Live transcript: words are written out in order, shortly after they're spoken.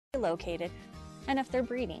located and if they're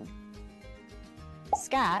breeding.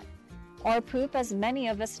 Scat, or poop as many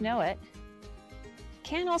of us know it,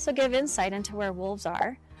 can also give insight into where wolves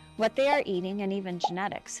are, what they are eating, and even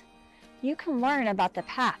genetics. You can learn about the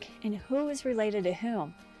pack and who is related to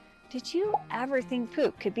whom. Did you ever think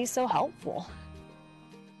poop could be so helpful?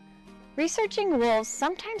 Researching wolves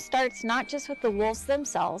sometimes starts not just with the wolves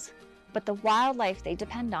themselves, but the wildlife they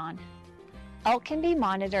depend on. Elk can be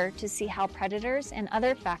monitored to see how predators and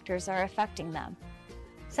other factors are affecting them.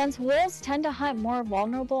 Since wolves tend to hunt more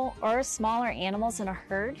vulnerable or smaller animals in a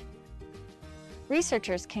herd,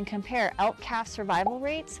 researchers can compare elk calf survival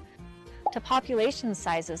rates to population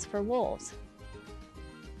sizes for wolves.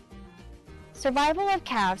 Survival of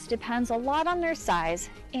calves depends a lot on their size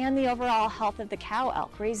and the overall health of the cow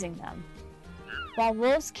elk raising them. While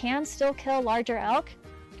wolves can still kill larger elk,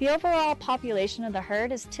 the overall population of the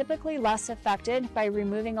herd is typically less affected by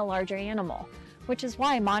removing a larger animal, which is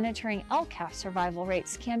why monitoring elk calf survival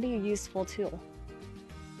rates can be a useful tool.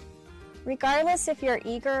 Regardless if you're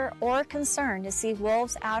eager or concerned to see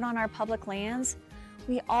wolves out on our public lands,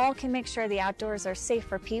 we all can make sure the outdoors are safe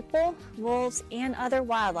for people, wolves, and other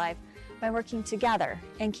wildlife by working together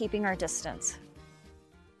and keeping our distance.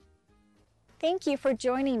 Thank you for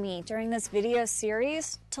joining me during this video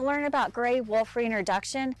series to learn about gray wolf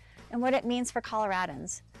reintroduction and what it means for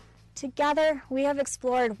Coloradans. Together, we have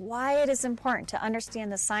explored why it is important to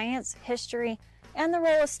understand the science, history, and the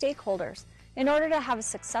role of stakeholders in order to have a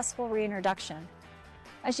successful reintroduction.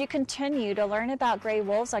 As you continue to learn about gray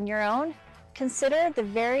wolves on your own, consider the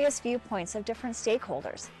various viewpoints of different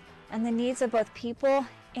stakeholders and the needs of both people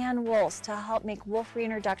and wolves to help make wolf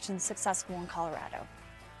reintroduction successful in Colorado.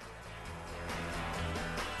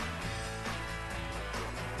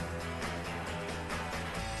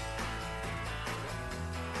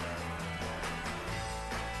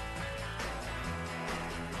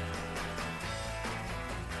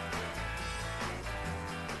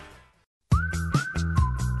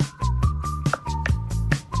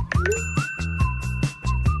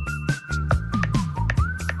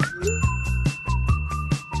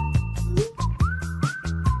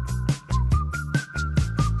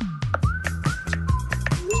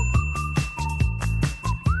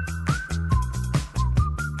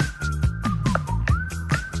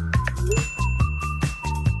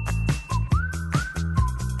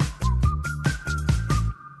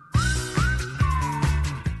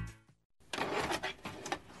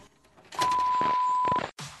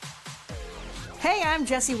 Hey, I'm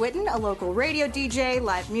Jessie Witten, a local radio DJ,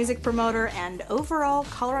 live music promoter, and overall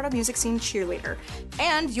Colorado music scene cheerleader,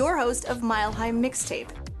 and your host of Mile High Mixtape,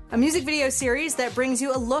 a music video series that brings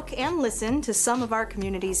you a look and listen to some of our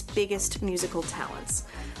community's biggest musical talents.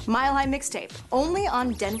 Mile High Mixtape, only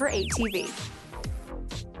on Denver 8 TV.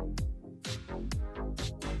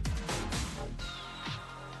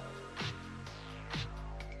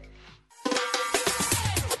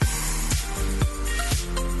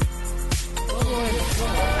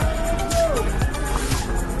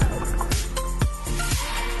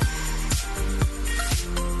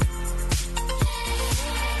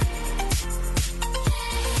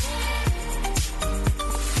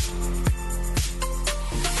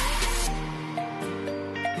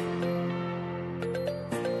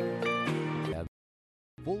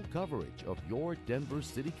 Full coverage of your Denver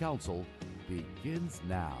City Council begins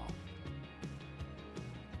now.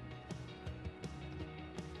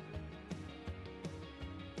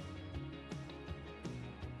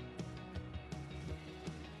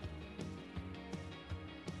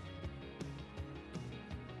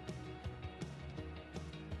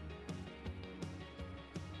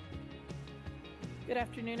 Good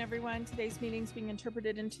afternoon, everyone. Today's meeting is being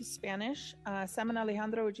interpreted into Spanish. Sam and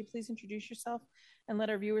Alejandro, would you please introduce yourself and let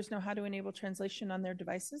our viewers know how to enable translation on their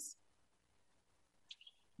devices?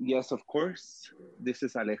 Yes, of course. This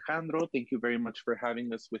is Alejandro. Thank you very much for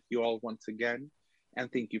having us with you all once again. And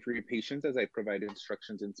thank you for your patience as I provide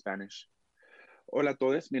instructions in Spanish. Hola a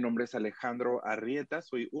todos, mi nombre es Alejandro Arrieta,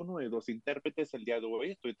 soy uno de dos intérpretes el día de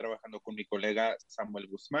hoy, estoy trabajando con mi colega Samuel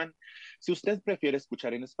Guzmán. Si usted prefiere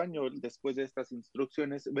escuchar en español, después de estas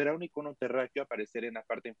instrucciones verá un icono terráqueo aparecer en la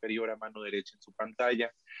parte inferior a mano derecha en su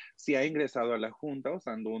pantalla. Si ha ingresado a la junta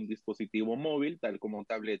usando un dispositivo móvil, tal como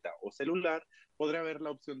tableta o celular, podrá ver la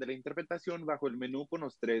opción de la interpretación bajo el menú con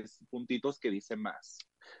los tres puntitos que dice más.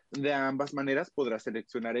 De ambas maneras podrá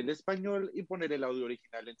seleccionar el español y poner el audio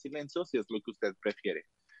original en silencio si es lo que usted prefiere.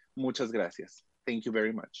 Muchas gracias. Thank you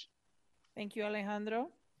very much. Thank you,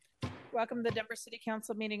 Alejandro. Welcome to the Denver City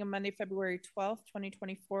Council meeting on Monday, February 12th,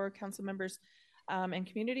 2024. Council members and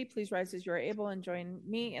community, please rise as you are able and join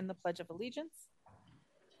me in the Pledge of Allegiance.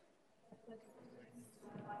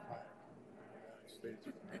 States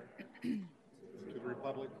of America, and to the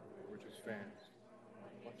republic for which it stands,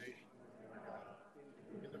 one nation, under God,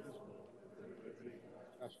 indivisible, with liberty and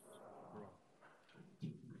justice for all.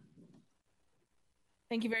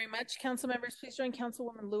 Thank you very much. Council members, please join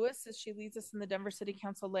Councilwoman Lewis as she leads us in the Denver City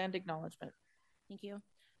Council land acknowledgement. Thank you.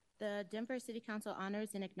 The Denver City Council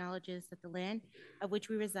honors and acknowledges that the land of which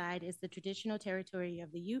we reside is the traditional territory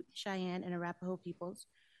of the Ute, Cheyenne, and Arapaho peoples.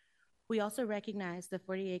 We also recognize the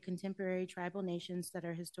 48 contemporary tribal nations that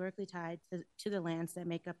are historically tied to the lands that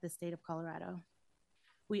make up the state of Colorado.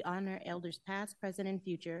 We honor elders past, present, and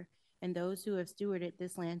future, and those who have stewarded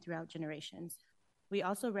this land throughout generations. We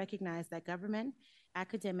also recognize that government,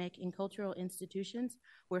 academic, and cultural institutions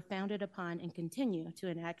were founded upon and continue to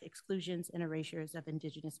enact exclusions and erasures of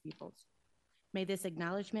Indigenous peoples. May this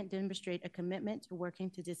acknowledgement demonstrate a commitment to working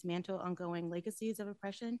to dismantle ongoing legacies of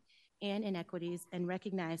oppression and inequities and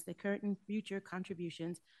recognize the current and future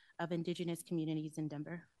contributions of Indigenous communities in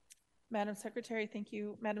Denver. Madam Secretary, thank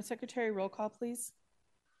you. Madam Secretary, roll call, please.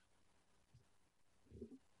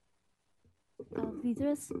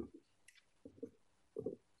 Alvidrez.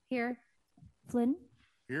 Here. Flynn.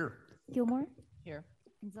 Here. Gilmore. Here.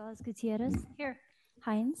 Gonzalez Gutierrez. Here.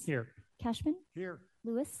 Hines. Here. Cashman. Here.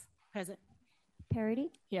 Lewis. Present. Parody.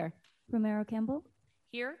 Here. Romero Campbell.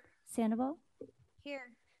 Here. Sandoval.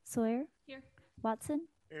 Here. Sawyer. Here. Watson.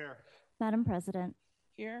 Here. Madam President.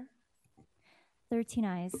 Here. 13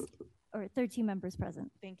 ayes, or 13 members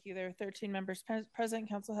present. Thank you. There are 13 members present.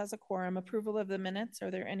 Council has a quorum. Approval of the minutes.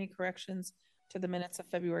 Are there any corrections to the minutes of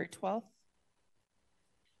February 12th?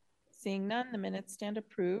 Seeing none, the minutes stand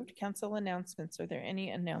approved. Council announcements. Are there any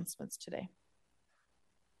announcements today?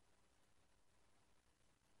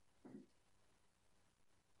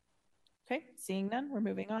 Okay, seeing none, we're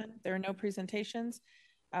moving on. There are no presentations.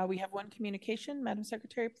 We have one communication. Madam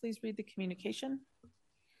Secretary, please read the communication.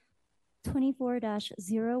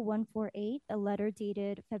 24-0148, a letter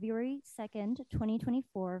dated February 2nd,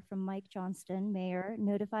 2024 from Mike Johnston, Mayor,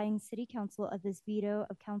 notifying City Council of his veto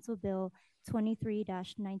of Council Bill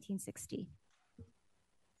 23-1960.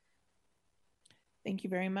 Thank you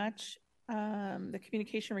very much. The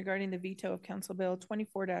communication regarding the veto of Council Bill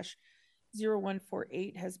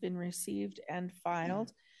 24-0148 has been received and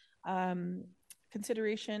filed.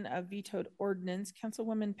 Consideration of vetoed ordinance.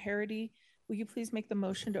 Councilwoman Parody, will you please make the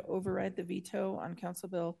motion to override the veto on Council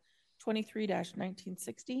Bill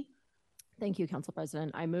 23-1960? Thank you, Council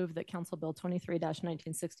President. I move that Council Bill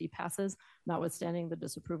 23-1960 passes, notwithstanding the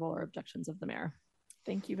disapproval or objections of the mayor.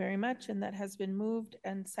 Thank you very much. And that has been moved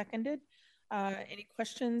and seconded. Any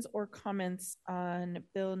questions or comments on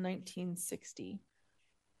Bill 1960?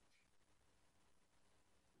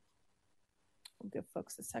 We'll give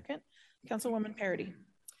folks a second. Councilwoman Parody.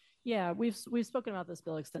 Yeah, we've spoken about this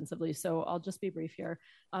bill extensively, so I'll just be brief here.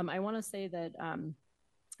 I want to say that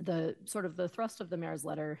the thrust of the mayor's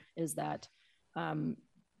letter is that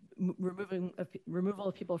removal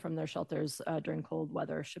of people from their shelters during cold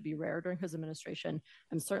weather should be rare during his administration.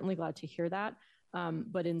 I'm certainly glad to hear that.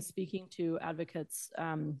 But in speaking to advocates,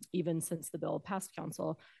 even since the bill passed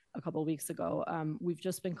council a couple of weeks ago, we've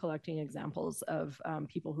just been collecting examples of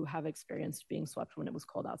people who have experienced being swept when it was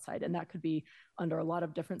cold outside. And that could be under a lot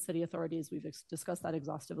of different city authorities. We've discussed that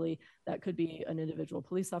exhaustively. That could be an individual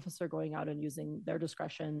police officer going out and using their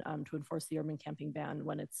discretion to enforce the urban camping ban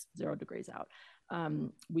when it's 0 degrees out.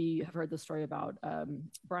 We have heard the story about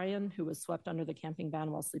Brian, who was swept under the camping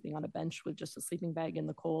ban while sleeping on a bench with just a sleeping bag in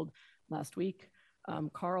the cold last week.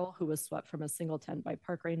 Carl, who was swept from a single tent by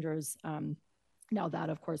park rangers. Now that,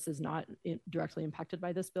 of course, is not directly impacted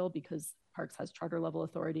by this bill because Parks has charter level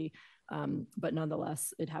authority, but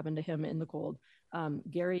nonetheless, it happened to him in the cold.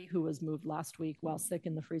 Gary, who was moved last week while sick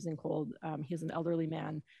in the freezing cold, he's an elderly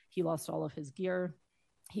man. He lost all of his gear.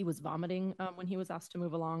 He was vomiting when he was asked to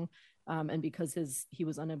move along. And because he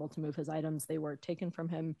was unable to move his items, they were taken from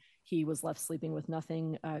him. He was left sleeping with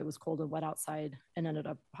nothing. It was cold and wet outside and ended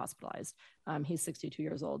up hospitalized. He's 62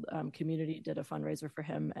 years old. Community did a fundraiser for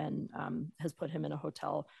him and has put him in a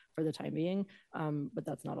hotel for the time being. But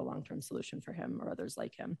that's not a long-term solution for him or others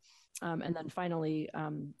like him. And then finally,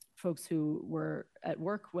 folks who were at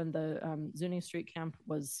work when the Zuni Street camp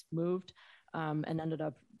was moved and ended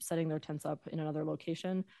up setting their tents up in another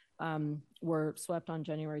location, were swept on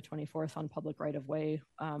January 24th on public right-of-way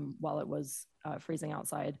while it was freezing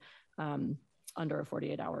outside under a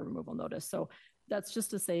 48-hour removal notice. So that's just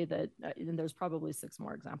to say that and there's probably 6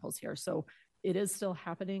 more examples here. So it is still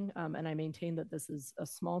happening, and I maintain that this is a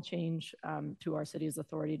small change to our city's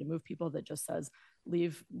authority to move people that just says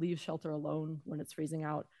leave shelter alone when it's freezing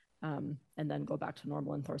out, and then go back to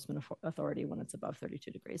normal enforcement authority when it's above 32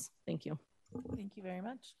 degrees. Thank you. Thank you very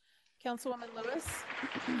much. Councilwoman Lewis.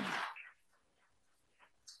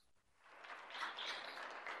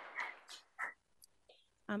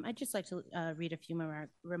 I'd just like to read a few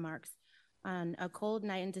remarks. On a cold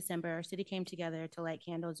night in December, our city came together to light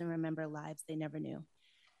candles and remember lives they never knew.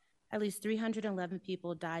 At least 311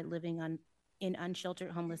 people died living in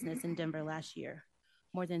unsheltered homelessness in Denver last year.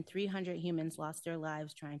 More than 300 humans lost their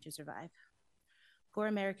lives trying to survive. Poor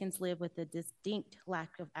Americans live with a distinct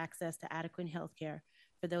lack of access to adequate health care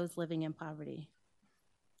for those living in poverty.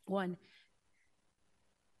 One,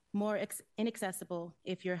 more inaccessible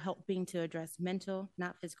if you're helping to address mental,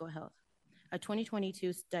 not physical health. A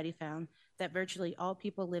 2022 study found that virtually all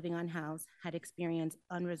people living unhoused had experienced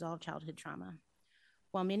unresolved childhood trauma.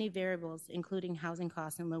 While many variables, including housing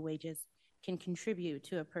costs and low wages, can contribute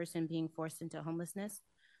to a person being forced into homelessness,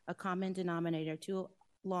 a common denominator too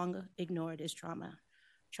long ignored is trauma.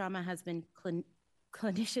 Trauma has been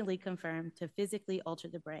clinicianally confirmed to physically alter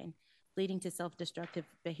the brain, leading to self-destructive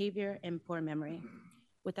behavior and poor memory.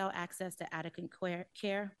 Without access to adequate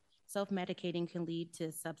care, self-medicating can lead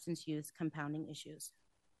to substance use, compounding issues.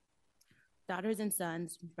 Daughters and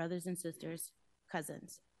sons, brothers and sisters,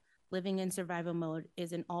 cousins, living in survival mode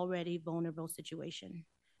is an already vulnerable situation.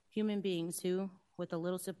 Human beings who, with a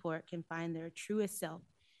little support, can find their truest self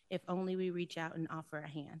if only we reach out and offer a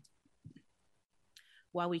hand.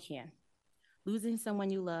 While we can. Losing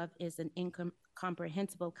someone you love is an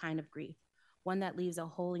incomprehensible kind of grief, one that leaves a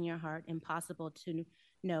hole in your heart impossible to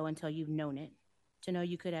know until you've known it. To know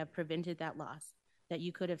you could have prevented that loss, that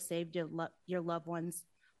you could have saved your loved one's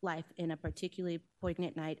life in a particularly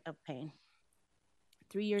poignant night of pain.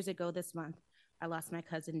 3 years ago this month, I lost my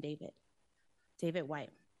cousin David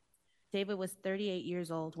White. David was 38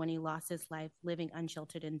 years old when he lost his life living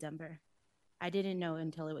unsheltered in Denver. I didn't know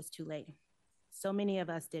until it was too late. So many of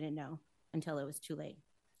us didn't know until it was too late.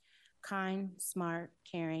 Kind, smart,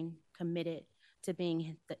 caring, committed to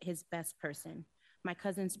being his best person. My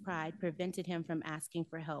cousin's pride prevented him from asking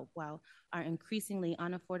for help while our increasingly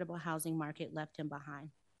unaffordable housing market left him behind.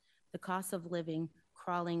 The cost of living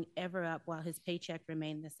crawling ever up while his paycheck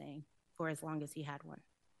remained the same for as long as he had one.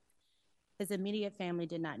 His immediate family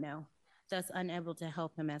did not know, thus unable to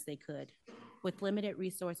help him as they could. With limited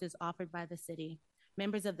resources offered by the city,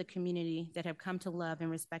 members of the community that have come to love and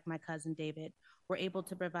respect my cousin David were able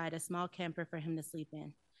to provide a small camper for him to sleep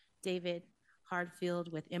in. David, heart-filled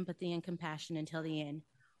with empathy and compassion until the end,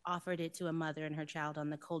 offered it to a mother and her child on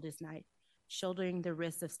the coldest night, shouldering the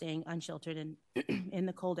risks of staying unsheltered in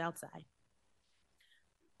the cold outside.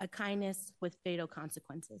 A kindness with fatal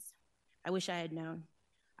consequences. I wish I had known.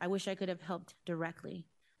 I wish I could have helped directly.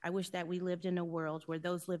 I wish that we lived in a world where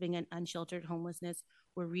those living in unsheltered homelessness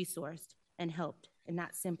were resourced and helped and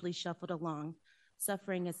not simply shuffled along,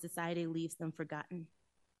 suffering as society leaves them forgotten.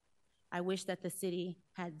 I wish that the city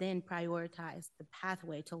had then prioritized the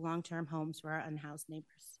pathway to long-term homes for our unhoused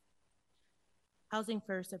neighbors. Housing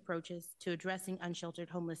first approaches to addressing unsheltered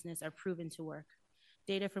homelessness are proven to work.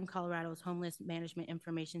 Data from Colorado's Homeless Management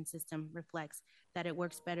Information System reflects that it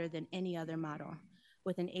works better than any other model,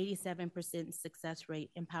 with an 87% success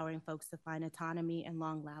rate empowering folks to find autonomy and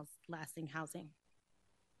long-lasting housing.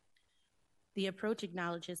 The approach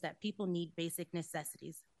acknowledges that people need basic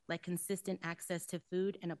necessities, like consistent access to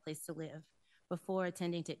food and a place to live, before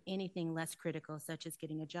attending to anything less critical, such as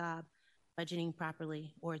getting a job, budgeting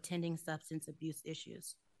properly, or attending substance abuse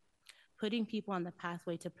issues. Putting people on the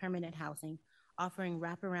pathway to permanent housing, offering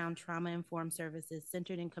wraparound trauma-informed services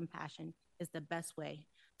centered in compassion is the best way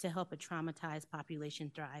to help a traumatized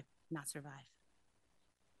population thrive, not survive.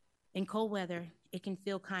 In cold weather, it can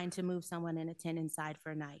feel kind to move someone in a tent inside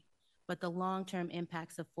for a night, but the long-term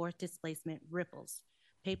impacts of forced displacement ripples.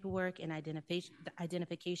 Paperwork and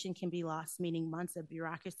identification can be lost, meaning months of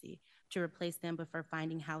bureaucracy to replace them before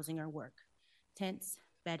finding housing or work. Tents,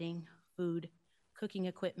 bedding, food, cooking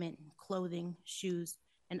equipment, clothing, shoes,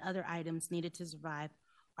 and other items needed to survive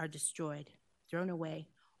are destroyed, thrown away,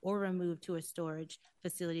 or removed to a storage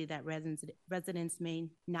facility that residents may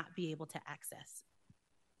not be able to access.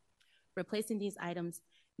 Replacing these items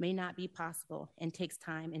may not be possible and takes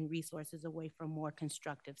time and resources away from more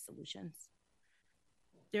constructive solutions.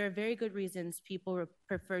 There are very good reasons people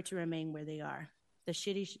prefer to remain where they are. The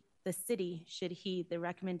city should heed the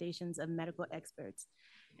recommendations of medical experts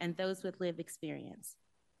and those with lived experience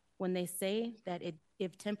when they say that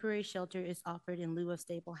if temporary shelter is offered in lieu of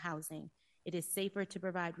stable housing, it is safer to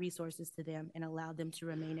provide resources to them and allow them to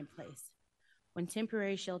remain in place. When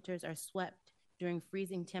temporary shelters are swept during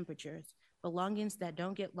freezing temperatures, belongings that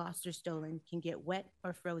don't get lost or stolen can get wet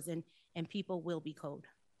or frozen, and people will be cold,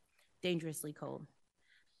 dangerously cold.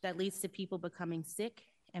 That leads to people becoming sick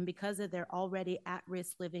and because of their already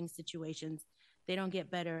at-risk living situations, they don't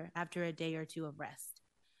get better after a day or two of rest.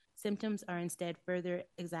 Symptoms are instead further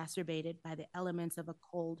exacerbated by the elements of a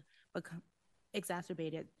cold, and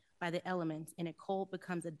a cold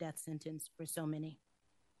becomes a death sentence for so many.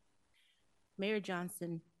 Mayor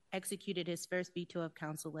Johnston executed his first veto of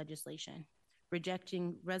council legislation,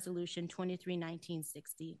 rejecting Resolution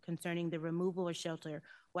 23-1960 concerning the removal of shelter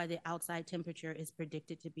while the outside temperature is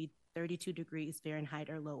predicted to be 32 degrees Fahrenheit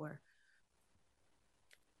or lower.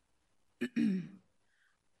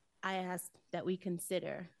 I ask that we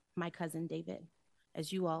consider my cousin David,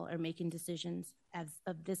 as you all are making decisions as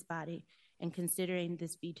of this body and considering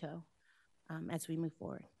this veto as we move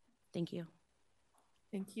forward. Thank you.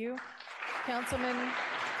 Thank you. Councilman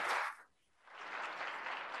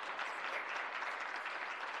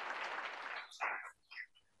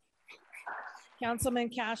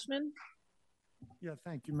Cashman. Yeah,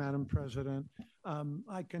 thank you, Madam President.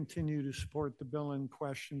 I continue to support the bill in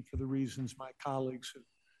question for the reasons my colleagues have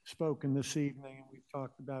spoken this evening and we've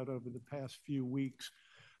talked about over the past few weeks.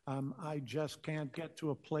 I just can't get to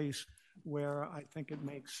a place where I think it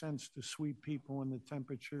makes sense to sweep people when the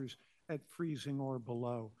temperatures at freezing or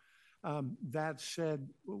below. That said,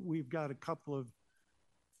 we've got a couple of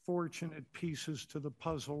fortunate pieces to the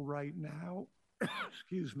puzzle right now.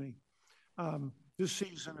 Excuse me. This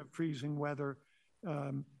season of freezing weather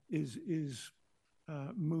is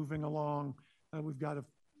moving along. We've got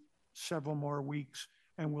several more weeks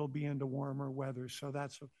and we'll be into warmer weather. So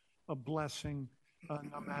that's a blessing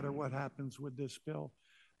no matter what happens with this bill.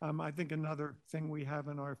 I think another thing we have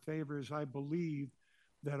in our favor is I believe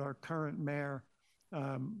that our current mayor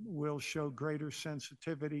will show greater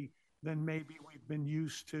sensitivity than maybe we've been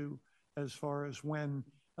used to as far as when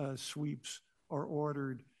sweeps are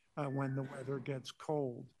ordered when the weather gets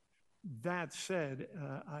cold. That said,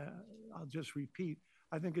 I'll just repeat,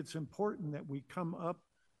 I think it's important that we come up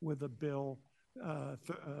with a bill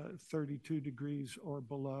 32 degrees or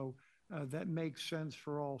below that makes sense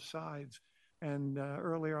for all sides. And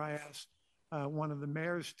earlier I asked one of the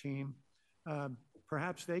mayor's team,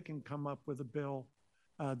 perhaps they can come up with a bill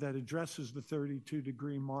that addresses the 32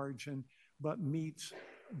 degree margin, but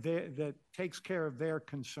that takes care of their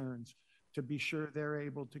concerns to be sure they're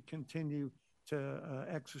able to continue to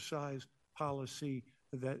exercise policy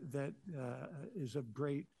that is of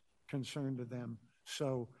great concern to them.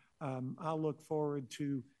 So I'll look forward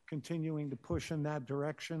to continuing to push in that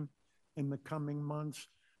direction in the coming months.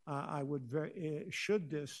 I would should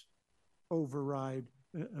this override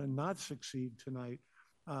not succeed tonight,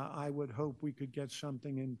 I would hope we could get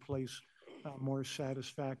something in place more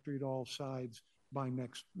satisfactory to all sides by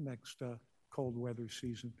next cold weather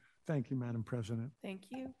season. Thank you, Madam President. Thank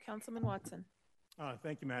you. Councilman Watson.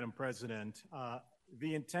 Thank you, Madam President.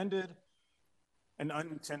 The intended and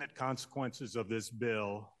unintended consequences of this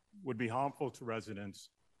bill would be harmful to residents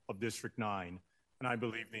of District 9, and I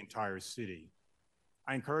believe the entire city.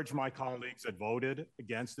 I encourage my colleagues that voted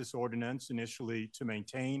against this ordinance initially to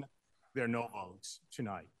maintain their no votes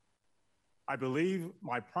tonight. I believe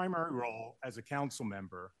my primary role as a council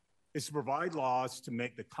member is to provide laws to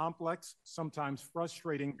make the complex, sometimes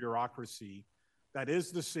frustrating bureaucracy that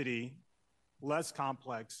is the city less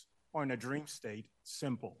complex, or in a dream state,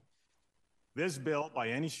 simple. This bill, by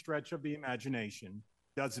any stretch of the imagination,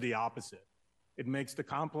 does the opposite. It makes the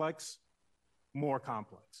complex more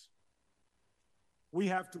complex. We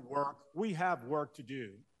have work to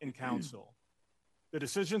do in council. The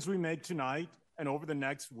decisions we make tonight and over the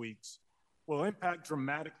next weeks will impact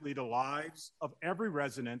dramatically the lives of every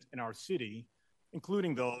resident in our city,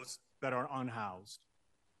 including those that are unhoused.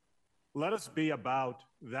 Let us be about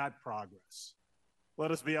that progress.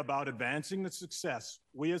 Let us be about advancing the success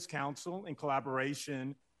we as council, in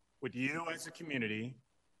collaboration with you as a community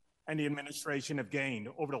and the administration, have gained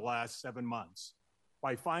over the last 7 months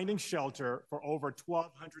by finding shelter for over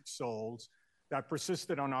 1,200 souls that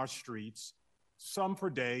persisted on our streets, some for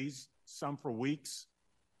days, some for weeks,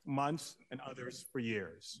 months, and others for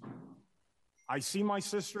years. I see my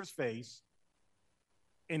sister's face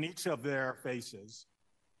in each of their faces.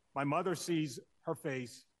 My mother sees her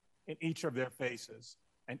face in each of their faces,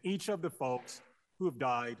 and each of the folks who have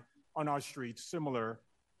died on our streets similar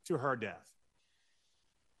to her death.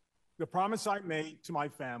 The promise I made to my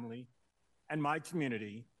family and my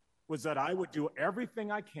community was that I would do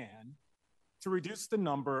everything I can to reduce the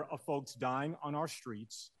number of folks dying on our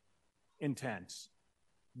streets in tents.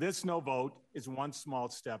 This no vote is one small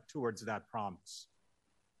step towards that promise.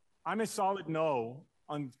 I'm a solid no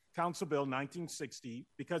on Council Bill 1960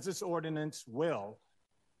 because this ordinance will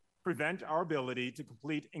prevent our ability to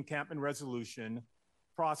complete encampment resolution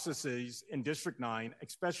processes in District 9,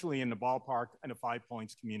 especially in the ballpark and the Five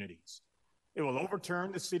Points communities. It will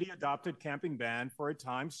overturn the city-adopted camping ban for a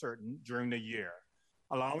time certain during the year,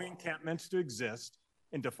 allowing encampments to exist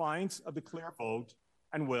in defiance of the clear vote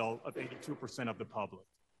and will of 82% of the public.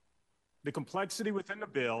 The complexity within the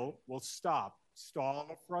bill will stop, stall,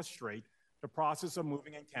 or frustrate the process of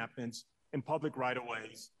moving encampments in public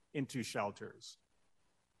right-of-ways into shelters.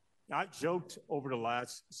 I joked over the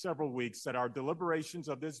last several weeks that our deliberations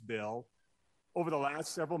of this bill over the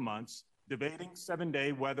last several months, debating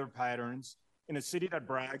 7-day weather patterns in a city that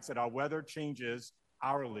brags that our weather changes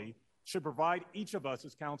hourly, should provide each of us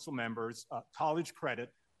as council members college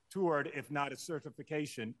credit toward, if not a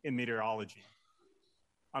certification in meteorology.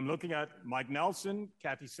 I'm looking at Mike Nelson,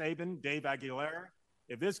 Kathy Sabin, Dave Aguilera.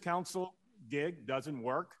 If this council gig doesn't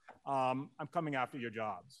work, I'm coming after your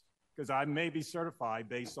jobs, because I may be certified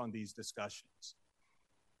based on these discussions.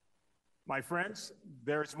 My friends,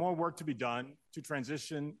 there's more work to be done to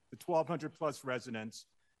transition the 1,200 plus residents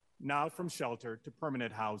now from shelter to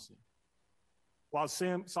permanent housing, while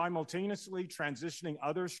simultaneously transitioning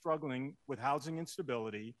others struggling with housing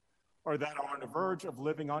instability or that are on the verge of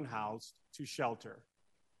living unhoused to shelter.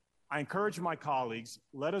 I encourage my colleagues,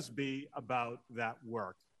 let us be about that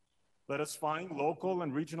work. Let us find local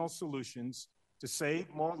and regional solutions to save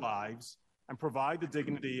more lives and provide the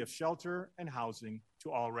dignity of shelter and housing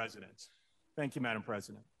to all residents. Thank you, Madam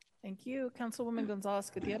President. Thank you. Councilwoman Gonzalez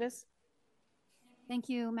Gutierrez. Thank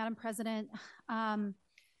you, Madam President. I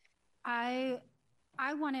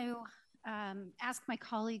want to ask my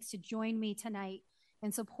colleagues to join me tonight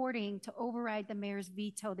in supporting to override the mayor's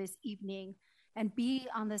veto this evening and be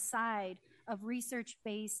on the side of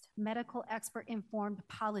research-based, medical expert-informed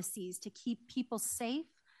policies to keep people safe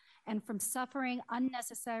and from suffering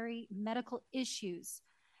unnecessary medical issues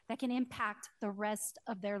that can impact the rest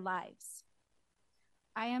of their lives.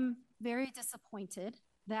 I am very disappointed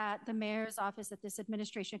that the mayor's office, that this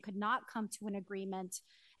administration could not come to an agreement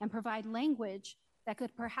and provide language that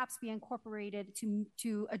could perhaps be incorporated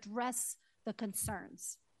to address the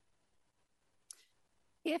concerns.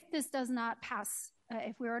 If this does not pass,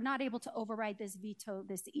 if we are not able to override this veto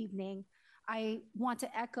this evening, I want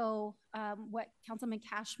to echo what Councilman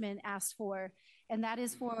Cashman asked for, and that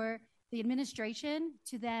is for the administration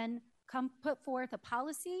to then put forth a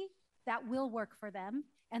policy that will work for them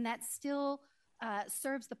and that still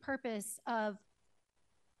serves the purpose of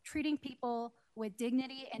treating people with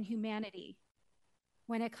dignity and humanity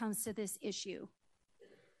when it comes to this issue.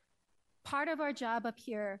 Part of our job up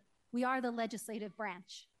here, we are the legislative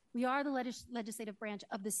branch. We are the legislative branch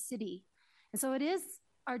of the city. And so it is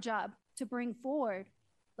our job to bring forward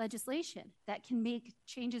legislation that can make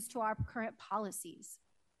changes to our current policies.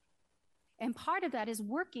 And part of that is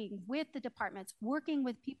working with the departments, working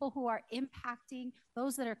with people who are impacting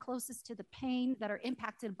those that are closest to the pain, that are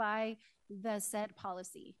impacted by the said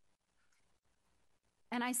policy.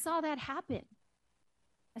 And I saw that happen.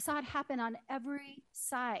 I saw it happen on every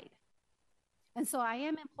side. And so I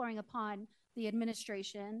am imploring upon the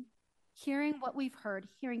administration, hearing what we've heard,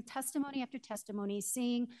 hearing testimony after testimony,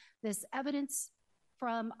 seeing this evidence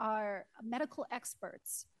from our medical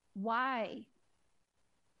experts, why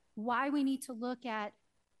we need to look at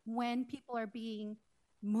when people are being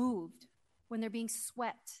moved, when they're being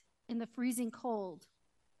swept in the freezing cold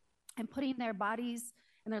and putting their bodies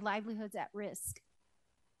and their livelihoods at risk.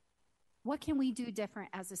 What can we do different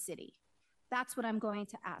as a city? That's what I'm going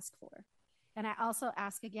to ask for. And I also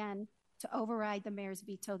ask again to override the mayor's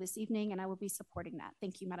veto this evening, and I will be supporting that.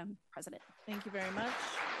 Thank you, Madam President. Thank you very much.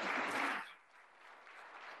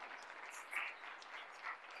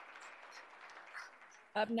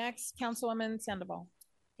 Up next, Councilwoman Sandoval.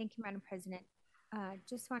 Thank you, Madam President.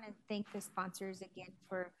 Just want to thank the sponsors again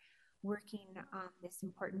for working on this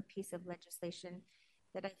important piece of legislation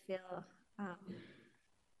that I feel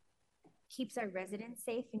keeps our residents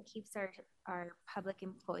safe and keeps our public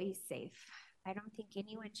employees safe. I don't think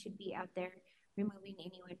anyone should be out there removing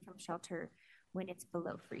anyone from shelter when it's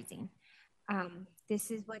below freezing.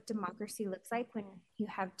 This is what democracy looks like when you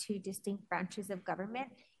have two distinct branches of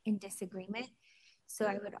government in disagreement. So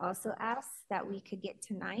I would also ask that we could get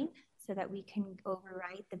to 9 so that we can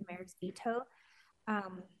override the mayor's veto.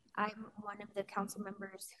 I'm one of the council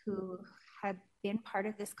members who have been part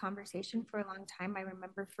of this conversation for a long time. I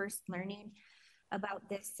remember first learning about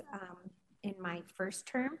this in my first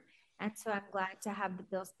term. And so I'm glad to have the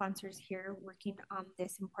bill sponsors here working on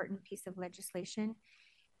this important piece of legislation.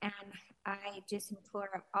 And I just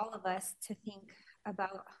implore all of us to think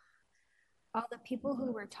about all the people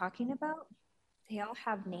who we're talking about. They all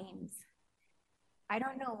have names. I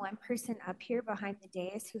don't know one person up here behind the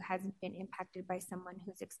dais who hasn't been impacted by someone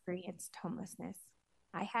who's experienced homelessness.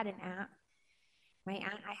 I had an aunt. My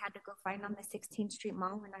aunt, I had to go find on the 16th Street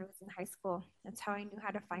Mall when I was in high school. That's how I knew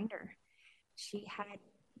how to find her. She had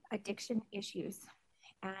addiction issues.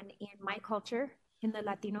 And in my culture, in the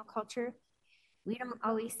Latino culture, we don't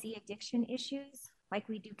always see addiction issues like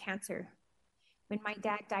we do cancer. When my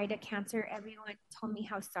dad died of cancer, everyone told me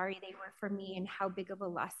how sorry they were for me and how big of a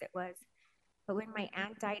loss it was. But when my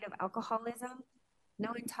aunt died of alcoholism, no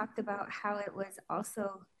one talked about how it was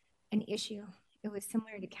also an issue. It was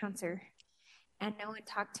similar to cancer. And no one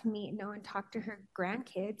talked to her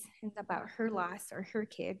grandkids about her loss or her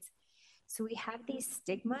kids. So we have these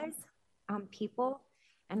stigmas on people,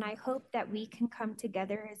 and I hope that we can come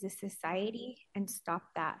together as a society and stop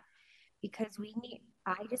that. Because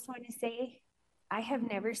I just want to say, I have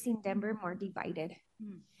never seen Denver more divided.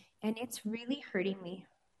 And it's really hurting me.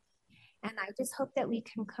 And I just hope that we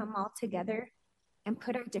can come all together and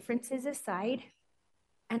put our differences aside.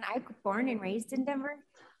 And I was born and raised in Denver,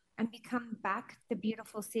 and become back the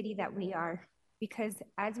beautiful city that we are. Because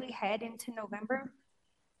as we head into November,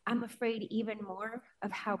 I'm afraid even more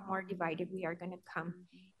of how more divided we are going to come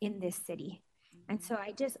in this city. And so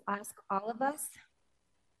I just ask all of us,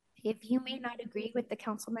 if you may not agree with the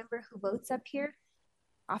council member who votes up here,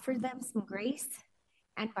 offer them some grace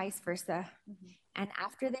and vice versa. And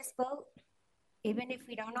after this vote, even if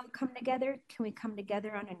we don't all come together, can we come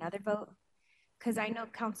together on another vote? Because I know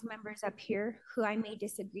council members up here who I may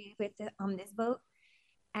disagree with on this vote,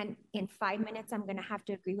 and in 5 minutes, I'm gonna have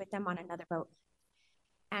to agree with them on another vote.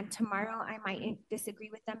 And tomorrow, I might disagree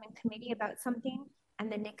with them in committee about something,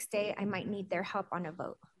 and the next day, I might need their help on a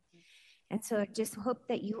vote. And so I just hope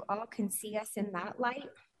that you all can see us in that light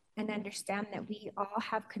and understand that we all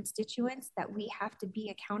have constituents that we have to be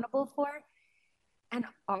accountable for. And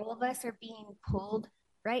all of us are being pulled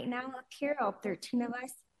right now up here, all 13 of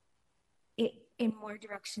us, in more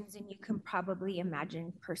directions than you can probably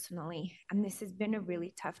imagine personally. And this has been a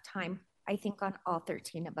really tough time, I think, on all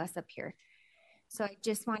 13 of us up here. So I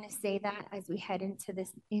just want to say that as we head into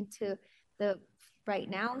the right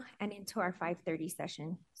now and into our 5:30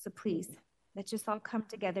 session. So please, let's just all come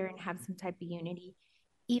together and have some type of unity,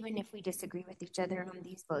 even if we disagree with each other on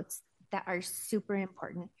these votes that are super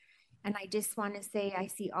important. And I just want to say, I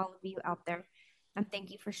see all of you out there, and thank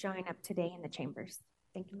you for showing up today in the chambers.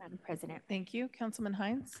 Thank you, Madam President. Thank you. Councilman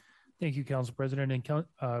Hines. Thank you, Council President. And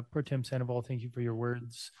Pro Tem Sandoval, thank you for your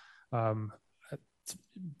words. It's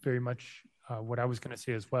very much what I was going to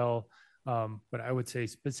say as well. But I would say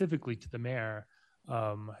specifically to the mayor,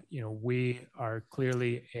 we are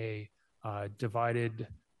clearly divided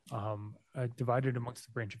amongst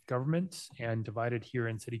the branch of government and divided here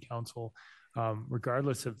in City Council,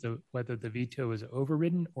 regardless of whether the veto is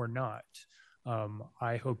overridden or not.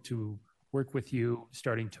 I hope to work with you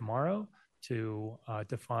starting tomorrow to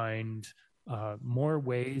find more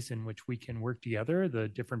ways in which we can work together, the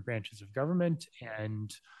different branches of government,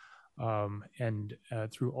 and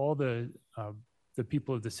through all the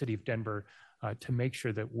people of the city of Denver to make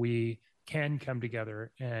sure that we can come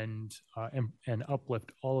together and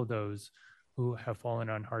uplift all of those who have fallen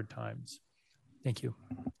on hard times. Thank you.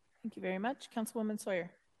 Thank you very much. Councilwoman Sawyer.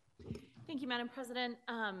 Thank you, Madam President.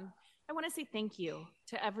 I want to say thank you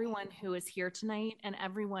to everyone who is here tonight and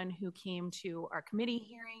everyone who came to our committee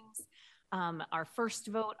hearings, our first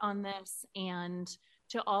vote on this, and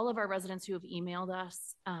to all of our residents who have emailed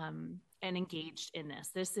us and engaged in this.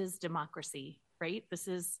 This is democracy, right?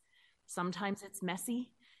 Sometimes it's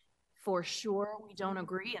messy. For sure, we don't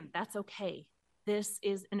agree, and that's okay. This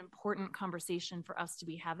is an important conversation for us to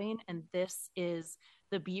be having, and this is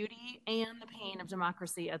the beauty and the pain of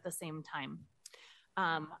democracy at the same time.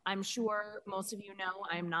 I'm sure most of you know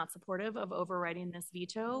I'm not supportive of overriding this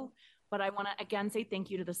veto, but I want to again say thank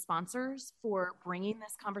you to the sponsors for bringing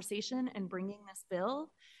this conversation and bringing this bill.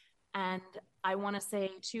 And I want to say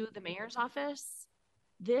to the mayor's office,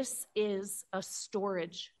 this is a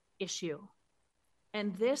storage issue.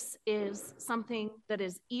 And this is something that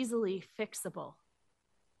is easily fixable.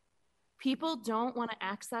 People don't want to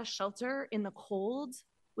access shelter in the cold,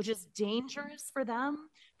 which is dangerous for them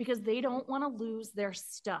because they don't want to lose their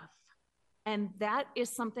stuff. And that is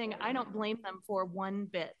something I don't blame them for one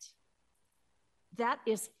bit. That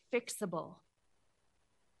is fixable.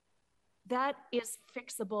 That is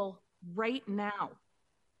fixable right now.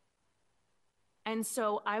 And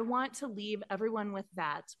so I want to leave everyone with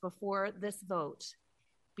that before this vote,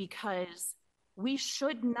 because we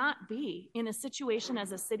should not be in a situation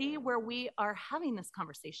as a city where we are having this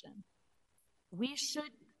conversation. We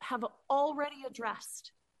should have already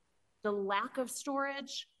addressed the lack of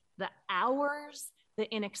storage, the hours,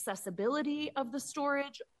 the inaccessibility of the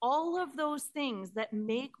storage, all of those things that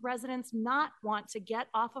make residents not want to get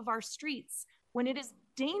off of our streets when it is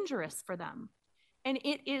dangerous for them. And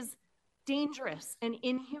it is dangerous and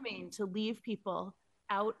inhumane to leave people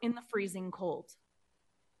out in the freezing cold.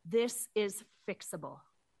 This is fixable.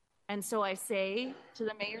 And so I say to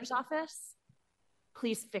the mayor's office,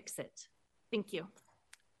 please fix it. Thank you.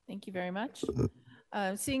 Thank you very much.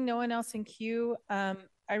 Seeing no one else in queue,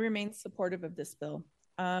 I remain supportive of this bill.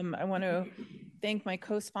 I want to thank my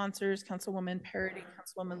co-sponsors, Councilwoman Parody,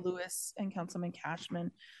 Councilwoman Lewis, and Councilman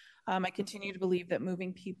Cashman. I continue to believe that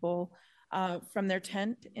moving people from their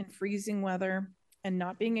tent in freezing weather and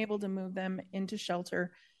not being able to move them into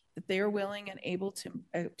shelter that they are willing and able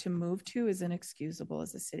to move to is inexcusable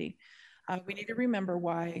as a city. We need to remember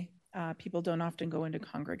why people don't often go into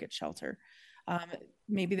congregate shelter.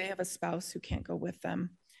 Maybe they have a spouse who can't go with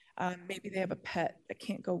them. Maybe they have a pet that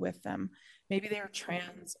can't go with them. Maybe they are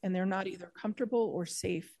trans and they're not either comfortable or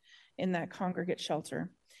safe in that congregate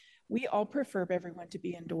shelter. We all prefer everyone to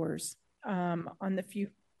be indoors. On the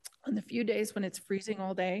few days when it's freezing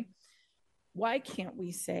all day, why can't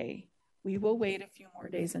we say we will wait a few more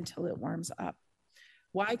days until it warms up?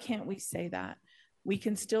 Why can't we say that? We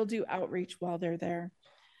can still do outreach while they're there.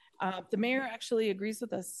 The mayor actually agrees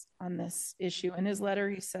with us on this issue. In his letter,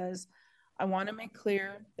 he says, I want to make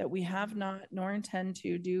clear that we have not nor intend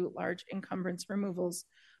to do large encumbrance removals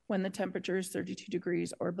when the temperature is 32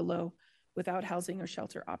 degrees or below without housing or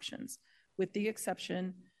shelter options, with the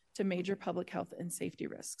exception to major public health and safety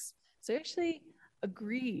risks. So he actually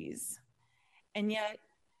agrees, and yet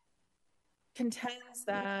contends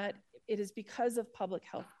that it is because of public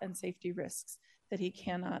health and safety risks that he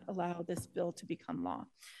cannot allow this bill to become law.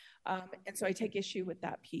 And so I take issue with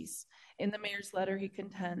that piece. In the mayor's letter, he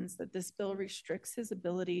contends that this bill restricts his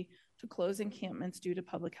ability to close encampments due to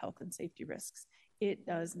public health and safety risks. It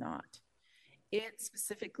does not. It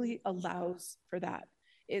specifically allows for that.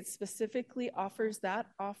 It specifically offers that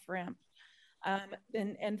off-ramp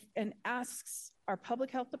and asks our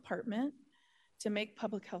public health department to make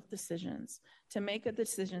public health decisions, to make a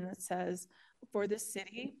decision that says, for this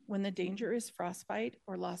city, when the danger is frostbite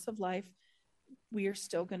or loss of life, we are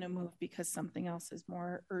still going to move because something else is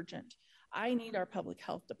more urgent. I need our public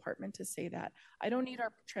health department to say that. I don't need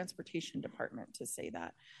our transportation department to say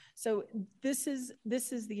that. So this is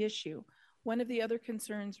the issue. One of the other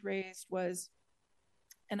concerns raised was,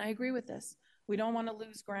 and I agree with this, we don't want to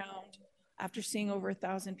lose ground after seeing over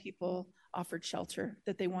 1,000 people offered shelter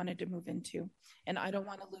that they wanted to move into. And I don't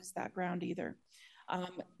want to lose that ground either.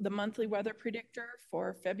 The monthly weather predictor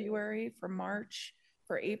for February, for March,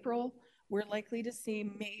 for April, we're likely to see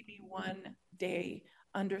maybe one day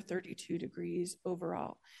under 32 degrees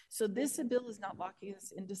overall. So this bill is not locking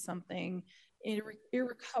us into something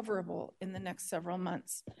irrecoverable in the next several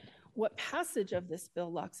months. What passage of this bill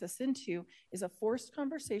locks us into is a forced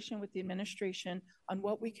conversation with the administration on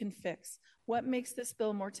what we can fix, what makes this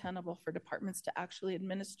bill more tenable for departments to actually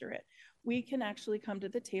administer it. We can actually come to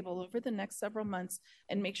the table over the next several months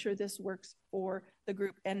and make sure this works for the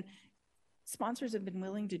group. And sponsors have been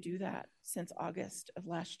willing to do that since August of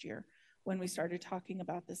last year when we started talking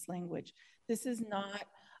about this language. This is not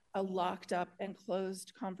a locked up and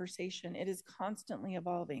closed conversation. It is constantly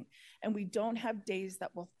evolving. And we don't have days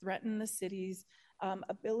that will threaten the city's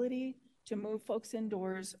ability to move folks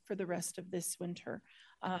indoors for the rest of this winter.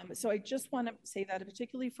 So I just want to say that,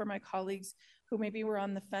 particularly for my colleagues who maybe were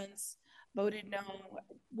on the fence, voted no,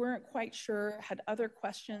 weren't quite sure, had other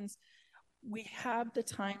questions. We have the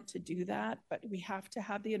time to do that, but we have to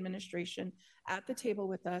have the administration at the table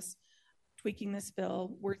with us, tweaking this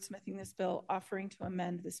bill, wordsmithing this bill, offering to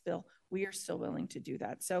amend this bill. We are still willing to do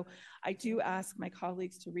that. So I do ask my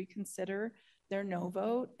colleagues to reconsider their no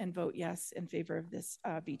vote and vote yes in favor of this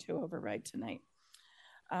veto override tonight.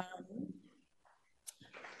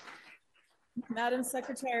 Madam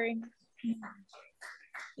Secretary,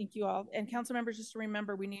 thank you all. And council members, just to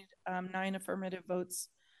remember, we need 9 affirmative votes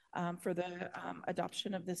for the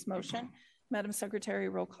adoption of this motion. Madam Secretary,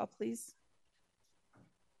 roll call, please.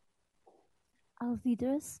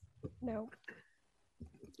 Alvidrez? No.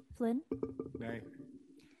 Flynn? Nay.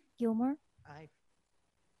 Gilmore? Aye.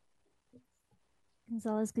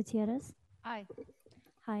 Gonzalez Gutierrez? Aye.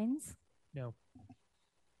 Hines? No.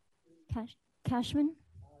 Cashman?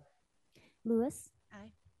 Lewis?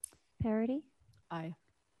 Aye. Parody? Aye.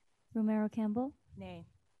 Romero Campbell? Nay.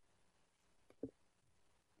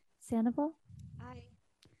 Sandoval? Aye.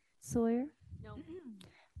 Sawyer? No.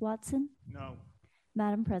 Watson? No.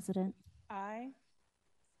 Madam President. Aye.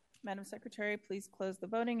 Madam Secretary, please close the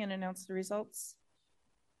voting and announce the results.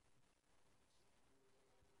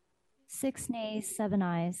 6 nays, 7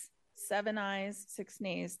 ayes. 7 ayes, 6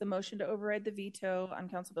 nays. The motion to override the veto on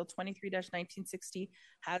Council Bill 23-1960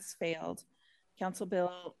 has failed. Council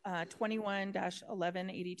Bill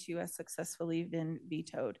 21-1182 has successfully been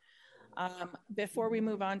vetoed. Before we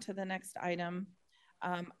move on to the next item,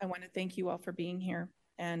 I want to thank you all for being here,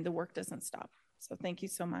 and the work doesn't stop. So thank you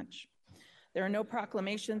so much. There are no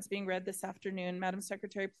proclamations being read this afternoon. Madam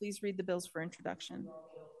Secretary, please read the bills for introduction.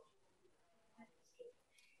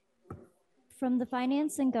 From the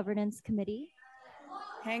Finance and Governance Committee.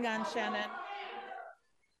 Hang on, Shannon.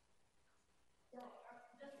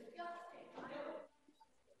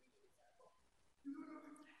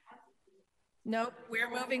 Nope,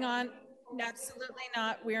 we're moving on. Absolutely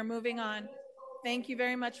not. We are moving on. Thank you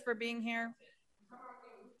very much for being here.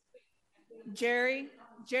 Jerry,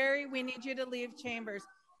 we need you to leave chambers.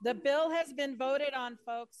 The bill has been voted on,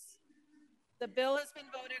 folks. The bill has been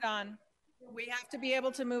voted on. We have to be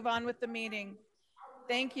able to move on with the meeting.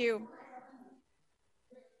 Thank you.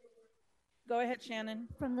 Go ahead, Shannon.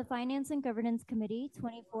 From the Finance and Governance Committee,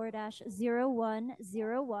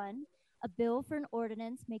 24-0101, a bill for an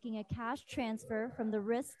ordinance making a cash transfer from the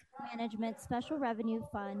Risk Management Special Revenue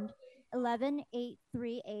Fund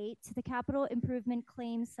 11838 to the Capital Improvement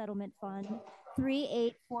Claims Settlement Fund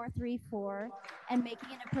 38434 and making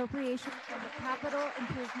an appropriation from the Capital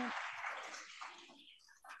Improvement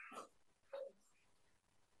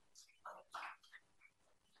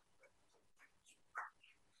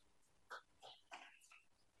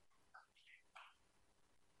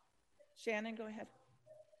Shannon, go ahead.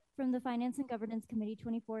 From the Finance and Governance Committee,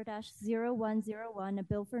 24-0101, a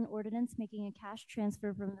bill for an ordinance making a cash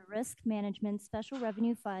transfer from the Risk Management Special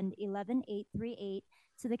Revenue Fund 11838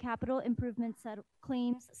 to the Capital Improvement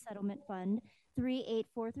Claims Settlement Fund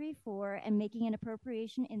 38434 and making an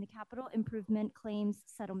appropriation in the Capital Improvement Claims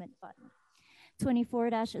Settlement Fund.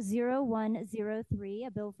 24-0103,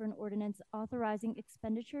 a bill for an ordinance authorizing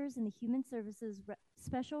expenditures in the Human Services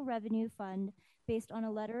Special Revenue Fund based on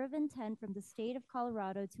a letter of intent from the State of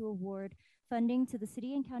Colorado to award funding to the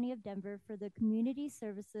City and County of Denver for the Community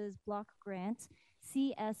Services Block Grant,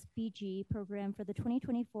 CSBG, program for the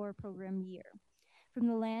 2024 program year. From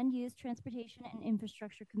the Land Use, Transportation, and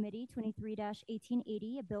Infrastructure Committee,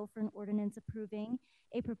 23-1880, a bill for an ordinance approving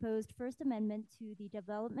a proposed First Amendment to the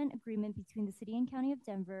Development Agreement between the City and County of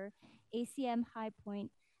Denver, ACM High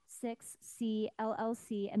Point 6C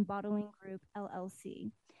LLC, and Bottling Group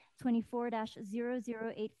LLC.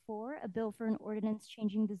 24-0084, a bill for an ordinance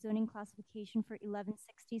changing the zoning classification for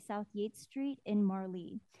 1160 South Yates Street in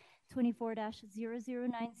Marlee.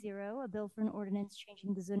 24-0090, a bill for an ordinance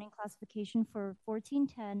changing the zoning classification for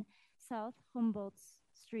 1410 South Humboldt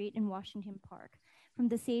Street in Washington Park. From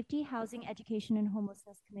the Safety, Housing, Education, and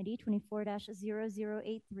Homelessness Committee,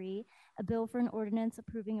 24-0083, a bill for an ordinance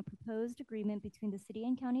approving a proposed agreement between the City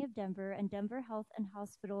and County of Denver and Denver Health and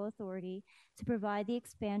Hospital Authority to provide the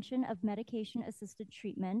expansion of medication-assisted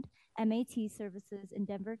treatment, MAT services in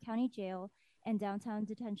Denver County Jail and Downtown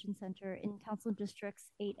Detention Center in Council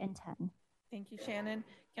Districts 8 and 10. Thank you, Shannon.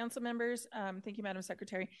 Council members, thank you, Madam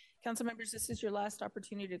Secretary. Council members, this is your last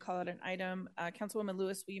opportunity to call out an item. Councilwoman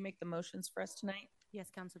Lewis, will you make the motions for us tonight? Yes,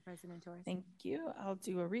 Council President Torres. Thank you. I'll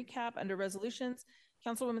do a recap. Under resolutions,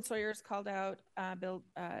 Councilwoman Sawyer has called out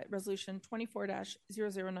Resolution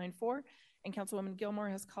 24-0094, and Councilwoman Gilmore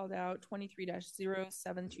has called out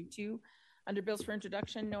 23-0722. Under bills for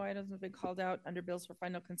introduction, no items have been called out. Under bills for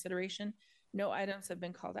final consideration, no items have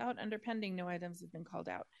been called out. Under pending, no items have been called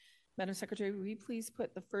out. Madam Secretary, will you please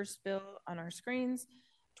put the first bill on our screens,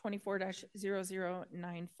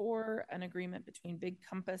 24-0094, an agreement between Big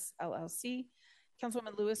Compass LLC.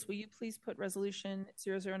 Councilwoman Lewis, will you please put Resolution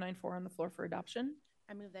 0094 on the floor for adoption?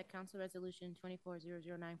 I move that Council Resolution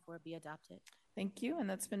 24-0094 be adopted. Thank you, and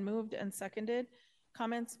that's been moved and seconded.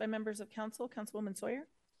 Comments by members of council? Councilwoman Sawyer?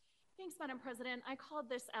 Thanks, Madam President. I called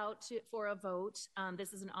this out for a vote.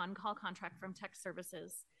 This is an on-call contract from Tech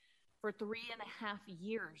Services. For 3.5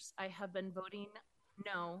 years, I have been voting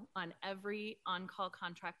no on every on-call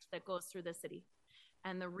contract that goes through the city.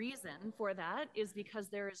 And the reason for that is because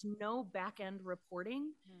there is no back-end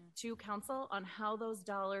reporting to council on how those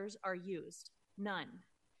dollars are used. None.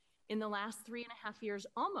 In the last 3.5 years,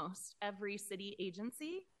 almost every city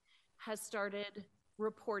agency has started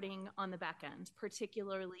reporting on the back end,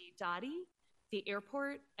 particularly DOTI, the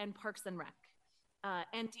airport, and Parks and Rec,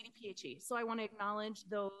 and DDPHE. So I want to acknowledge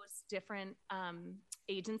those different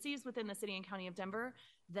agencies within the City and County of Denver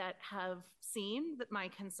that have seen my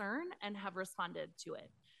concern and have responded to it.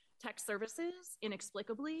 Tech Services,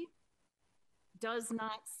 inexplicably, does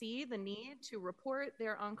not see the need to report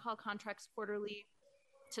their on-call contracts quarterly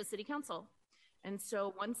to City Council. And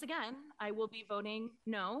so once again, I will be voting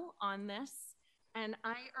no on this. And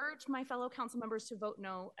I urge my fellow council members to vote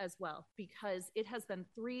no as well, because it has been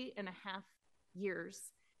 3.5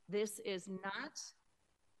 years. This is not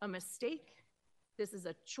a mistake. This is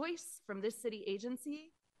a choice from this city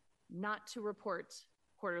agency not to report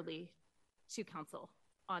quarterly to council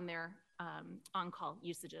on their on-call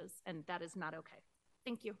usages, and that is not okay.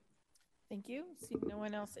 Thank you. Thank you. Seeing no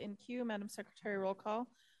one else in queue, Madam Secretary, roll call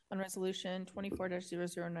on resolution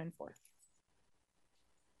 24-0094.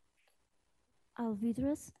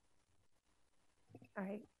 Alvidrez.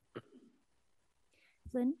 Aye.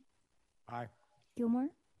 Flynn. Aye. Gilmore.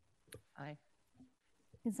 Aye.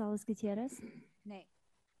 Gonzalez Gutierrez. Nay.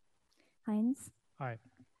 Hines. Aye.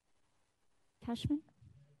 Cashman.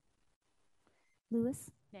 Lewis.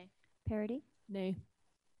 Nay. Parody. Nay.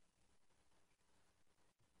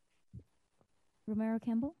 Romero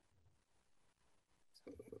Campbell.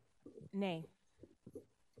 Nay.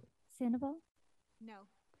 Sandoval. No.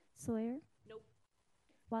 Sawyer. Nope.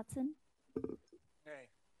 Watson. Nay.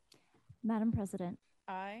 Madam President.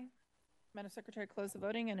 Aye. Madam Secretary, close the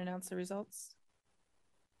voting and announce the results.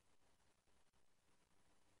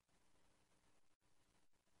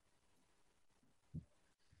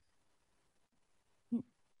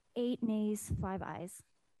 Eight nays, 5 ayes.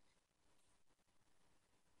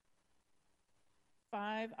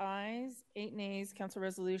 5 ayes, 8 nays. Council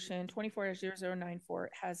Resolution 24-0094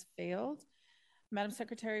 has failed. Madam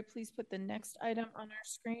Secretary, please put the next item on our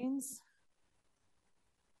screens.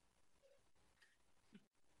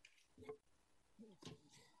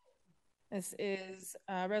 This is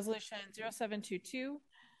Resolution 0722,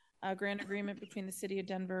 a grant agreement between the City of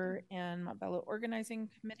Denver and Montbello Organizing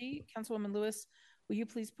Committee. Councilwoman Lewis, will you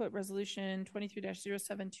please put Resolution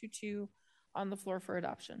 23-0722 on the floor for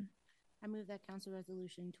adoption? I move that Council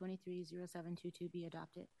Resolution 230722 be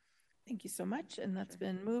adopted. Thank you so much, and that's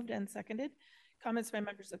been moved and seconded. Comments by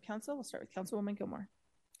members of council. We'll start with Councilwoman Gilmore.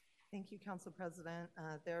 Thank you, Council President.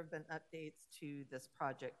 There have been updates to this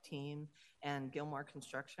project team, and Gilmore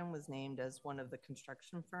Construction was named as one of the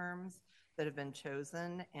construction firms that have been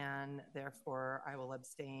chosen, and therefore I will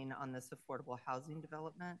abstain on this affordable housing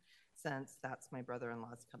development since that's my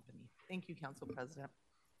brother-in-law's company. Thank you, Council President.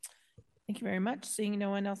 Thank you very much. Seeing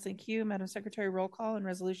no one else in queue, Madam Secretary, roll call on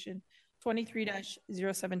Resolution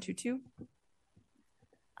 23-0722.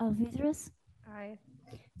 Alvidrez. Aye.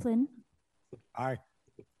 Flynn. Aye.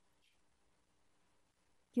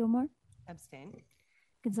 Gilmore. Abstain.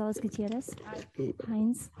 Gonzalez Gutierrez. Aye.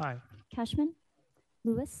 Hines. Aye. Cashman.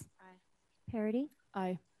 Lewis. Aye. Parody.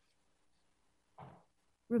 Aye.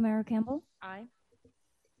 Romero Campbell. Aye.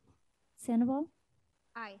 Sandoval.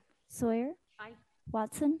 Aye. Sawyer. Aye.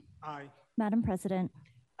 Watson. Aye. Madam President.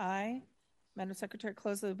 Aye. Madam Secretary,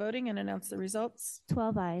 close the voting and announce the results.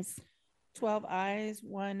 12 ayes. 12 ayes,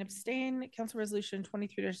 1 abstain. Council Resolution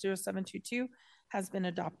 23-0722 has been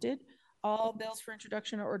adopted. All bills for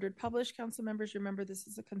introduction are ordered published. Council members, remember this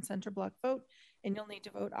is a consent or block vote, and you'll need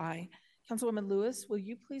to vote aye. Councilwoman Lewis, will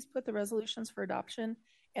you please put the resolutions for adoption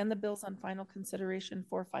and the bills on final consideration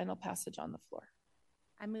for final passage on the floor?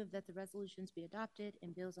 I move that the resolutions be adopted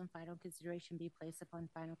and bills on final consideration be placed upon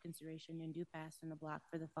final consideration and do pass in the block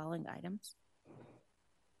for the following items: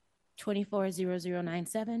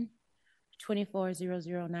 240097,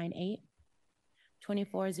 240098,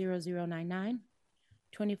 240099,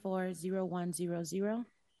 240100,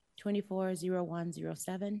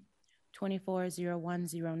 240107,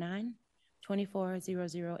 240109,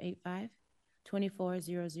 240085,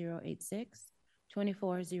 240086,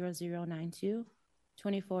 240092,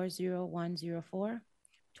 240104,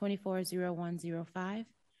 240105,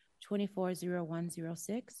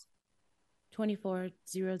 240106,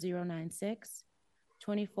 240096,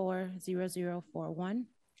 240041,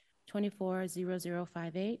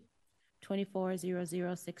 240058,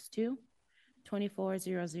 240062,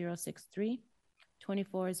 240063,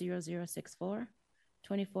 240064,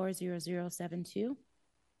 240072.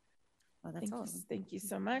 Well, that's all. Thank you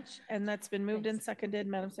so much. And that's been moved and seconded.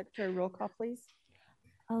 Madam Secretary, roll call, please.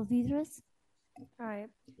 Alvidrez. Aye.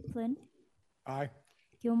 Flynn. Aye.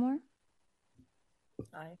 Gilmore.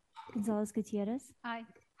 Aye. Gonzalez Gutierrez. Aye.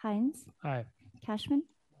 Hines. Aye. Cashman.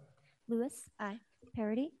 Lewis. Aye.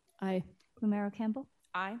 Parody. Aye. Romero Campbell.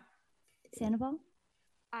 Aye. Sandoval.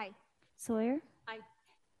 Aye. Sawyer. Aye.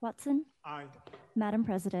 Watson. Aye. Madam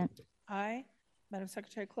President. Aye. Madam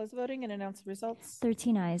Secretary, close the voting and announce the results.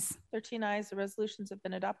 13 ayes. 13 ayes. The resolutions have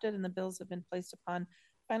been adopted and the bills have been placed upon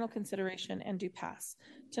final consideration and do pass.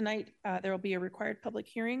 Tonight, there will be a required public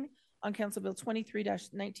hearing on Council Bill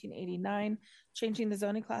 23-1989, changing the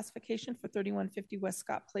zoning classification for 3150 West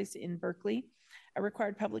Scott Place in Berkeley. A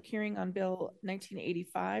required public hearing on Bill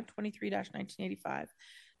 23-1985,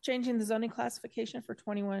 changing the zoning classification for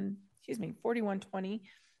 4120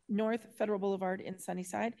 North Federal Boulevard in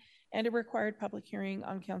Sunnyside, and a required public hearing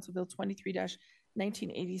on Council Bill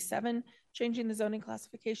 23-1987, changing the zoning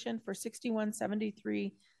classification for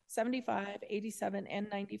 6173, 75, 87, and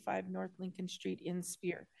 95 North Lincoln Street in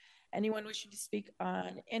Spear. Anyone wishing to speak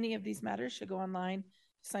on any of these matters should go online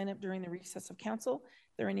to sign up during the recess of council.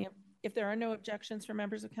 If there are no objections from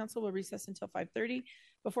members of council, we'll recess until 5:30.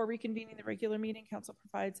 Before reconvening the regular meeting, council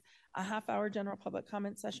provides a half-hour general public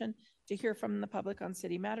comment session to hear from the public on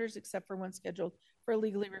city matters, except for one scheduled for a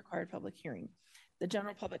legally required public hearing. The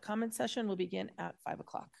general public comment session will begin at 5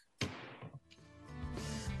 o'clock.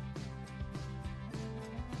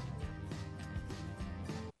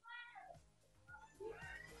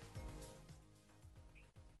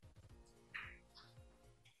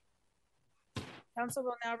 Council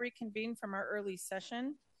will now reconvene from our early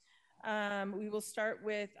session. We will start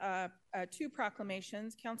with two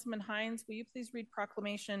proclamations. Councilman Hines, will you please read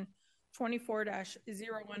proclamation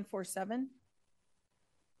 24-0147?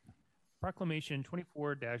 Proclamation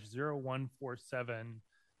 24-0147,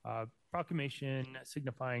 proclamation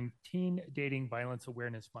signifying Teen Dating Violence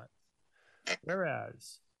Awareness Month.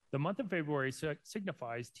 Whereas the month of February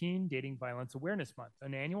signifies Teen Dating Violence Awareness Month,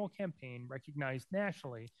 an annual campaign recognized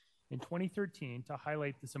nationally in 2013 to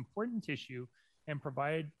highlight this important issue and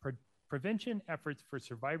provide prevention efforts for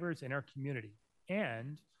survivors in our community.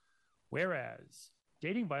 And whereas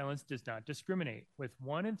dating violence does not discriminate, with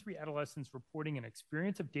 1 in 3 adolescents reporting an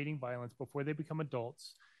experience of dating violence before they become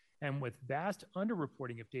adults, and with vast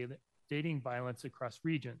underreporting of dating violence across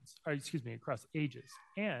across ages.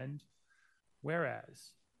 And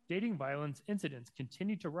whereas dating violence incidents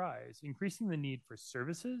continue to rise, increasing the need for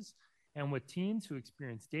services, and with teens who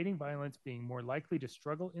experience dating violence being more likely to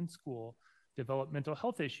struggle in school, develop mental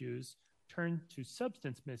health issues, turn to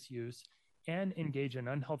substance misuse, and engage in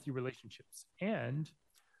unhealthy relationships. And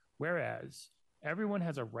whereas everyone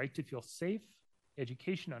has a right to feel safe,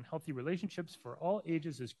 education on healthy relationships for all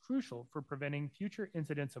ages is crucial for preventing future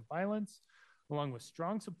incidents of violence, along with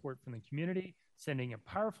strong support from the community, sending a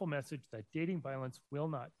powerful message that dating violence will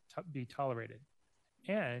not be tolerated.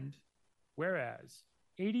 And whereas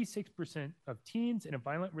 86% of teens in a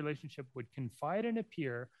violent relationship would confide in a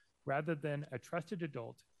peer rather than a trusted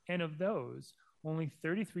adult, and of those, only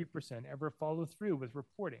 33% ever follow through with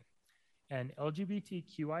reporting. And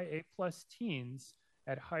LGBTQIA+ teens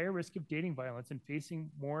at higher risk of dating violence and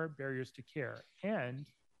facing more barriers to care. And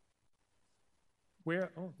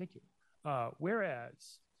whereas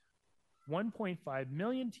 1.5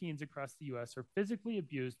 million teens across the U.S. are physically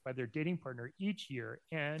abused by their dating partner each year,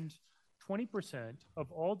 and 20%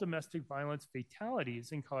 of all domestic violence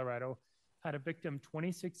fatalities in Colorado had a victim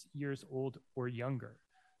 26 years old or younger.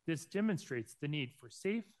 This demonstrates the need for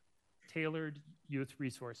safe, tailored youth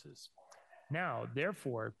resources. Now,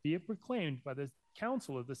 therefore, be it proclaimed by the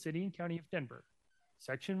Council of the City and County of Denver,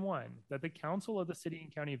 Section 1, that the Council of the City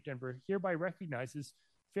and County of Denver hereby recognizes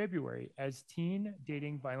February as Teen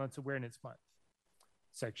Dating Violence Awareness Month.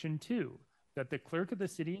 Section 2, that the Clerk of the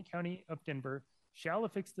City and County of Denver shall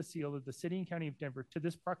affix the seal of the City and County of Denver to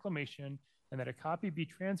this proclamation, and that a copy be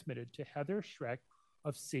transmitted to Heather Schreck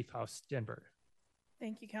of Safe House Denver.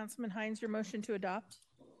 Thank you, Councilman Hines. Your motion to adopt?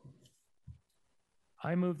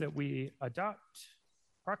 I move that we adopt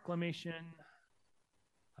proclamation.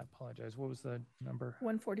 I apologize. What was the number?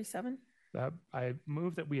 147. I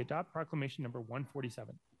move that we adopt proclamation number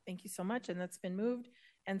 147. Thank you so much. And that's been moved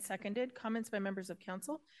and seconded. Comments by members of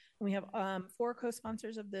council. We have 4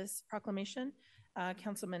 co-sponsors of this proclamation.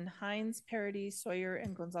 Councilman Hines, Parody, Sawyer,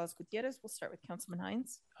 and Gonzalez Gutierrez. We'll start with Councilman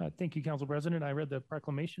Hines. Thank you, Council President. I read the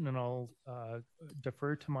proclamation, and I'll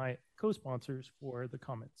defer to my co-sponsors for the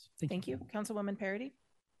comments. Thank you. Councilwoman Parody.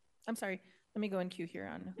 I'm sorry. Let me go in queue here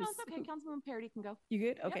on. No, it's okay. Councilwoman Parody can go. You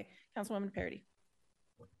good? Okay. Yep. Councilwoman Parody.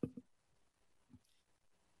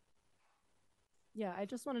 Yeah, I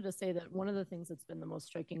just wanted to say that one of the things that's been the most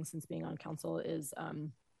striking since being on council is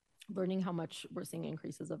learning how much we're seeing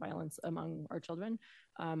increases of violence among our children.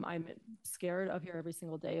 I'm scared of here every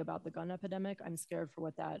single day about the gun epidemic. I'm scared for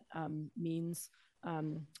what that means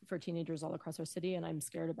for teenagers all across our city, and I'm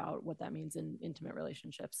scared about what that means in intimate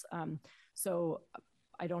relationships. So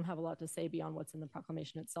I don't have a lot to say beyond what's in the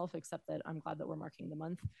proclamation itself, except that I'm glad that we're marking the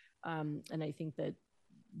month. And I think that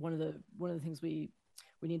one of the things we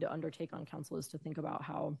need to undertake on council is to think about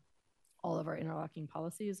how all of our interlocking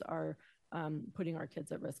policies are putting our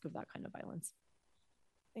kids at risk of that kind of violence.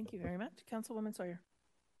 Thank you very much. Councilwoman Sawyer.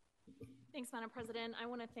 Thanks, Madam President. I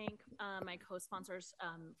want to thank my co-sponsors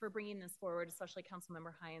for bringing this forward, especially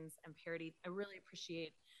Councilmember Hines and Parity. I really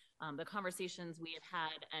appreciate the conversations we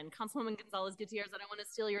had. And Councilwoman Gonzalez-Gutierrez, I don't want to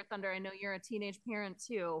steal your thunder. I know you're a teenage parent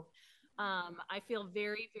too. I feel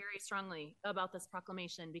very, very strongly about this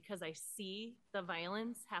proclamation because I see the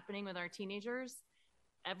violence happening with our teenagers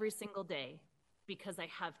every single day because I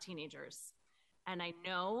have teenagers. And I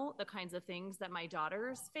know the kinds of things that my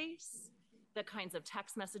daughters face, the kinds of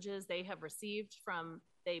text messages they have received from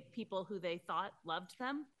the people who they thought loved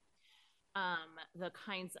them, the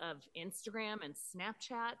kinds of Instagram and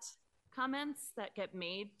Snapchat comments that get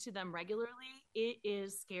made to them regularly. It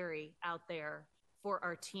is scary out there for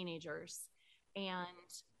our teenagers. And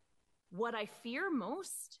what I fear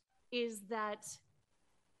most is that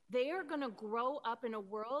they are going to grow up in a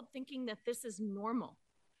world thinking that this is normal,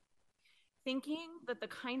 thinking that the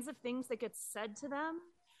kinds of things that get said to them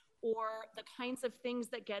or the kinds of things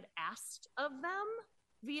that get asked of them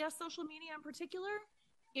via social media in particular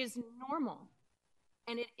is normal.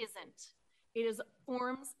 And it isn't. It is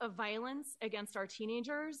forms of violence against our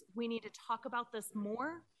teenagers. We need to talk about this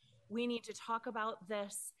more. We need to talk about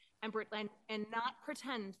this and not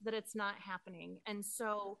pretend that it's not happening. And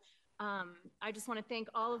so I just want to thank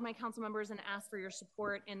all of my council members and ask for your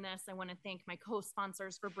support in this. I want to thank my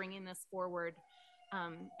co-sponsors for bringing this forward.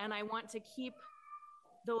 And I want to keep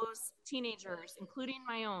those teenagers, including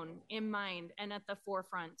my own, in mind and at the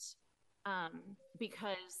forefront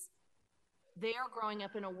because they are growing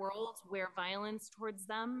up in a world where violence towards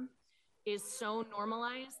them is so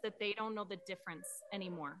normalized that they don't know the difference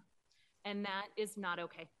anymore. And that is not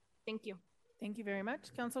okay. Thank you. Thank you very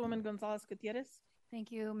much. Councilwoman Gonzalez-Gutierrez.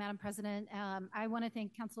 Thank you, Madam President. I want to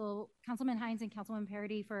thank Councilman Hines and Councilwoman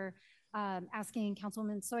Parity for asking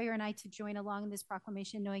Councilwoman Sawyer and I to join along in this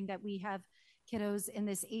proclamation, knowing that we have kiddos in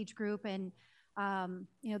this age group. And,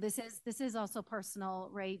 you know, this is also personal,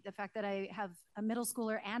 right? The fact that I have a middle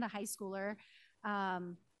schooler and a high schooler.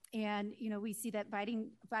 And, you know, we see that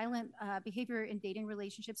violent behavior in dating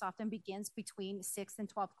relationships often begins between 6th and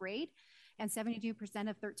 12th grade. And 72%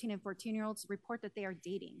 of 13 and 14-year-olds report that they are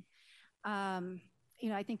dating. You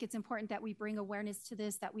know, I think it's important that we bring awareness to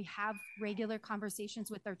this, that we have regular conversations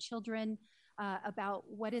with our children about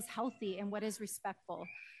what is healthy and what is respectful.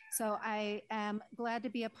 So I am glad to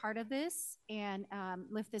be a part of this and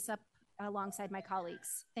lift this up alongside my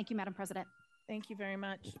colleagues. Thank you, Madam President. Thank you very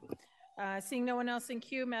much. Seeing no one else in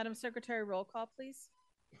queue, Madam Secretary, roll call, please.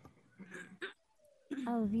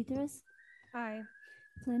 Alvidrez. Aye.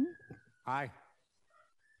 Flynn. Aye.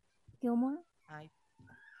 Gilmore. Aye.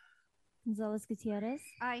 Gonzalez Gutierrez.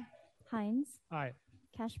 Aye. Hines. Aye.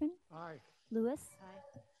 Cashman. Aye. Lewis.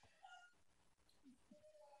 Aye.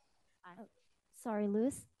 Aye. Oh, sorry,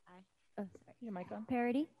 Lewis. Aye. Oh, sorry. Your mic on.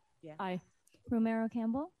 Parity. Yeah. Aye. Romero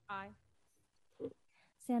Campbell. Aye.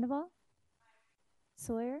 Sandoval.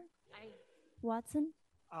 Sawyer. Aye. Watson.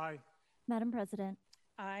 Aye. Madam President.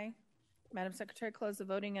 Aye. Madam Secretary, close the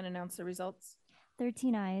voting and announce the results.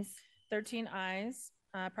 13 ayes. 13 ayes.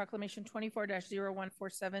 Proclamation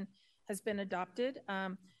 24-0147 has been adopted.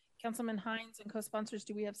 Councilman Hines and co-sponsors,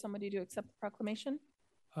 do we have somebody to accept the proclamation?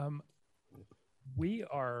 We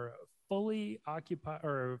are fully occupied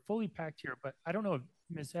or fully packed here, but I don't know if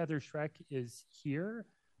Ms. Heather Schreck is here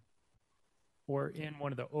or in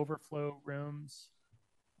one of the overflow rooms.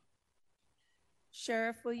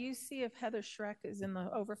 Sheriff, will you see if Heather Schreck is in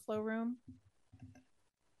the overflow room?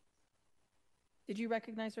 Did you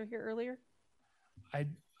recognize her here earlier?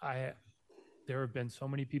 There have been so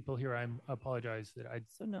many people here. I apologize that I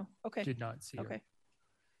did not see her.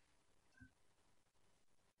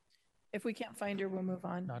 If we can't find her, we'll move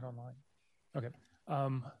on. Not online. Okay.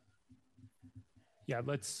 Yeah,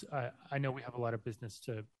 let's, I know we have a lot of business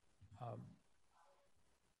to,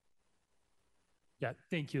 yeah,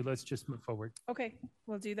 thank you. Let's just move forward. Okay,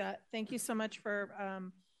 we'll do that. Thank you so much for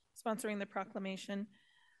sponsoring the proclamation.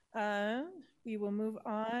 We will move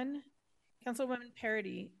on. Councilwoman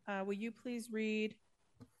Parity, will you please read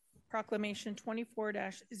Proclamation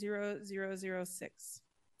 24-0006?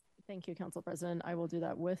 Thank you, Council President. I will do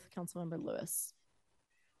that with Councilmember Lewis.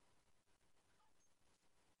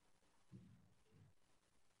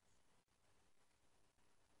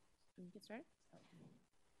 Can we get started?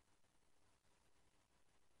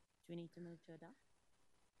 Do we need to move to adopt?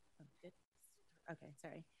 Oh, good. Okay,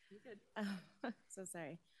 sorry. You're good. So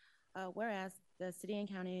sorry. Whereas the City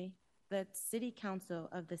Council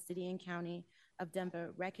of the City and County of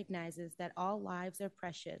Denver recognizes that all lives are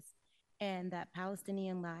precious and that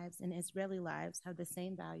Palestinian lives and Israeli lives have the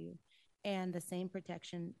same value and the same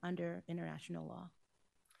protection under international law.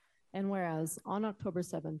 And whereas on October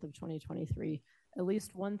 7th of 2023, At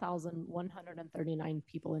least 1,139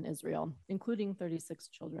 people in Israel, including 36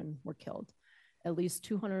 children, were killed. At least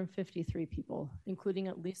 253 people, including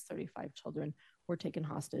at least 35 children, were taken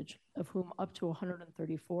hostage, of whom up to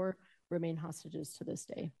 134 remain hostages to this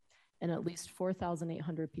day. And at least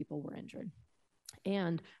 4,800 people were injured.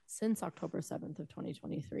 And since October 7th of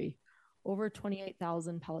 2023, over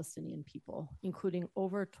 28,000 Palestinian people, including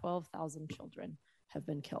over 12,000 children, have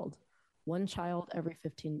been killed, one child every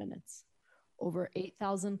 15 minutes. Over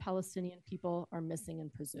 8,000 Palestinian people are missing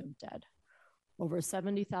and presumed dead. Over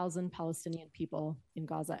 70,000 Palestinian people in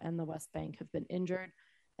Gaza and the West Bank have been injured,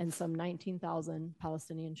 and some 19,000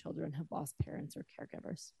 Palestinian children have lost parents or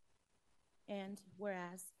caregivers. And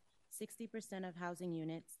whereas 60% of housing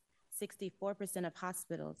units, 64% of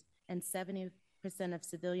hospitals, and 70% of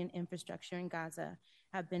civilian infrastructure in Gaza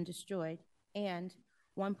have been destroyed, and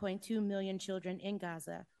 1.2 million children in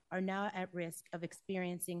Gaza are now at risk of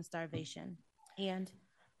experiencing starvation. And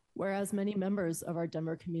whereas many members of our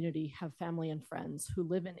Denver community have family and friends who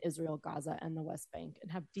live in Israel, Gaza, and the West Bank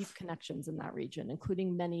and have deep connections in that region,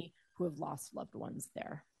 including many who have lost loved ones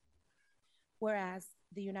there. Whereas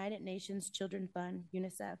the United Nations Children Fund,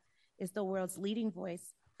 UNICEF, is the world's leading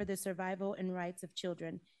voice for the survival and rights of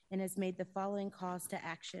children and has made the following calls to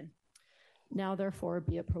action. Now, therefore,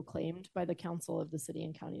 be it proclaimed by the Council of the City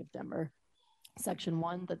and County of Denver, Section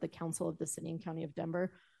 1, that the Council of the City and County of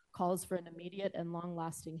Denver calls for an immediate and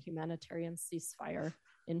long-lasting humanitarian ceasefire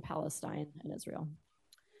in Palestine and Israel.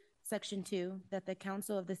 Section 2, that the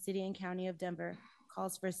Council of the City and County of Denver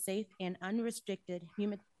calls for safe and unrestricted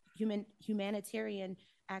humanitarian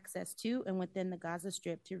access to and within the Gaza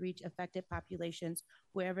Strip to reach affected populations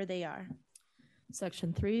wherever they are.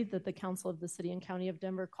 Section 3, that the Council of the City and County of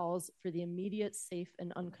Denver calls for the immediate, safe,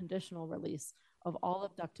 and unconditional release of all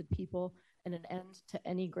abducted people and an end to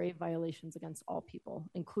any grave violations against all people,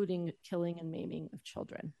 including killing and maiming of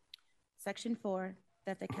children. Section 4,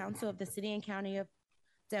 that the Council of the City and County of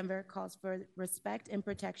Denver calls for respect and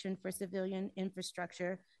protection for civilian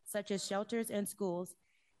infrastructure, such as shelters and schools,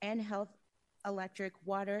 and health, electric,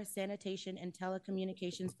 water, sanitation, and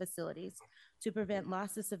telecommunications facilities to prevent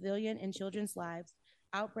loss of civilian and children's lives,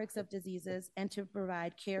 outbreaks of diseases, and to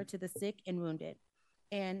provide care to the sick and wounded.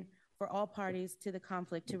 And for all parties to the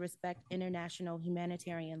conflict to respect international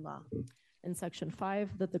humanitarian law. In Section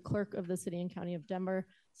 5, that the clerk of the City and County of Denver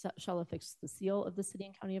shall affix the seal of the City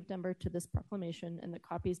and County of Denver to this proclamation, and that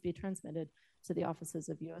copies be transmitted to the offices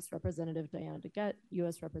of U.S. Representative Diana DeGette,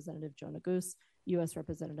 U.S. Representative Jonah Goose, U.S.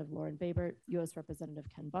 Representative Lauren Babert, U.S. Representative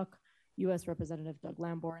Ken Buck, U.S. Representative Doug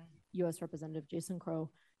Lamborn, U.S. Representative Jason Crow,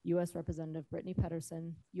 U.S. Representative Brittany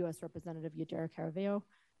Pedersen, U.S. Representative Yadira Caraveo,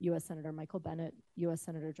 U.S. Senator Michael Bennet, U.S.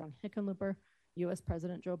 Senator John Hickenlooper, U.S.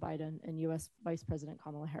 President Joe Biden, and U.S. Vice President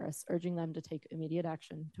Kamala Harris, urging them to take immediate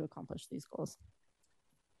action to accomplish these goals.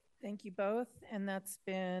 Thank you both. And that's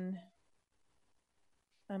been,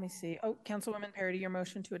 let me see. Oh, Councilwoman Parody, your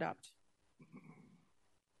motion to adopt.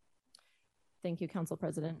 Thank you, Council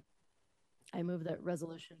President. I move that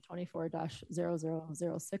Resolution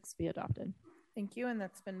 24-0006 be adopted. Thank you. And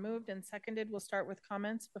that's been moved and seconded. We'll start with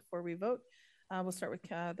comments before we vote. We'll start with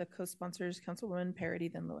the co-sponsors, Councilwoman Parody,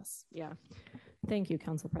 then Lewis. Yeah. Thank you,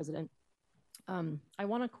 Council President. I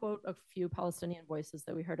want to quote a few Palestinian voices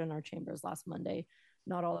that we heard in our chambers last Monday.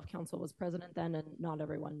 Not all of Council was present then, and not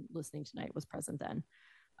everyone listening tonight was present then.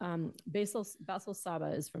 Basil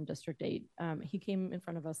Saba is from District 8. He came in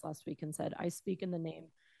front of us last week and said, I speak in the name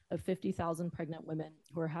of 50,000 pregnant women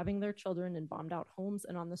who are having their children in bombed out homes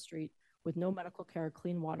and on the street with no medical care,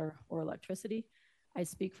 clean water, or electricity. I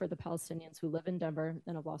speak for the Palestinians who live in Denver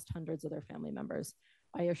and have lost hundreds of their family members.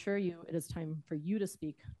 I assure you it is time for you to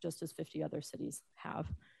speak, just as 50 other cities have.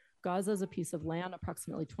 Gaza is a piece of land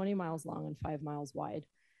approximately 20 miles long and 5 miles wide.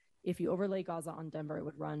 If you overlay Gaza on Denver, it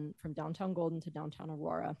would run from downtown Golden to downtown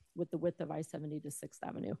Aurora with the width of I-70 to 6th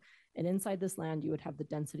Avenue. And inside this land, you would have the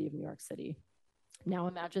density of New York City. Now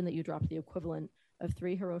imagine that you drop the equivalent of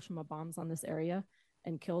 3 Hiroshima bombs on this area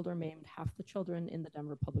and killed or maimed half the children in the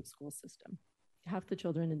Denver public school system. Half the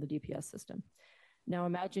children in the DPS system. Now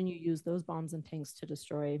imagine you use those bombs and tanks to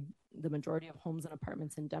destroy the majority of homes and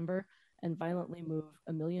apartments in Denver and violently move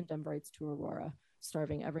 1 million Denverites to Aurora,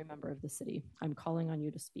 starving every member of the city. I'm calling on you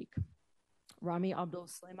to speak. Rami Abdul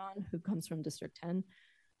Suleiman, who comes from District 10,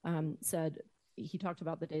 said, he talked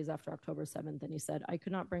about the days after October 7th, and he said, I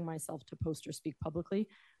could not bring myself to post or speak publicly.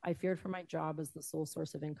 I feared for my job as the sole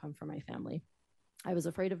source of income for my family. I was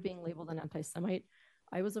afraid of being labeled an anti-Semite.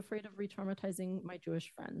 I was afraid of re-traumatizing my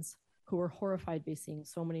Jewish friends who were horrified by seeing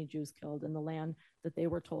so many Jews killed in the land that they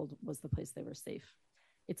were told was the place they were safe.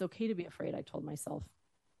 It's okay to be afraid, I told myself.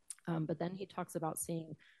 But then he talks about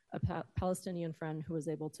seeing a Palestinian friend who was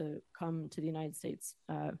able to come to the United States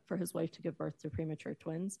for his wife to give birth to premature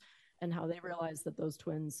twins, and how they realized that those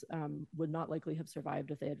twins would not likely have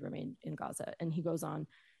survived if they had remained in Gaza. And he goes on,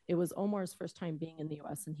 it was Omar's first time being in the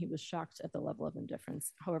US, and he was shocked at the level of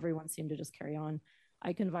indifference, how everyone seemed to just carry on.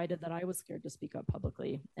 I confided that I was scared to speak up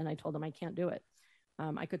publicly, and I told him I can't do it.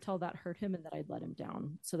 I could tell that hurt him and that I'd let him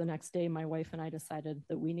down. So the next day, my wife and I decided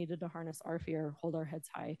that we needed to harness our fear, hold our heads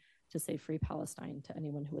high to say free Palestine to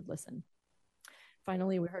anyone who would listen.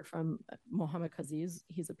 Finally, we heard from Mohammed Kaziz.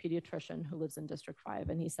 He's a pediatrician who lives in District 5,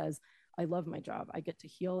 and he says, I love my job. I get to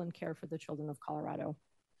heal and care for the children of Colorado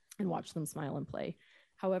and watch them smile and play.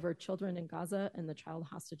 However, children in Gaza and the child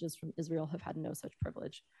hostages from Israel have had no such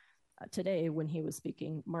privilege. Today, when he was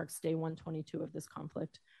speaking, marks day 122 of this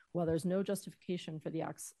conflict. While there's no justification for the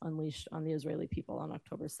acts unleashed on the Israeli people on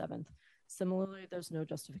October 7th, similarly, there's no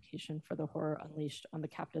justification for the horror unleashed on the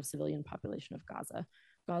captive civilian population of Gaza.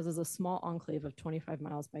 Gaza is a small enclave of 25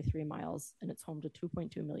 miles by 3 miles, and it's home to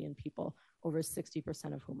 2.2 million people, over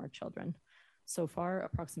 60% of whom are children. So far,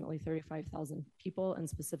 approximately 35,000 people, and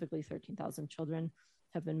specifically 13,000 children,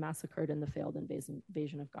 have been massacred in the failed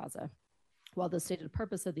invasion of Gaza. While the stated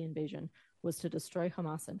purpose of the invasion was to destroy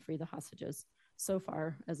Hamas and free the hostages, so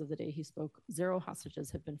far, as of the day he spoke, 0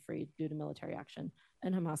 hostages have been freed due to military action,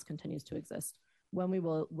 and Hamas continues to exist. When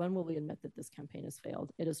will we admit that this campaign has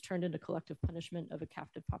failed? It has turned into collective punishment of a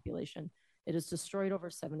captive population. It has destroyed over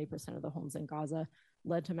 70% of the homes in Gaza,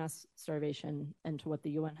 led to mass starvation, and to what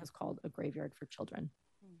the UN has called a graveyard for children.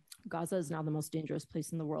 Gaza is now the most dangerous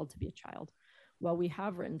place in the world to be a child. While we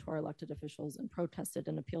have written to our elected officials and protested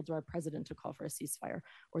and appealed to our president to call for a ceasefire,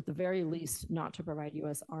 or at the very least not to provide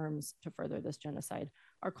U.S. arms to further this genocide,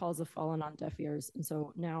 our calls have fallen on deaf ears. And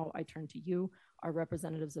so now I turn to you, our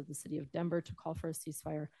representatives of the city of Denver, to call for a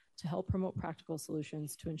ceasefire to help promote practical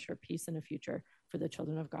solutions to ensure peace and a future for the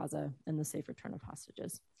children of Gaza and the safe return of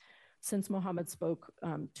hostages. Since Mohammed spoke,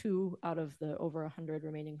 2 out of the over 100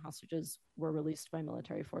 remaining hostages were released by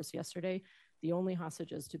military force yesterday, the only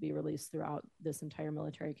hostages to be released throughout this entire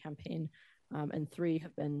military campaign, and 3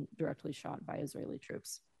 have been directly shot by Israeli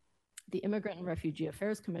troops. The Immigrant and Refugee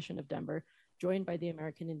Affairs Commission of Denver, joined by the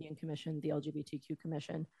American Indian Commission, the LGBTQ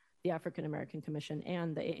Commission, the African American Commission,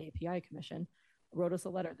 and the AAPI Commission, wrote us a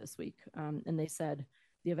letter this week, and they said,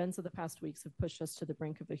 the events of the past weeks have pushed us to the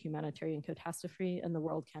brink of a humanitarian catastrophe, and the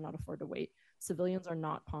world cannot afford to wait. Civilians are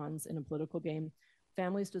not pawns in a political game.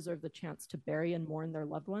 Families deserve the chance to bury and mourn their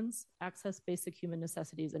loved ones, access basic human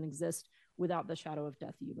necessities, and exist without the shadow of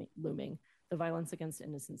death looming. The violence against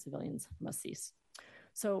innocent civilians must cease.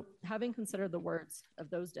 So, having considered the words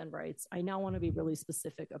of those Denverites, I now want to be really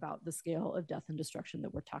specific about the scale of death and destruction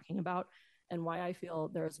that we're talking about, and why I feel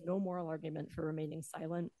there is no moral argument for remaining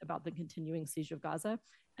silent about the continuing siege of Gaza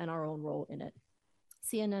and our own role in it.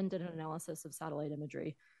 CNN did an analysis of satellite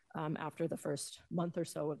imagery after the first month or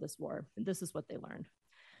so of this war, and this is what they learned.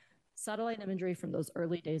 Satellite imagery from those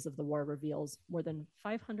early days of the war reveals more than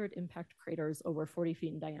 500 impact craters over 40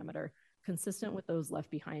 feet in diameter, consistent with those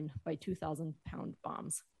left behind by 2,000-pound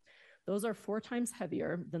bombs. Those are 4 times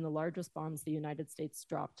heavier than the largest bombs the United States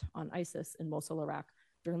dropped on ISIS in Mosul, Iraq,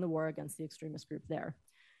 during the war against the extremist group there.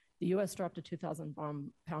 The U.S. dropped a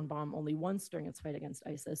 2,000-pound bomb only once during its fight against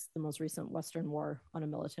ISIS, the most recent Western war on a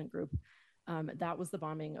militant group. That was the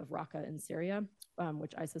bombing of Raqqa in Syria,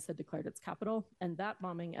 which ISIS had declared its capital. And that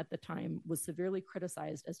bombing at the time was severely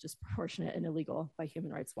criticized as disproportionate and illegal by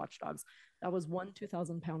human rights watchdogs. That was one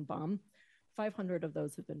 2,000-pound bomb. 500 of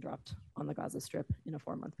those have been dropped on the Gaza Strip in a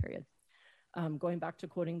 4-month period. Going back to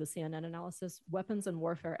quoting the CNN analysis, weapons and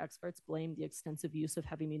warfare experts blame the extensive use of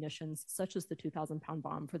heavy munitions, such as the 2,000-pound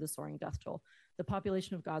bomb, for the soaring death toll. The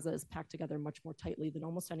population of Gaza is packed together much more tightly than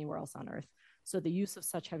almost anywhere else on Earth, so the use of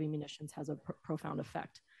such heavy munitions has a profound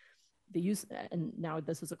effect. And now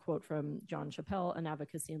this is a quote from John Chappell, an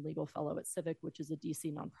advocacy and legal fellow at Civic, which is a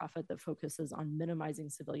DC nonprofit that focuses on minimizing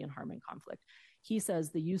civilian harm and conflict. He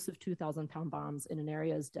says the use of 2,000-pound bombs in an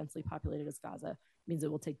area as densely populated as Gaza means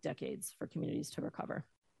it will take decades for communities to recover.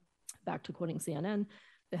 Back to quoting CNN,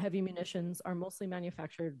 the heavy munitions are mostly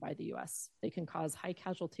manufactured by the US. They can cause high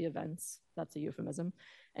casualty events, that's a euphemism,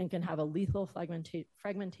 and can have a lethal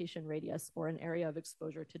fragmentation radius, or an area of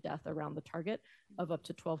exposure to death around the target, of up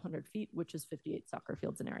to 1,200 feet, which is 58 soccer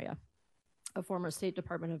fields in area. A former State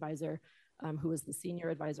Department advisor, who was the senior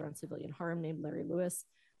advisor on civilian harm, named Larry Lewis,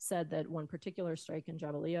 said that one particular strike in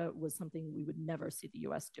Jabalia was something we would never see the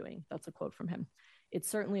US doing. That's a quote from him. It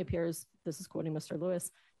certainly appears, this is quoting Mr.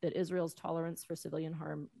 Lewis, that Israel's tolerance for civilian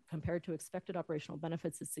harm compared to expected operational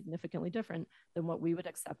benefits is significantly different than what we would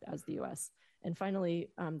accept as the US. And finally,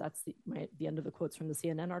 that's the end of the quotes from the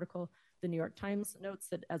CNN article. The New York Times notes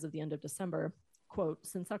that as of the end of December, quote,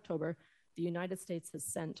 since October, the United States has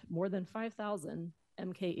sent more than 5,000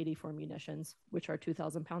 MK-84 munitions, which are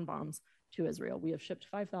 2,000-pound bombs, to Israel. We have shipped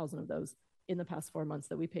 5,000 of those in the past 4 months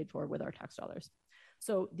that we paid for with our tax dollars.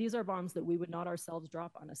 So these are bombs that we would not ourselves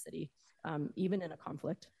drop on a city, even in a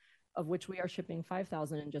conflict, of which we are shipping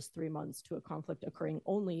 5,000 in just 3 months to a conflict occurring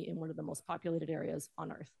only in one of the most populated areas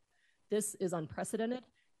on Earth. This is unprecedented,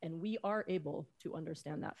 and we are able to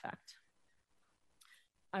understand that fact.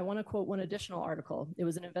 I want to quote one additional article. It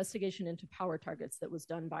was an investigation into power targets that was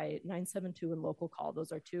done by 972 and Local Call.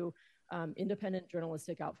 Those are two independent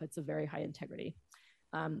journalistic outfits of very high integrity.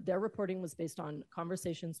 Their reporting was based on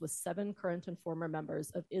conversations with 7 current and former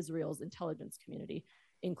members of Israel's intelligence community,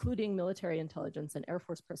 including military intelligence and Air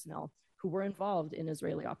Force personnel who were involved in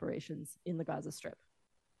Israeli operations in the Gaza Strip.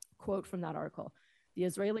 Quote from that article, the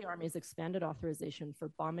Israeli army's expanded authorization for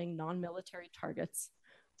bombing non-military targets,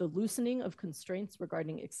 the loosening of constraints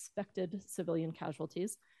regarding expected civilian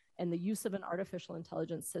casualties, and the use of an artificial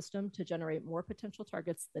intelligence system to generate more potential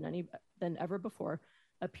targets than ever before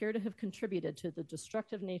appear to have contributed to the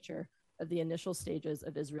destructive nature of the initial stages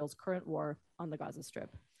of Israel's current war on the Gaza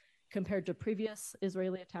Strip. Compared to previous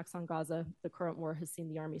Israeli attacks on Gaza, the current war has seen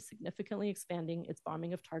the army significantly expanding its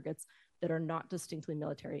bombing of targets that are not distinctly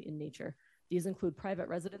military in nature. These include private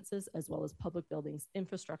residences, as well as public buildings,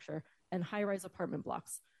 infrastructure, and high-rise apartment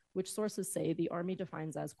blocks, which sources say the army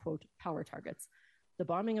defines as, quote, power targets. The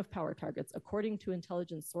bombing of power targets, according to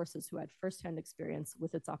intelligence sources who had firsthand experience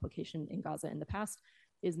with its application in Gaza in the past,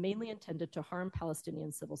 is mainly intended to harm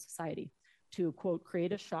Palestinian civil society, to, quote,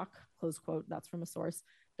 create a shock, close quote, that's from a source,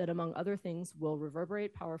 that among other things will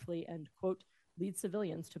reverberate powerfully and, quote, lead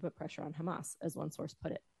civilians to put pressure on Hamas, as one source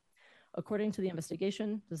put it. According to the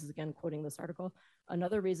investigation, this is again quoting this article,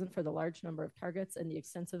 another reason for the large number of targets and the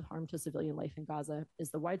extensive harm to civilian life in Gaza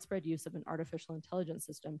is the widespread use of an artificial intelligence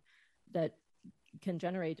system that can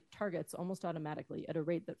generate targets almost automatically at a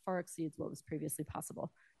rate that far exceeds what was previously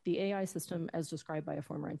possible. The AI system, as described by a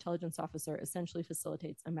former intelligence officer, essentially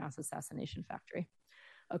facilitates a mass assassination factory.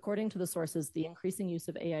 According to the sources, the increasing use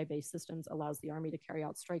of AI-based systems allows the army to carry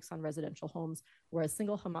out strikes on residential homes where a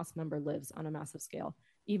single Hamas member lives on a massive scale,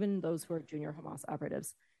 even those who are junior Hamas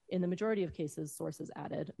operatives. In the majority of cases, sources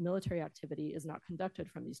added, military activity is not conducted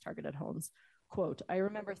from these targeted homes. Quote, I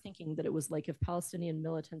remember thinking that it was like if Palestinian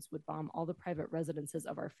militants would bomb all the private residences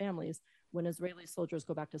of our families when Israeli soldiers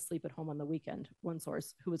go back to sleep at home on the weekend, one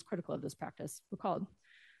source, who was critical of this practice, recalled.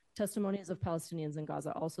 Testimonies of Palestinians in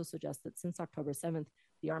Gaza also suggest that since October 7th,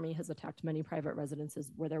 the army has attacked many private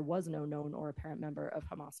residences where there was no known or apparent member of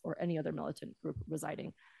Hamas or any other militant group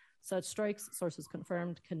residing. Such strikes, sources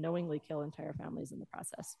confirmed, can knowingly kill entire families in the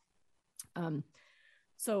process.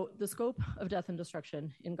 So the scope of death and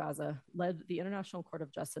destruction in Gaza led the International Court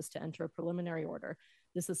of Justice to enter a preliminary order.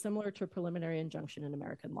 This is similar to a preliminary injunction in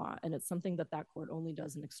American law, and it's something that court only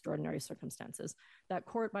does in extraordinary circumstances. That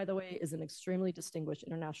court, by the way, is an extremely distinguished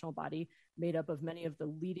international body made up of many of the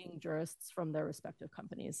leading jurists from their respective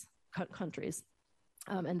countries.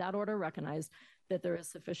 And that order recognized that there is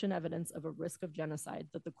sufficient evidence of a risk of genocide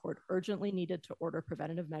that the court urgently needed to order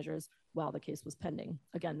preventative measures while the case was pending.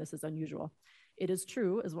 Again, this is unusual. It is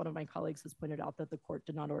true, as one of my colleagues has pointed out, that the court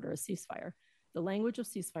did not order a ceasefire. The language of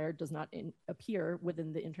ceasefire does not appear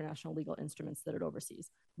within the international legal instruments that it oversees.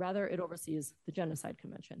 Rather, it oversees the Genocide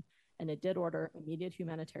Convention, and it did order immediate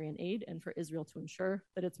humanitarian aid and for Israel to ensure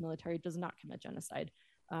that its military does not commit genocide,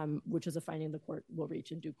 which is a finding the court will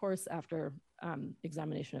reach in due course after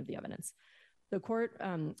examination of the evidence. The court,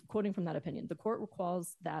 quoting from that opinion, the court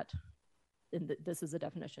recalls that, and this is a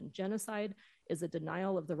definition, genocide is a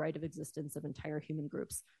denial of the right of existence of entire human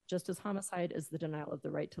groups, just as homicide is the denial of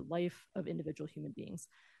the right to life of individual human beings.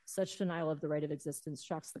 Such denial of the right of existence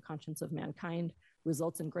shocks the conscience of mankind,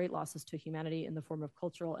 results in great losses to humanity in the form of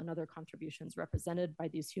cultural and other contributions represented by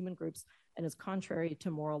these human groups, and is contrary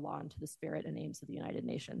to moral law and to the spirit and aims of the United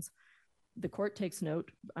Nations. The court takes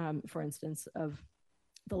note, for instance, of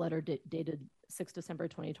the letter dated 6 December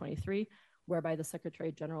 2023, whereby the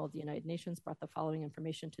Secretary General of the United Nations brought the following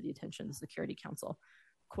information to the attention of the Security Council.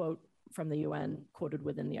 Quote from the UN, quoted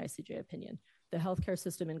within the ICJ opinion. The healthcare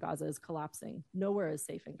system in Gaza is collapsing. Nowhere is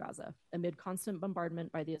safe in Gaza. Amid constant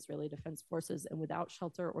bombardment by the Israeli Defense Forces and without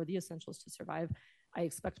shelter or the essentials to survive, I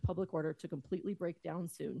expect public order to completely break down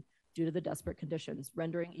soon due to the desperate conditions,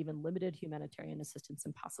 rendering even limited humanitarian assistance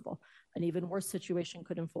impossible. An even worse situation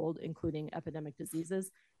could unfold, including epidemic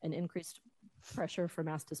diseases and increased pressure for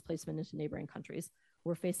mass displacement into neighboring countries.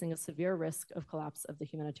 We're facing a severe risk of collapse of the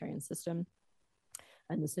humanitarian system,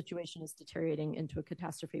 and the situation is deteriorating into a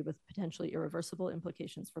catastrophe with potentially irreversible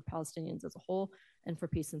implications for Palestinians as a whole and for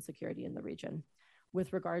peace and security in the region.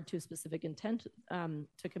 With regard to specific intent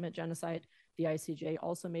to commit genocide, the ICJ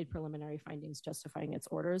also made preliminary findings justifying its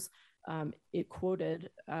orders. It quoted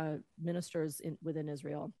ministers within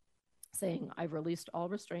Israel saying, "I've released all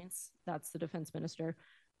restraints," that's the defense minister,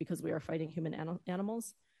 "because we are fighting human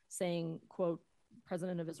animals," saying, quote,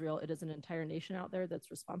 "President of Israel, it is an entire nation out there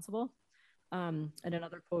that's responsible." And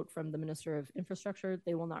another quote from the Minister of Infrastructure,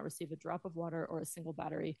 "They will not receive a drop of water or a single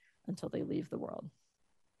battery until they leave the world."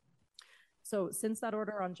 So since that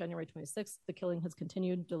order on January 26th, the killing has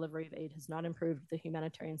continued, delivery of aid has not improved, the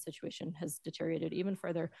humanitarian situation has deteriorated even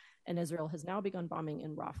further, and Israel has now begun bombing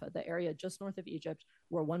in Rafah, the area just north of Egypt,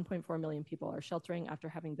 where 1.4 million people are sheltering after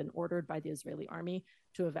having been ordered by the Israeli army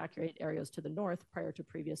to evacuate areas to the north prior to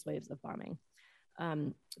previous waves of bombing.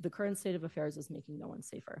 The current state of affairs is making no one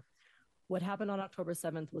safer. What happened on October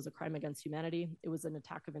 7th was a crime against humanity. It was an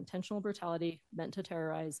attack of intentional brutality meant to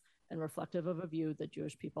terrorize and reflective of a view that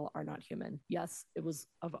Jewish people are not human. Yes, it was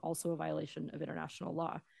also a violation of international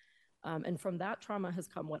law. And from that trauma has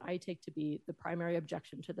come what I take to be the primary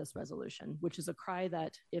objection to this resolution, which is a cry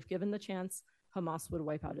that, if given the chance, Hamas would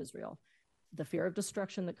wipe out Israel. The fear of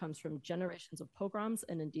destruction that comes from generations of pogroms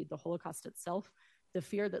and indeed the Holocaust itself, the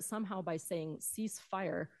fear that somehow by saying cease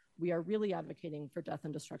fire, we are really advocating for death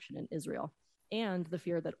and destruction in Israel, and the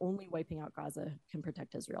fear that only wiping out Gaza can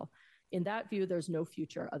protect Israel. In that view, there's no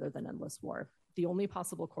future other than endless war. The only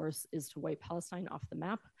possible course is to wipe Palestine off the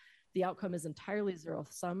map. The outcome is entirely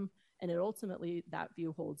zero-sum, and it ultimately, that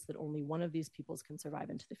view holds that only one of these peoples can survive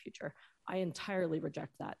into the future. I entirely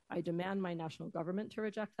reject that. I demand my national government to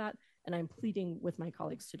reject that, and I'm pleading with my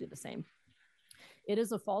colleagues to do the same. It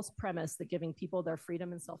is a false premise that giving people their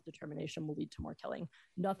freedom and self-determination will lead to more killing.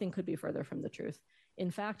 Nothing could be further from the truth. In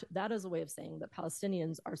fact, that is a way of saying that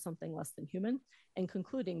Palestinians are something less than human and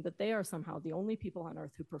concluding that they are somehow the only people on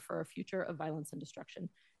earth who prefer a future of violence and destruction.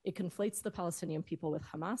 It conflates the Palestinian people with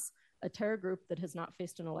Hamas, a terror group that has not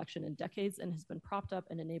faced an election in decades and has been propped up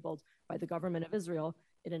and enabled by the government of Israel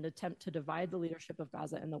in an attempt to divide the leadership of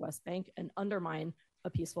Gaza and the West Bank and undermine a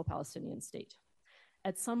peaceful Palestinian state.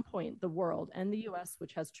 At some point, the world and the US,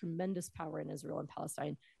 which has tremendous power in Israel and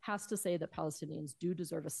Palestine, has to say that Palestinians do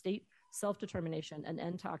deserve a state, self-determination, an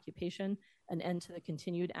end to occupation, an end to the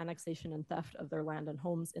continued annexation and theft of their land and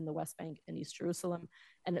homes in the West Bank and East Jerusalem.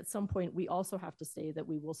 And at some point, we also have to say that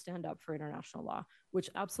we will stand up for international law, which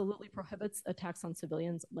absolutely prohibits attacks on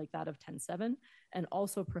civilians like that of 10/7, and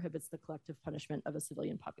also prohibits the collective punishment of a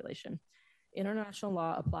civilian population. International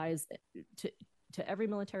law applies to every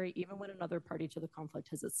military, even when another party to the conflict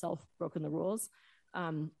has itself broken the rules.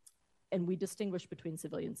 And we distinguish between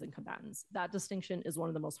civilians and combatants. That distinction is one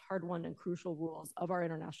of the most hard-won and crucial rules of our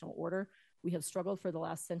international order. We have struggled for the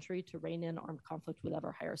last century to rein in armed conflict with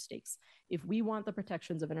ever higher stakes. If we want the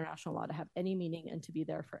protections of international law to have any meaning and to be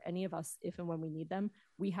there for any of us if and when we need them,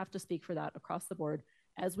 we have to speak for that across the board,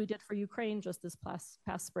 as we did for Ukraine just this past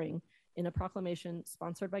spring in a proclamation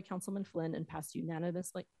sponsored by Councilman Flynn and passed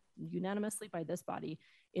unanimously by this body,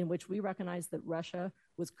 in which we recognized that Russia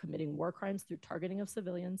was committing war crimes through targeting of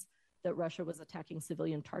civilians, that Russia was attacking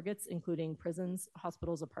civilian targets, including prisons,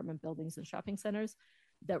 hospitals, apartment buildings, and shopping centers,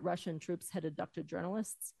 that Russian troops had abducted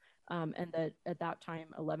journalists, and that at that time,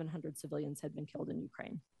 1,100 civilians had been killed in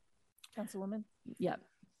Ukraine. Councilwoman? Yeah.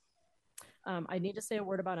 I need to say a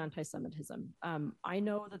word about anti-Semitism. I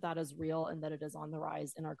know that that is real and that it is on the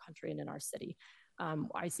rise in our country and in our city.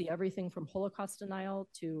 I see everything from Holocaust denial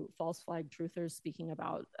to false flag truthers speaking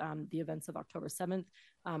about the events of October 7th.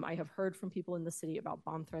 I have heard from people in the city about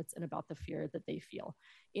bomb threats and about the fear that they feel.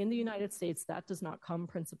 In the United States, that does not come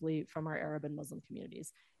principally from our Arab and Muslim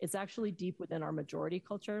communities. It's actually deep within our majority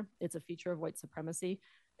culture. It's a feature of white supremacy.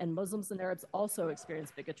 And Muslims and Arabs also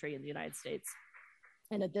experience bigotry in the United States.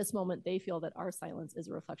 And at this moment, they feel that our silence is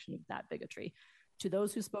a reflection of that bigotry. To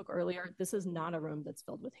those who spoke earlier, this is not a room that's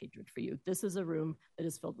filled with hatred for you. This is a room that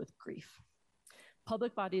is filled with grief.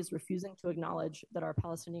 Public bodies refusing to acknowledge that our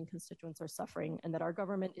Palestinian constituents are suffering and that our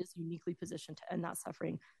government is uniquely positioned to end that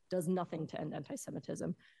suffering does nothing to end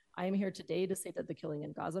anti-Semitism. I am here today to say that the killing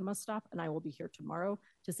in Gaza must stop, and I will be here tomorrow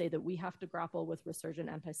to say that we have to grapple with resurgent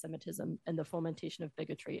anti-Semitism and the fomentation of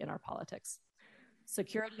bigotry in our politics.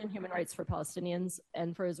 Security and human rights for Palestinians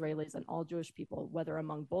and for Israelis and all Jewish people, whether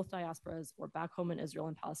among both diasporas or back home in Israel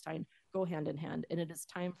and Palestine, go hand in hand. And it is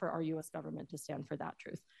time for our US government to stand for that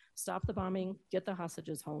truth. Stop the bombing, get the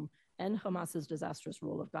hostages home, end Hamas's disastrous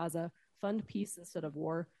rule of Gaza, fund peace instead of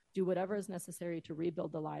war, do whatever is necessary to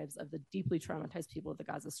rebuild the lives of the deeply traumatized people of the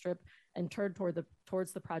Gaza Strip, and turn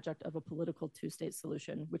towards the project of a political two-state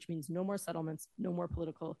solution, which means no more settlements, no more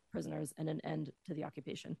political prisoners, and an end to the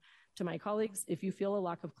occupation. To my colleagues, if you feel a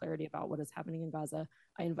lack of clarity about what is happening in Gaza,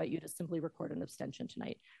 I invite you to simply record an abstention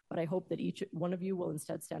tonight. But I hope that each one of you will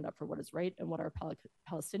instead stand up for what is right and what our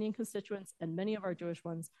Palestinian constituents and many of our Jewish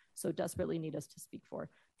ones so desperately need us to speak for.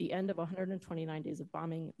 The end of 129 days of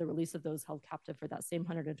bombing, the release of those held captive for that same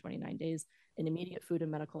 129 days, and immediate food and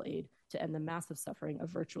medical aid to end the massive suffering of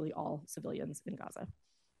virtually all civilians in Gaza.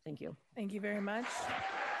 Thank you. Thank you very much.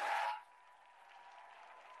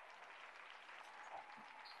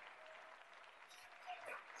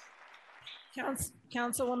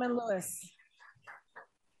 Councilwoman Lewis.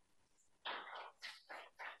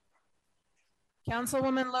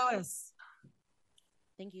 Councilwoman Lewis.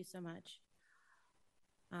 Thank you so much.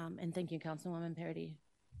 And thank you, Councilwoman Parody.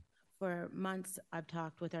 For months, I've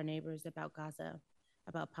talked with our neighbors about Gaza,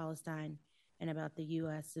 about Palestine, and about the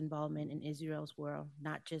U.S. involvement in Israel's war,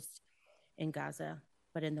 not just in Gaza,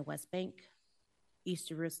 but in the West Bank, East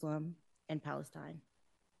Jerusalem, and Palestine.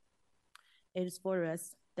 It is for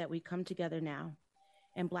us that we come together now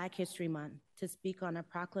in Black History Month to speak on a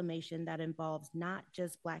proclamation that involves not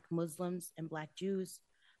just Black Muslims and Black Jews,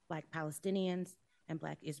 Black Palestinians, and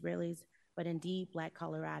Black Israelis, but indeed Black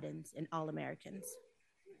Coloradans and all Americans.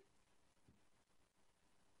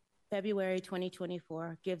 February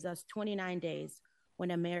 2024 gives us 29 days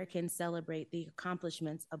when Americans celebrate the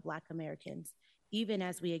accomplishments of Black Americans, even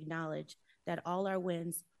as we acknowledge that all our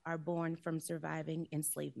wins are born from surviving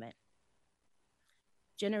enslavement.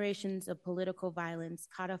 Generations of political violence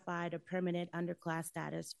codified a permanent underclass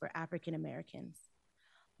status for African Americans.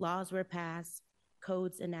 Laws were passed,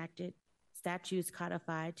 codes enacted, statutes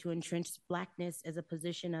codified to entrench Blackness as a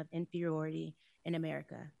position of inferiority in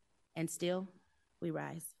America. And still, we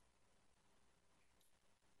rise.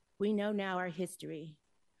 We know now our history.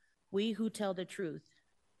 We who tell the truth,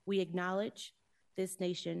 we acknowledge this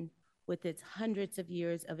nation with its hundreds of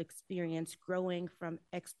years of experience growing from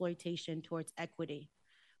exploitation towards equity.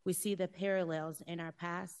 We see the parallels in our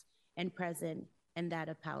past and present and that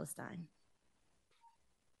of Palestine.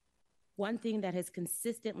 One thing that has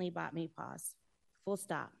consistently brought me pause, full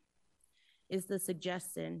stop, is the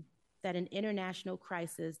suggestion that an international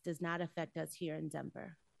crisis does not affect us here in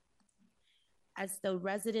Denver. As though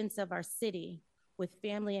residents of our city with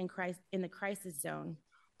family in the crisis zone,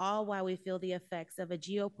 all while we feel the effects of a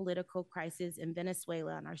geopolitical crisis in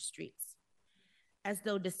Venezuela on our streets. As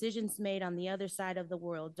though decisions made on the other side of the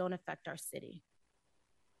world don't affect our city.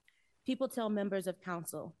 People tell members of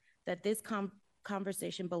council that this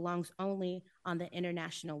conversation belongs only on the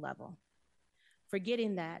international level,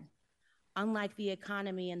 forgetting that, unlike the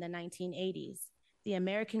economy in the 1980s, the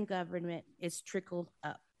American government is trickled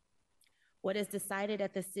up. What is decided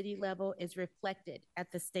at the city level is reflected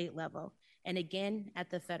at the state level, and again at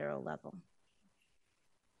the federal level.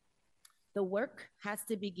 The work has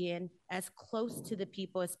to begin as close to the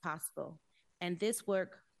people as possible, and this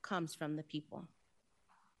work comes from the people.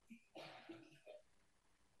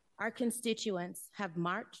 Our constituents have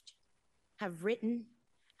marched, have written,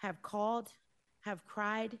 have called, have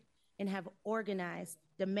cried, and have organized,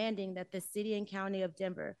 demanding that the city and county of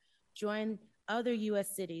Denver join other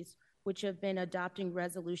U.S. cities which have been adopting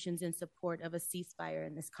resolutions in support of a ceasefire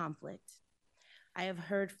in this conflict. I have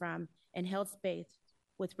heard from and held space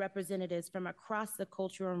with representatives from across the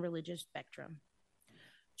cultural and religious spectrum.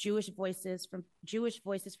 Jewish Voices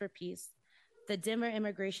for Peace, the Denver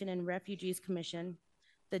Immigration and Refugees Commission,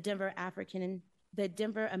 the Denver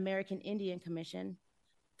American Indian Commission,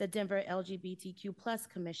 the Denver LGBTQ+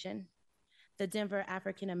 Commission, the Denver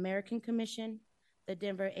African American Commission, the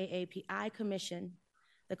Denver AAPI Commission,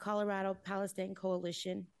 the Colorado Palestine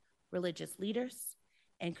Coalition, religious leaders,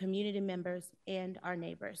 and community members and our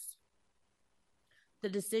neighbors. The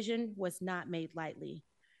decision was not made lightly,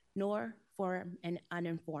 nor from an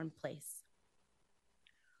uninformed place.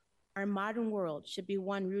 Our modern world should be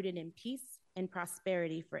one rooted in peace and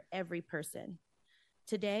prosperity for every person.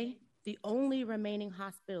 Today, the only remaining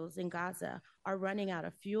hospitals in Gaza are running out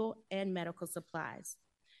of fuel and medical supplies.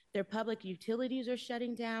 Their public utilities are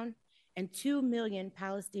shutting down, and 2 million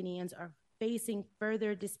Palestinians are facing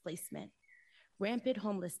further displacement, rampant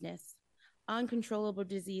homelessness, uncontrollable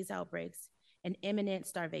disease outbreaks, and imminent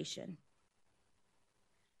starvation.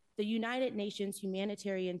 The United Nations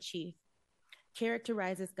humanitarian chief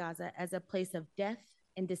characterizes Gaza as a place of death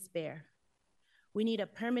and despair. We need a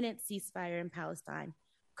permanent ceasefire in Palestine,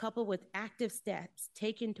 coupled with active steps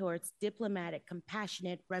taken towards diplomatic,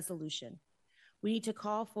 compassionate resolution. We need to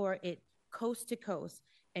call for it coast to coast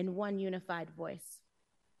in one unified voice.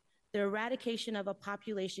 The eradication of a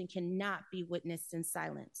population cannot be witnessed in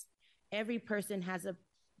silence. Every person has a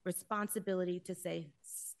responsibility to say,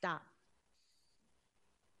 stop.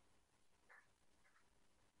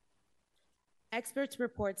 Experts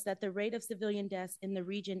reports that the rate of civilian deaths in the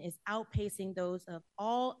region is outpacing those of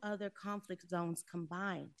all other conflict zones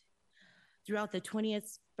combined throughout the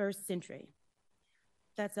 21st century.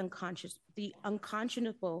 That's unconscious. The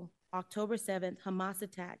unconscionable October 7th Hamas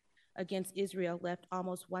attack against Israel left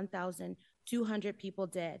almost 1,200 people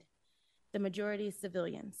dead, the majority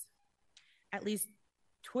civilians. At least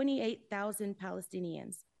 28,000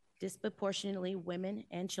 Palestinians, disproportionately women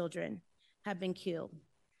and children, have been killed.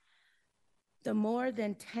 The more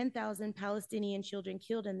than 10,000 Palestinian children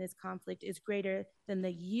killed in this conflict is greater than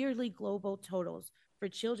the yearly global totals for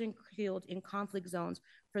children killed in conflict zones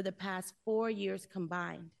for the past 4 years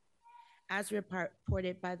combined, as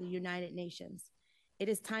reported by the United Nations. It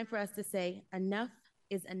is time for us to say enough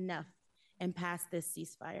is enough and pass this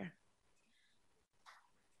ceasefire.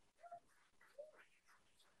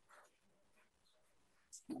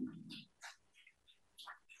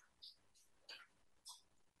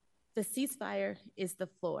 The ceasefire is the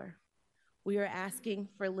floor. We are asking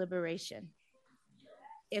for liberation.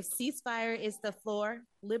 If ceasefire is the floor,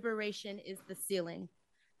 liberation is the ceiling.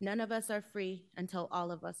 None of us are free until all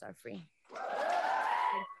of us are free.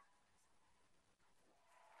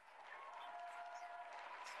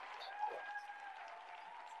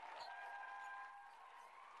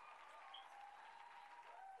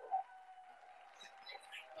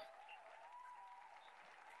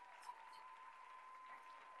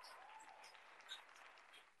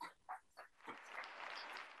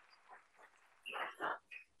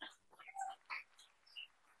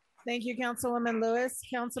 Thank you, Councilwoman Lewis.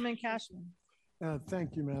 Councilman Cashman.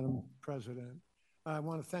 Thank you, Madam President. I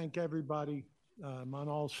want to thank everybody on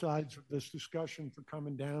all sides of this discussion for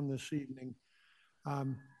coming down this evening.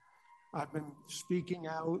 I've been speaking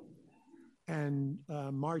out and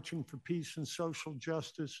marching for peace and social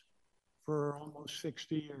justice for almost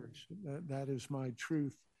 60 years. That is my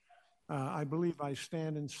truth. I believe I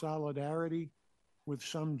stand in solidarity with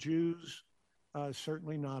some Jews,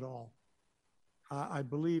 certainly not all. I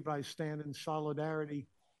believe I stand in solidarity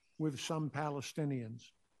with some Palestinians,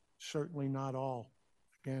 certainly not all.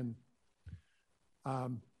 Again,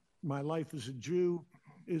 my life as a Jew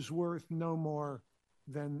is worth no more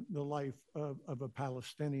than the life of a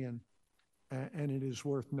Palestinian, and it is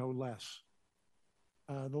worth no less.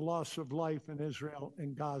 The loss of life in Israel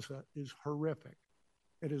and Gaza is horrific.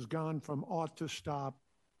 It has gone from ought to stop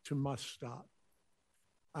to must stop.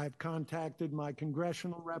 I've contacted my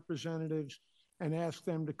congressional representatives and asked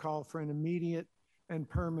them to call for an immediate and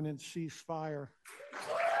permanent ceasefire.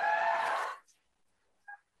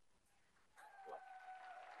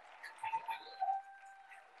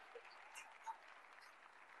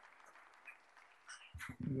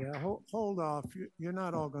 Yeah, hold off. You're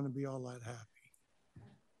not all going to be all that happy.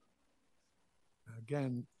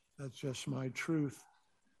 Again, that's just my truth.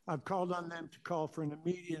 I've called on them to call for an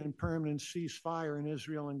immediate and permanent ceasefire in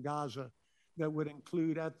Israel and Gaza that would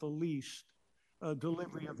include, at the least, a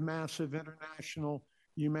delivery of massive international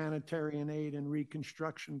humanitarian aid and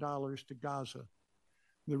reconstruction dollars to Gaza,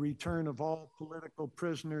 the return of all political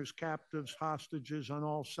prisoners, captives, hostages on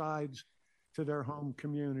all sides to their home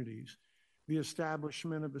communities, the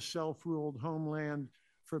establishment of a self-ruled homeland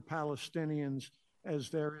for Palestinians as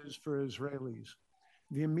there is for Israelis,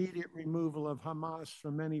 the immediate removal of Hamas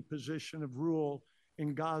from any position of rule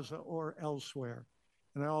in Gaza or elsewhere.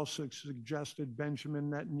 And I also suggested Benjamin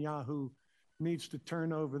Netanyahu needs to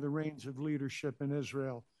turn over the reins of leadership in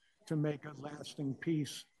Israel to make a lasting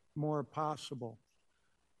peace more possible.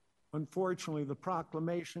 Unfortunately, the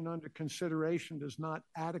proclamation under consideration does not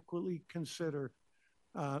adequately consider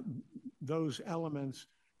those elements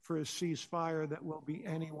for a ceasefire that will be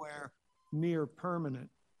anywhere near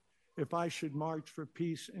permanent. If I should march for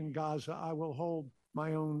peace in Gaza, I will hold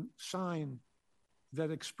my own sign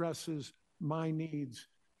that expresses my needs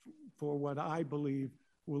for what I believe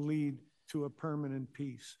will lead to a permanent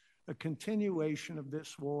peace. A continuation of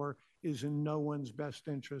this war is in no one's best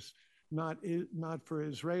interest, not for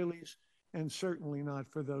Israelis and certainly not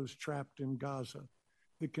for those trapped in Gaza.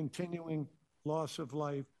 The continuing loss of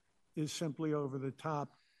life is simply over the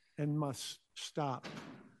top and must stop.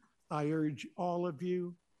 I urge all of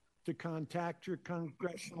you to contact your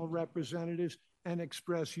congressional representatives and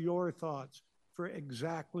express your thoughts for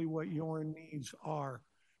exactly what your needs are.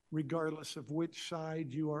 Regardless of which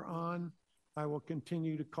side you are on, I will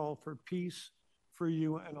continue to call for peace for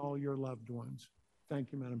you and all your loved ones.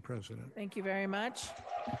 Thank you, Madam President. Thank you very much.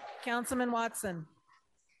 Councilman Watson.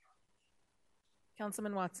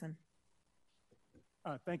 Councilman Watson.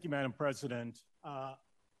 Thank you, Madam President.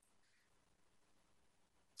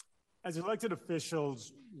 As elected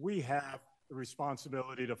officials, we have the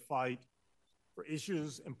responsibility to fight for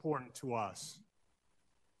issues important to us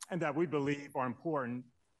and that we believe are important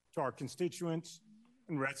to our constituents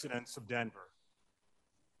and residents of Denver.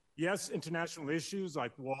 Yes, international issues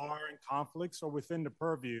like war and conflicts are within the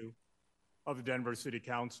purview of the Denver City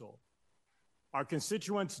Council. Our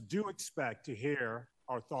constituents do expect to hear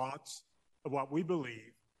our thoughts of what we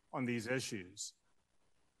believe on these issues.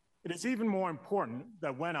 It is even more important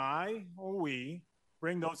that when I or we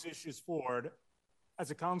bring those issues forward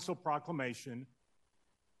as a council proclamation,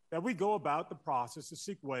 that we go about the process to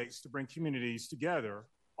seek ways to bring communities together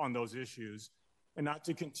on those issues and not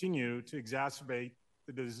to continue to exacerbate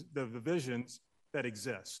the divisions that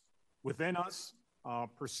exist within us,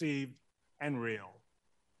 perceived and real.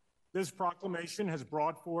 This proclamation has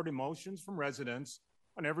brought forward emotions from residents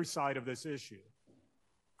on every side of this issue,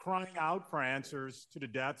 crying out for answers to the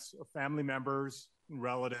deaths of family members and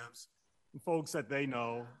relatives and folks that they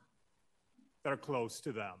know that are close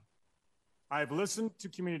to them. I have listened to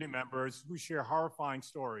community members who share horrifying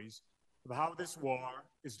stories of how this war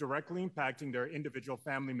is directly impacting their individual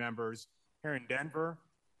family members here in Denver,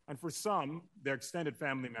 and for some, their extended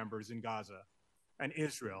family members in Gaza and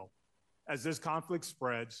Israel, as this conflict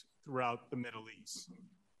spreads throughout the Middle East.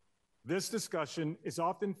 This discussion is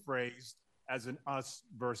often phrased as an us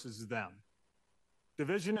versus them.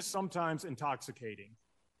 Division is sometimes intoxicating.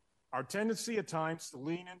 Our tendency at times to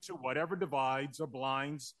lean into whatever divides or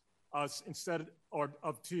blinds us instead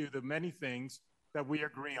of to the many things that we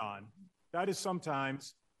agree on. That is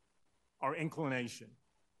sometimes our inclination.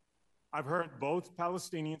 I've heard both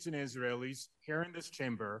Palestinians and Israelis here in this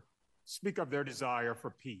chamber speak of their desire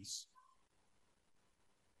for peace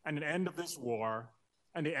and an end of this war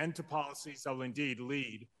and the end to policies that will indeed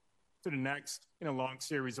lead to the next in a long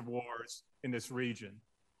series of wars in this region.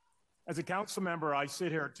 As a council member, I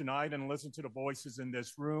sit here tonight and listen to the voices in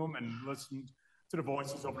this room and listen to the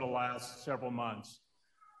voices over the last several months.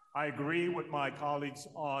 I agree with my colleagues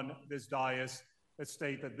on this dais that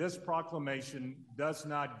state that this proclamation does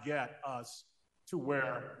not get us to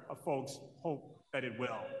where folks hope that it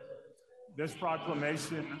will. This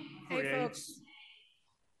proclamation creates,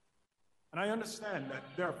 and I understand that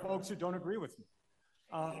there are folks who don't agree with me.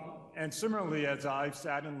 And similarly, as I've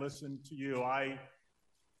sat and listened to you, I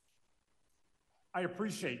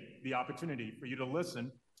appreciate the opportunity for you to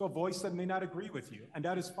listen to a voice that may not agree with you, and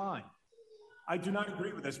that is fine. I do not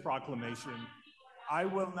agree with this proclamation. I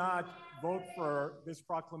will not vote for this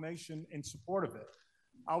proclamation in support of it.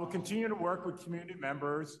 I will continue to work with community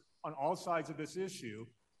members on all sides of this issue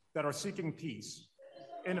that are seeking peace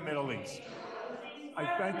in the Middle East. I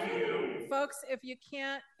thank you. Folks, if you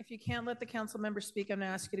can't let the council member speak, I'm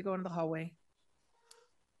gonna ask you to go into the hallway.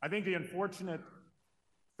 I think the unfortunate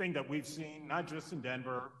thing that we've seen, not just in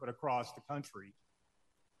Denver, but across the country,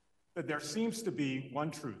 that there seems to be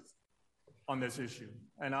one truth on this issue.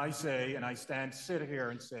 And I say, and I sit here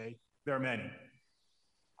and say, there are many.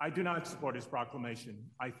 I do not support this proclamation.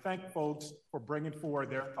 I thank folks for bringing forward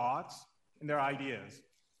their thoughts and their ideas.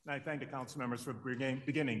 And I thank the council members for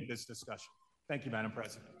beginning this discussion. Thank you, Madam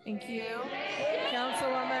President. Thank you.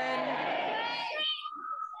 Councilwoman.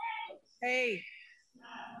 Hey.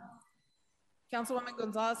 Councilwoman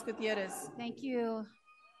Gonzalez Gutierrez. Thank you,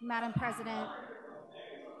 Madam President.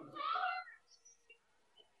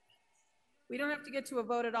 We don't have to get to a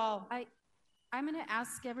vote at all. I'm going to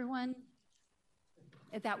ask everyone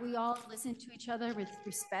that we all listen to each other with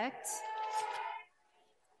respect.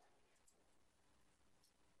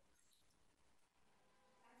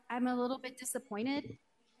 I'm a little bit disappointed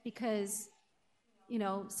because,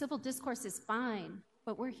 civil discourse is fine,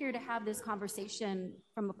 but we're here to have this conversation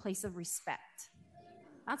from a place of respect.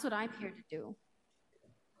 That's what I'm here to do.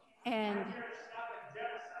 And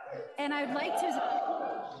I'd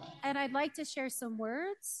like to share some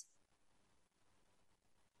words.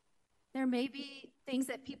 There may be things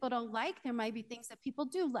that people don't like. There might be things that people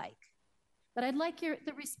do like. But I'd like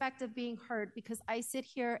the respect of being heard, because I sit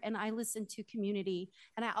here and I listen to community.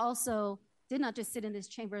 And I also did not just sit in this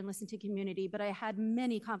chamber and listen to community, but I had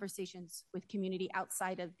many conversations with community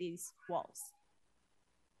outside of these walls.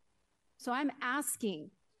 So I'm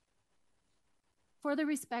asking for the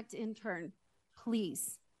respect in turn,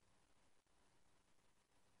 please.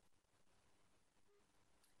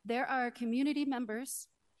 There are community members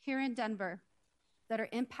here in Denver that are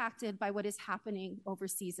impacted by what is happening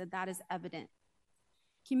overseas, and that is evident.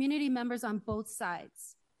 Community members on both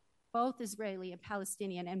sides, both Israeli and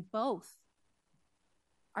Palestinian, and both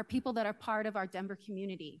are people that are part of our Denver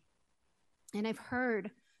community. And I've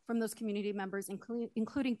heard from those community members,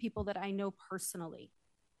 including people that I know personally.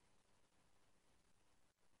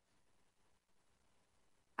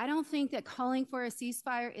 I don't think that calling for a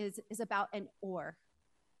ceasefire is about an or.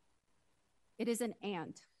 It is an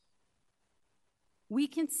and. We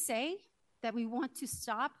can say that we want to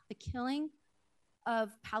stop the killing of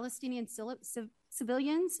Palestinian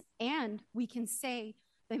civilians, and we can say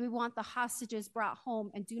that we want the hostages brought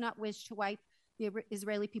home and do not wish to wipe the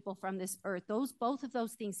Israeli people from this earth. Both of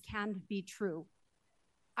those things can be true.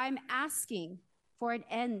 I'm asking for an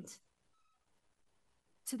end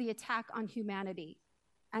to the attack on humanity.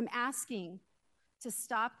 I'm asking to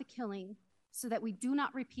stop the killing so that we do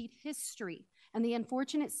not repeat history and the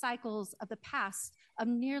unfortunate cycles of the past of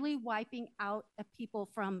nearly wiping out a people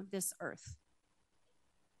from this earth.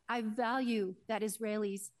 I value that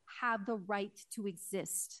Israelis have the right to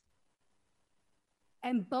exist.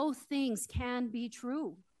 And both things can be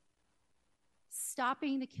true.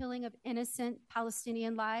 Stopping the killing of innocent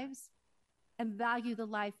Palestinian lives and value the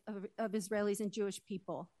life of Israelis and Jewish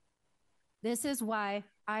people. This is why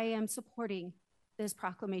I am supporting this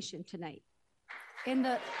proclamation tonight. In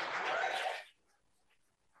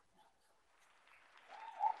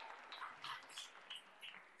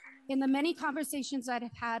the many conversations that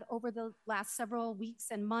I've had over the last several weeks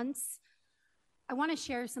and months, I want to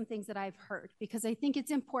share some things that I've heard, because I think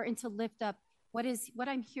it's important to lift up what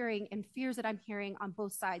I'm hearing and fears that I'm hearing on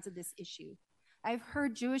both sides of this issue. I've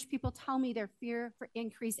heard Jewish people tell me their fear for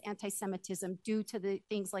increased anti-Semitism due to the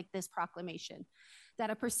things like this proclamation, that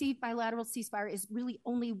a perceived bilateral ceasefire is really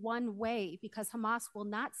only one way because Hamas will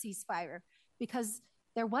not cease fire, because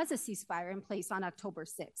there was a ceasefire in place on October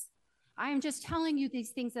 6th. I am just telling you these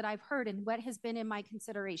things that I've heard and what has been in my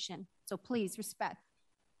consideration. So please respect.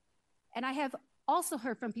 And I have also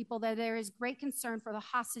heard from people that there is great concern for the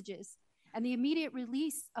hostages, and the immediate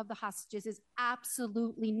release of the hostages is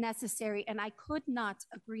absolutely necessary. And I could not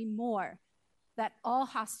agree more that all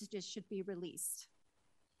hostages should be released.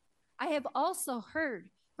 I have also heard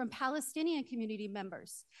from Palestinian community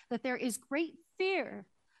members that there is great fear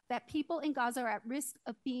that people in Gaza are at risk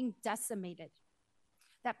of being decimated,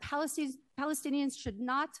 that Palestinians should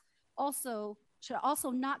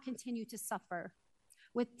also not continue to suffer,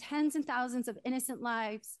 with tens and thousands of innocent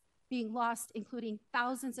lives being lost, including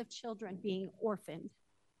thousands of children being orphaned.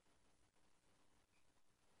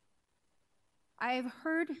 I have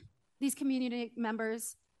heard these community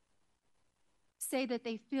members say that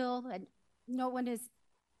they feel that no one is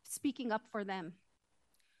speaking up for them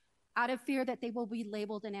out of fear that they will be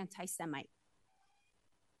labeled an anti-Semite.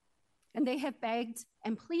 And they have begged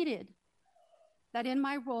and pleaded that in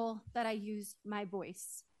my role that I use my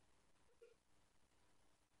voice.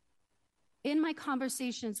 In my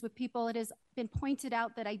conversations with people, it has been pointed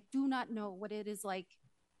out that I do not know what it is like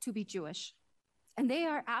to be Jewish. And they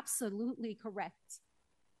are absolutely correct.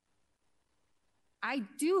 I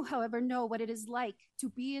do, however, know what it is like to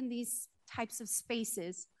be in these types of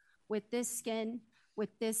spaces with this skin, with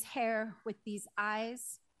this hair, with these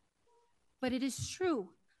eyes. But it is true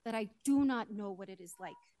that I do not know what it is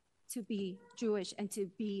like to be Jewish and to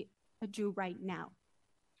be a Jew right now.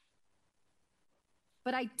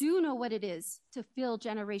 But I do know what it is to feel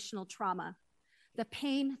generational trauma, the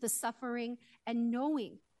pain, the suffering, and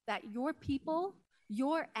knowing that your people,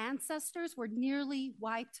 your ancestors were nearly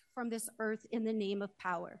wiped from this earth in the name of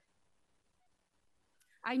power.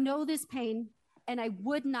 I know this pain, and I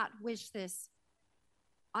would not wish this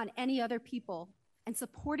on any other people. And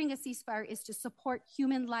supporting a ceasefire is to support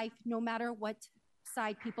human life no matter what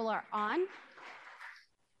side people are on.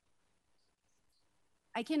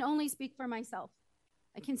 I can only speak for myself.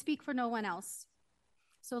 I can speak for no one else.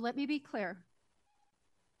 So let me be clear.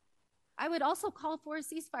 I would also call for a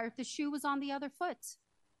ceasefire if the shoe was on the other foot,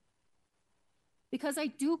 because I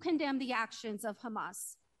do condemn the actions of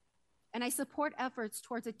Hamas, and I support efforts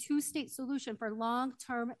towards a two-state solution for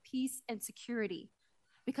long-term peace and security,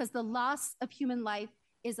 because the loss of human life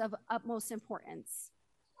is of utmost importance.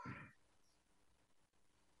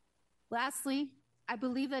 Lastly, I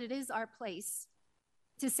believe that it is our place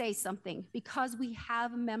to say something, because we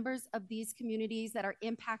have members of these communities that are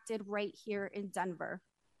impacted right here in Denver.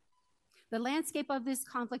 The landscape of this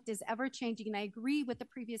conflict is ever changing, and I agree with the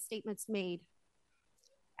previous statements made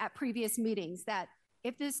at previous meetings that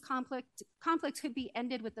if this conflict could be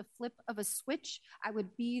ended with the flip of a switch, I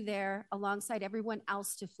would be there alongside everyone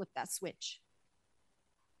else to flip that switch.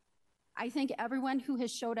 I think everyone who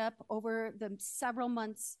has showed up over the several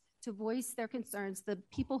months to voice their concerns, the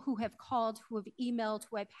people who have called, who have emailed,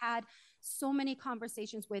 who I've had so many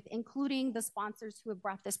conversations with, including the sponsors who have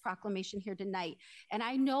brought this proclamation here tonight. And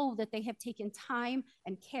I know that they have taken time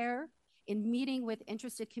and care in meeting with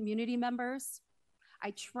interested community members.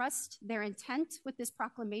 I trust their intent with this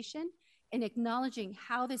proclamation in acknowledging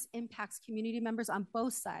how this impacts community members on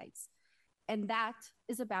both sides. And that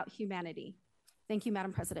is about humanity. Thank you,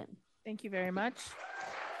 Madam President. Thank you very much.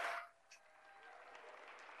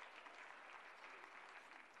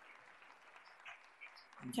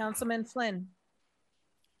 Councilman Flynn.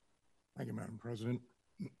 Thank you, Madam President.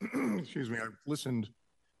 Excuse me, I've listened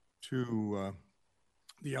to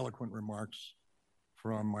the eloquent remarks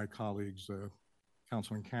from my colleagues,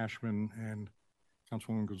 Councilman Cashman and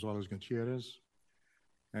Councilwoman Gonzalez Gutierrez,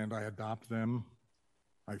 and I adopt them.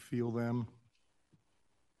 I feel them.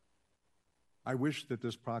 I wish that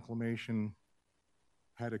this proclamation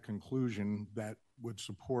had a conclusion that would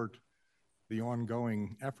support the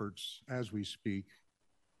ongoing efforts as we speak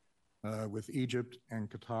with Egypt and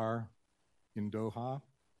Qatar in Doha,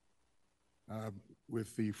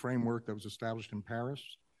 with the framework that was established in Paris,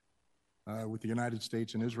 with the United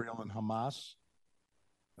States and Israel and Hamas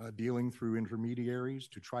dealing through intermediaries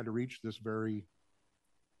to try to reach this very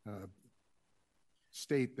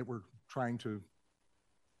state that we're trying to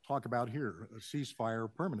talk about here, a ceasefire,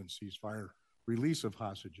 permanent ceasefire, release of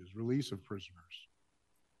hostages, release of prisoners.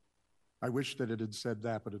 I wish that it had said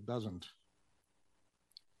that, but it doesn't.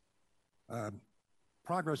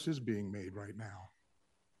 Progress is being made right now,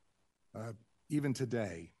 even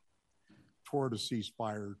today, toward a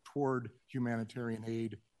ceasefire, toward humanitarian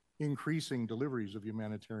aid, increasing deliveries of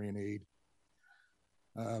humanitarian aid.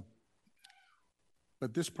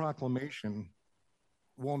 But this proclamation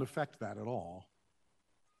won't affect that at all.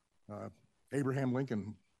 Abraham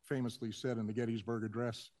Lincoln famously said in the Gettysburg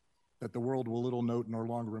Address that the world will little note nor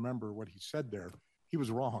longer remember what he said there. He was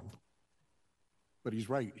wrong, but he's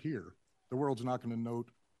right here. The world's not going to note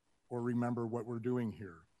or remember what we're doing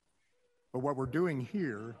here. But what we're doing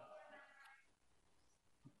here,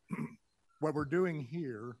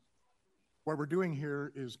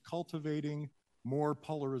 is cultivating more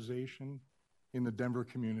polarization in the Denver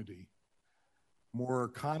community, more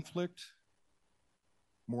conflict,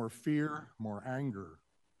 more fear, more anger.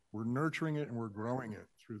 We're nurturing it and we're growing it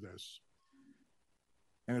through this,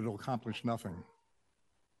 and it'll accomplish nothing.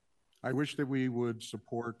 I wish that we would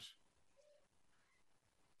support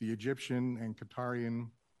the Egyptian and Qatarian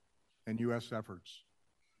and U.S. efforts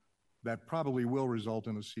that probably will result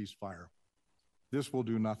in a ceasefire. This will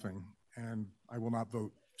do nothing, and I will not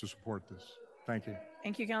vote to support this. Thank you.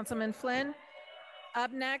 Thank you, Councilman Flynn.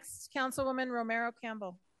 Up next, Councilwoman Romero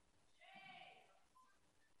Campbell.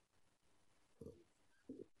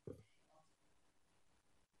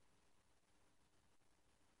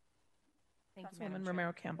 Thank you, Councilwoman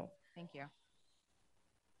Romero Campbell. Thank you.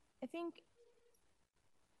 I think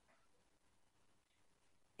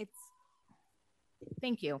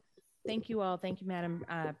thank you. Thank you all. Thank you, Madam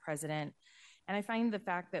President. And I find the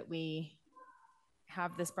fact that we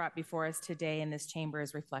have this brought before us today in this chamber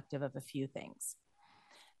is reflective of a few things.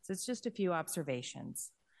 So it's just a few observations.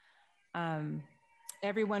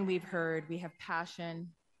 Everyone we've heard, we have passion,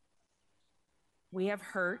 we have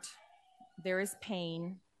hurt, there is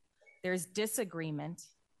pain, there's disagreement,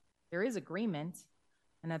 there is agreement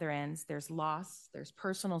on other ends, there's loss, there's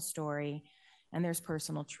personal story, and there's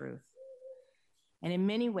personal truth. And in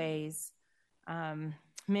many ways,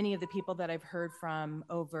 many of the people that I've heard from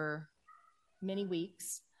over many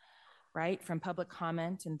weeks, right, from public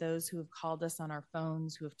comment and those who have called us on our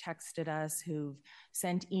phones, who have texted us, who've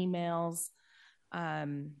sent emails,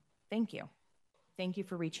 thank you. Thank you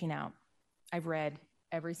for reaching out. I've read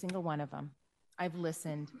every single one of them. I've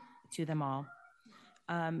listened to them all.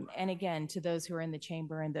 And again, to those who are in the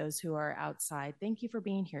chamber and those who are outside, thank you for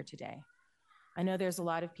being here today. I know there's a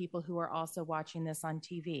lot of people who are also watching this on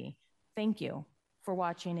TV. Thank you for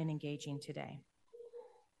watching and engaging today.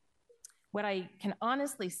 What I can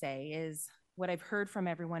honestly say is what I've heard from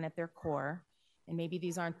everyone at their core, and maybe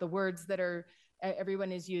these aren't the words that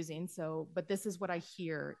everyone is using, but this is what I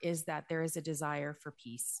hear, is that there is a desire for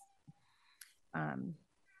peace. Let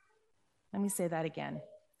me say that again.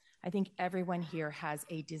 I think everyone here has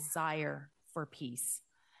a desire for peace.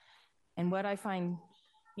 And what I find,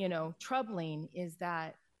 troubling is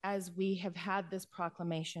that as we have had this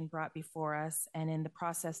proclamation brought before us and in the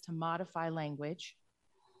process to modify language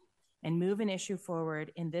and move an issue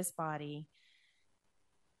forward in this body,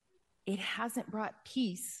 it hasn't brought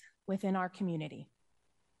peace within our community.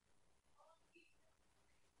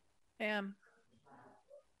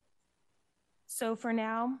 So for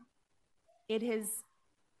now, it has,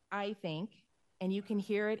 I think, and you can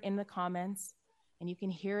hear it in the comments, and you can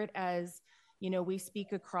hear it as, we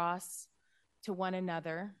speak across to one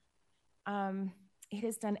another. It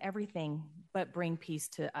has done everything but bring peace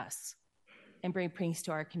to us. and bring peace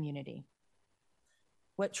to our community.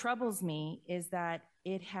 What troubles me is that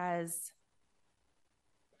it has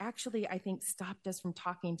actually, I think, stopped us from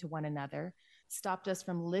talking to one another, stopped us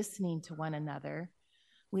from listening to one another.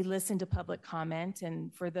 We listen to public comment,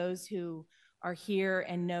 and for those who are here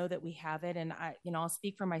and know that we have it, and I'll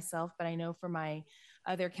speak for myself, but I know for my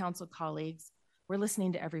other council colleagues, we're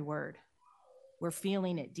listening to every word. We're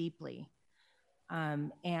feeling it deeply.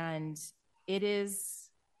 And it is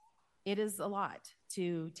a lot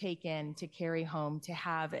to take in, to carry home, to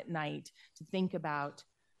have at night, to think about,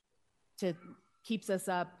 to keeps us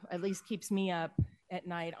up, at least keeps me up at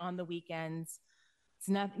night on the weekends. It's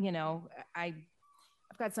not, I've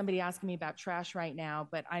got somebody asking me about trash right now,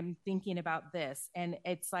 but I'm thinking about this. And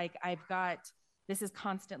it's like, this is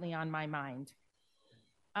constantly on my mind.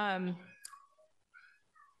 But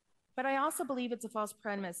I also believe it's a false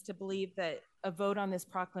premise to believe that a vote on this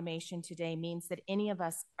proclamation today means that any of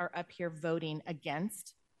us are up here voting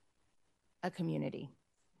against a community,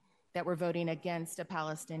 that we're voting against a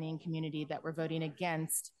Palestinian community, that we're voting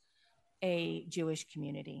against a Jewish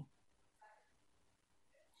community.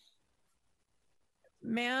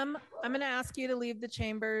 Ma'am, I'm going to ask you to leave the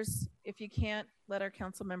chambers if you can't let our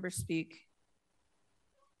council members speak.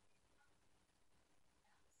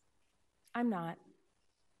 I'm not.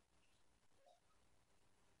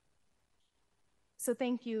 So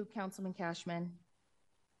thank you, Councilman Cashman.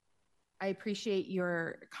 I appreciate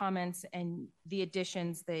your comments and the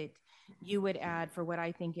additions that you would add for what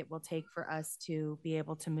I think it will take for us to be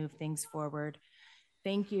able to move things forward.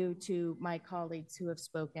 Thank you to my colleagues who have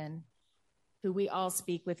spoken, who we all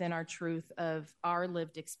speak within our truth of our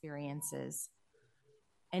lived experiences.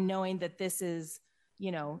 And knowing that this is,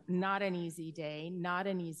 not an easy day, not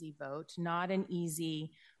an easy vote, not an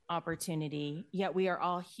easy opportunity, yet we are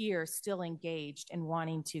all here still engaged and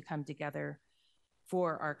wanting to come together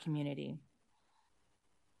for our community.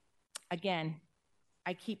 Again,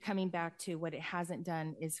 I keep coming back to what it hasn't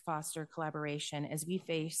done is foster collaboration as we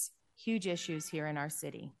face huge issues here in our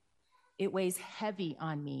city. It weighs heavy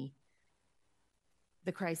on me,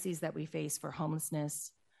 the crises that we face for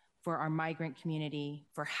homelessness, for our migrant community,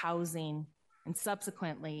 for housing, and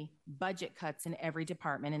subsequently budget cuts in every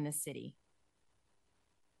department in this city.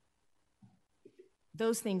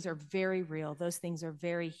 Those things are very real. Those things are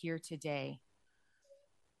very here today.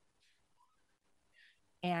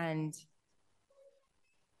 And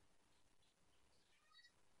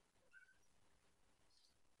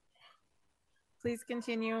please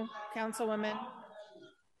continue, Councilwoman.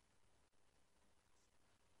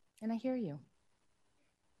 And I hear you.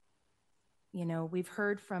 We've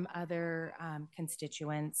heard from other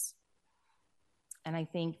constituents, and I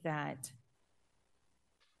think that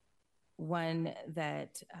one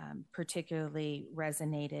that particularly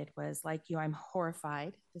resonated was, like you, I'm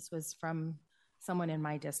horrified. This was from someone in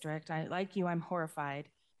my district. Like you, I'm horrified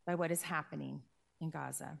by what is happening in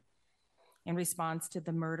Gaza in response to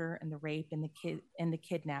the murder and the rape and the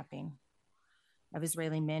kidnapping of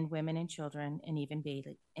Israeli men, women, and children, and even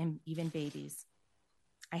babies.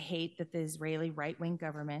 I hate that the Israeli right-wing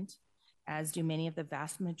government, as do many of the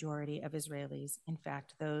vast majority of Israelis, in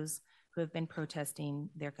fact, those who have been protesting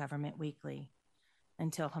their government weekly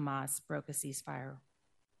until Hamas broke a ceasefire.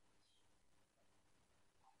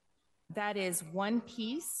 That is one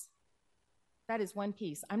piece.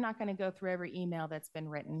 I'm not going to go through every email that's been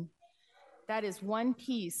written. That is one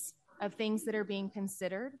piece of things that are being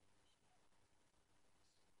considered.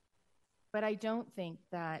 But I don't think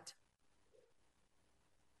that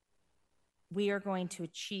we are going to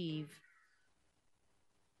achieve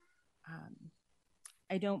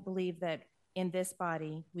I don't believe that in this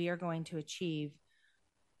body, we are going to achieve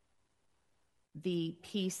the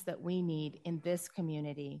peace that we need in this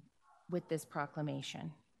community with this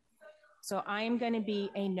proclamation. So I am going to be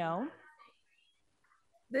a no.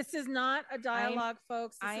 This is not a dialogue,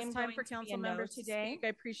 folks. This is time for council members to speak. I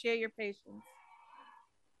appreciate your patience.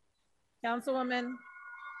 Councilwoman.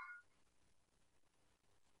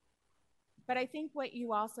 But I think what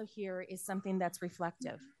you also hear is something that's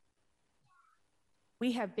reflective.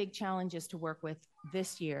 We have big challenges to work with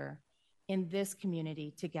this year in this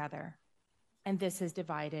community together, and this has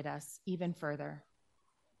divided us even further.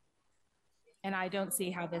 And I don't see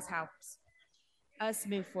how this helps us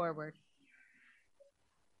move forward.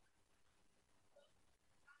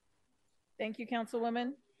 Thank you,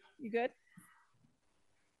 Councilwoman. You good?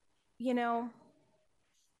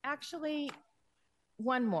 Actually,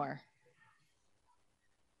 one more.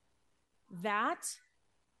 That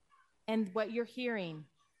and what you're hearing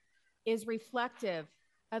is reflective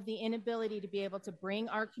of the inability to be able to bring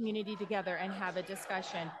our community together and have a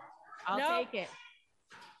discussion. I'll take it.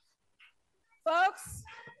 Folks,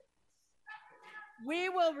 we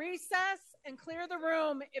will recess and clear the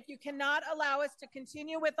room if you cannot allow us to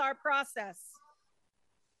continue with our process.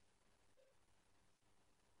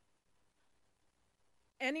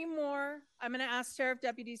 Any more? I'm going to ask sheriff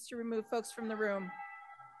deputies to remove folks from the room.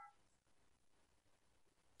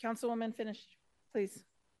 Councilwoman, finish, please.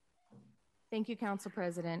 Thank you, Council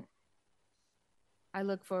President. I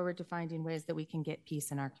look forward to finding ways that we can get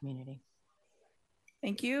peace in our community.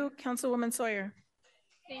 Thank you. Councilwoman Sawyer.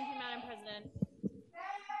 Thank you, Madam President.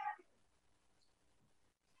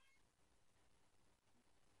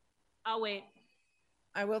 I'll wait.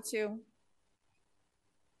 I will too.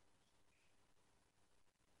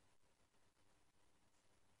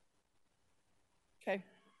 Okay.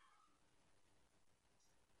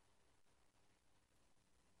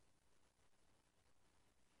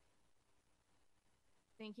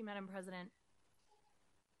 Thank you, Madam President.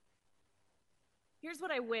 Here's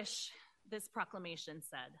what I wish this proclamation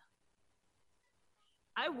said.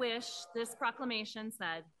 I wish this proclamation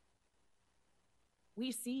said,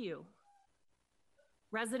 we see you,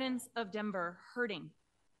 residents of Denver hurting.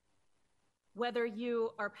 Whether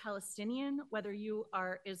you are Palestinian, whether you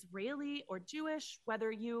are Israeli or Jewish,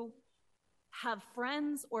 whether you have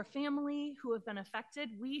friends or family who have been affected,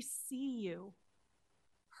 we see you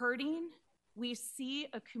hurting. We see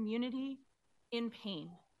a community in pain.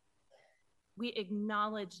 We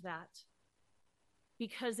acknowledge that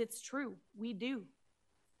because it's true, we do.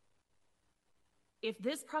 If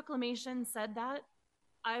this proclamation said that,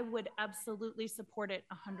 I would absolutely support it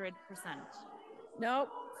 100%. Nope,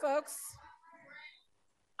 folks.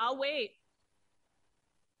 I'll wait.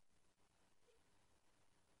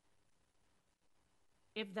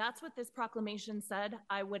 If that's what this proclamation said,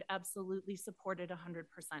 I would absolutely support it 100%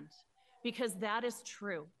 because that is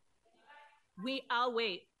true. I'll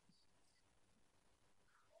wait.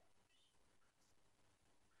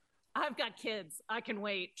 I've got kids. I can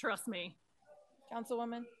wait. Trust me.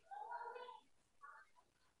 Councilwoman.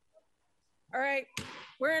 All right,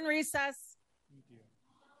 we're in recess.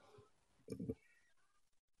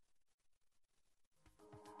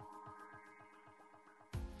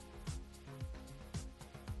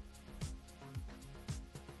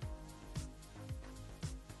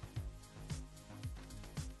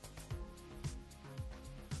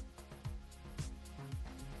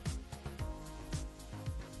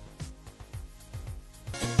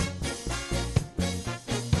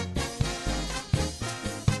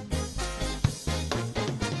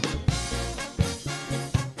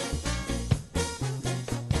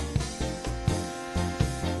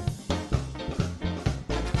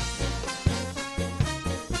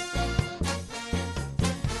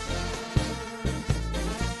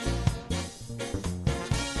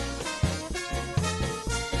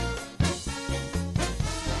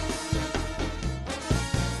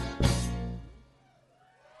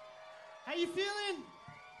 How you feeling?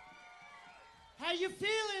 How you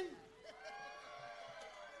feeling?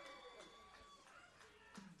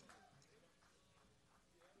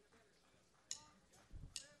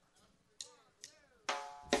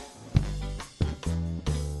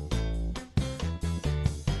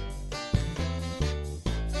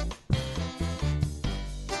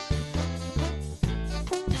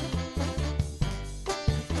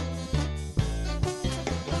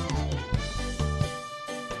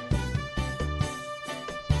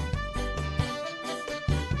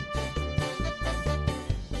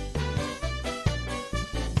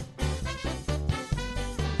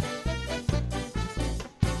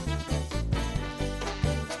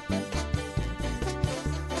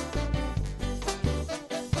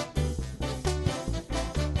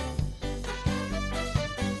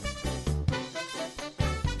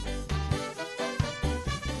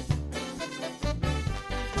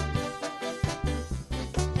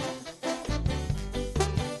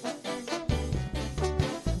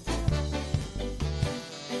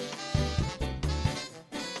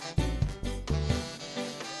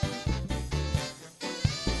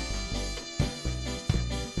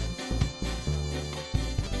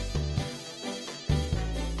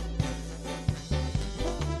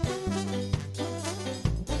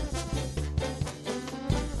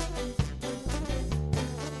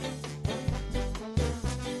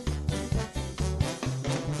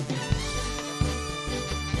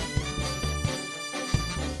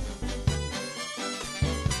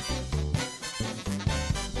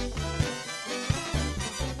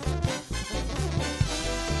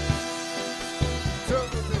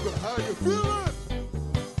 How you feeling?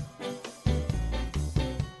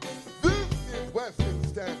 This is Western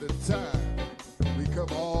Standard Time. We come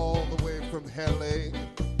all the way from LA.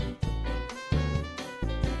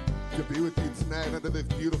 to be with you tonight under this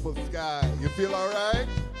beautiful sky. You feel all right?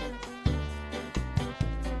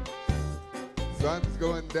 Sun's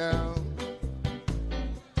going down.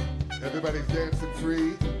 Everybody's dancing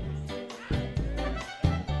free.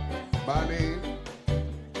 My name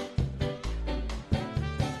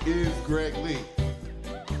is Greg Lee.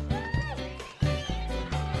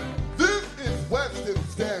 This is Western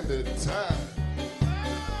Standard Time.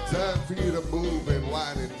 Time for you to move and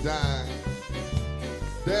wine and dine.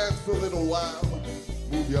 Dance for a little while.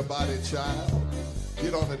 Move your body, child.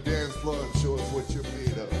 Get on the dance floor and show us what you're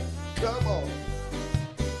made of. Come on.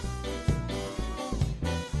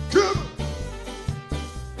 Come on.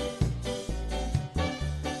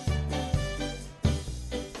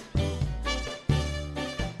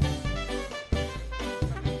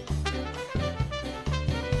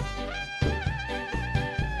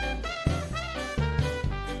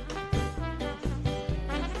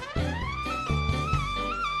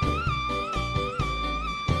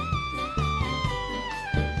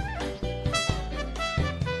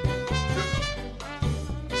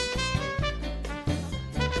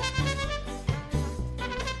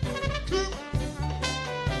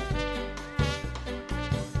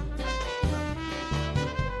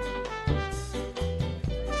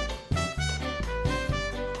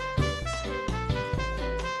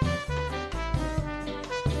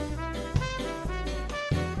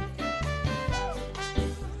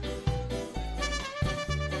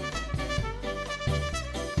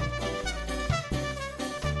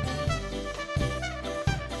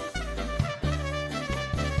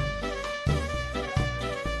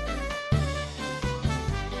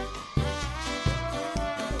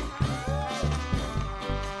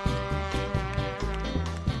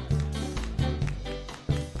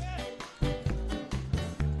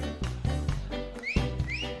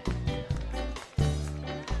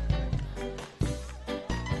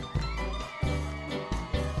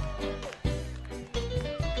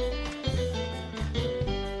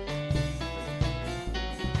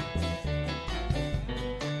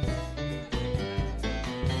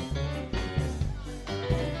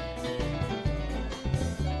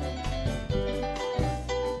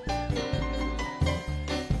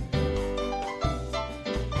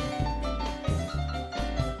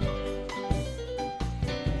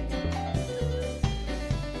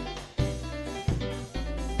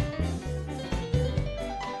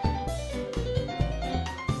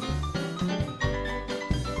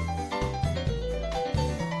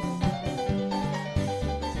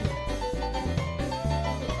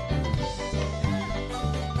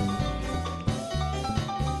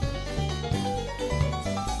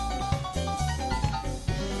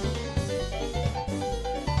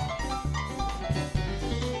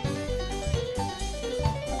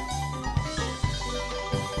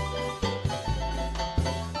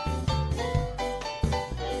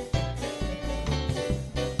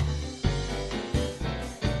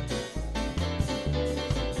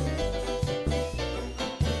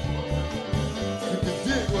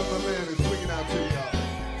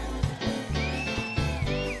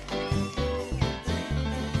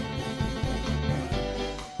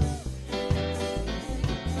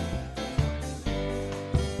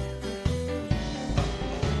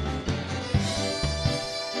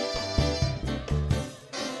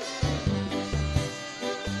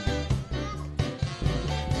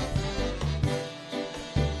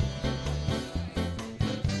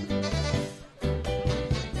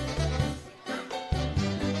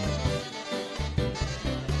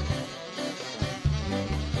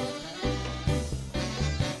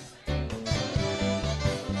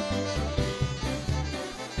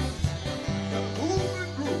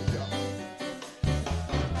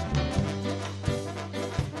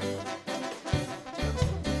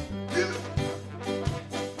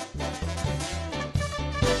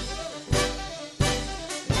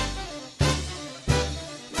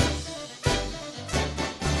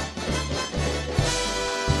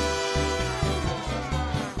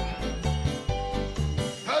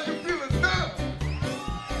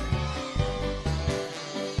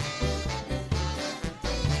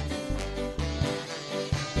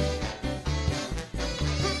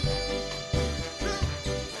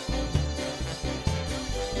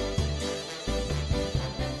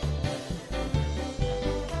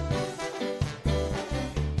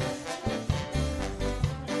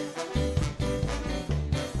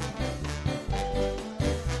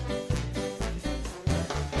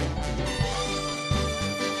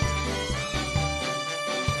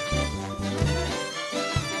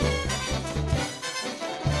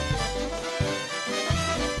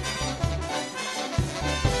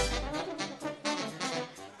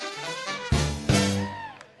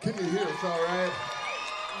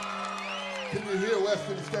 Can you hear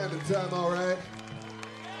Western Standard Time all right?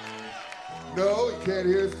 No, you can't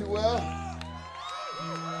hear us too well?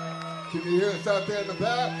 Can you hear us out there in the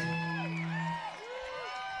back?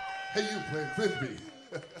 Hey, you playing Frisbee.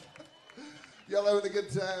 Y'all having a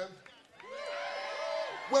good time?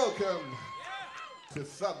 Welcome to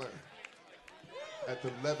summer at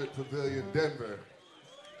the Levitt Pavilion, Denver.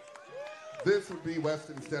 This would be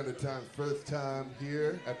Western Standard Time's first time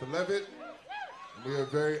here at the Levitt. We are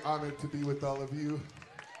very honored to be with all of you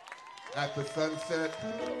at the sunset,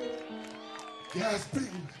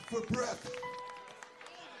 gasping for breath.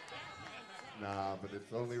 Nah, but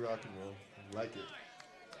it's only rock and roll. I like it.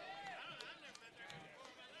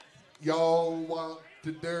 Y'all want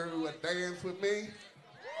to do a dance with me?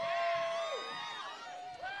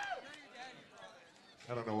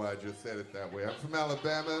 I don't know why I just said it that way. I'm from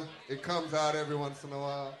Alabama. It comes out every once in a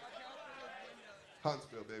while.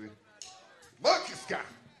 Huntsville, baby. Monkey Ska.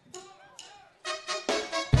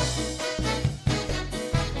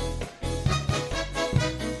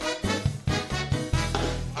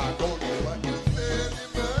 I don't know what you said the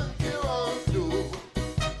monkey won't do.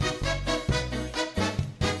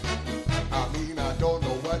 I mean, I don't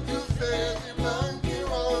know what you said the monkey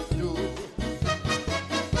won't do.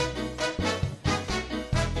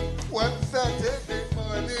 One Saturday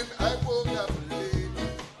morning, I woke up late.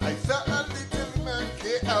 I saw a little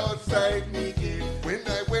monkey outside me gate. When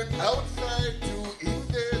I went outside to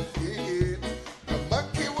investigate, a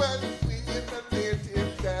monkey was swinging the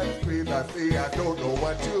latest dance craze. I say, I don't know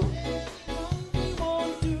what you.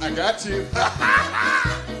 I got you.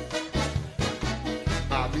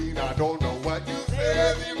 I mean, I don't know what you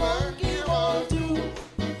say the monkey won't do.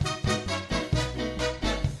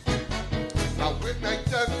 Now when I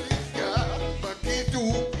touch this guy, monkey do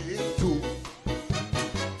it too.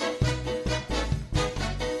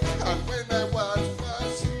 And when I wash,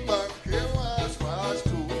 monkey wash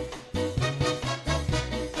too.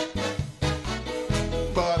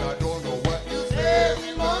 But I don't know what you say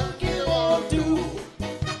the monkey won't do.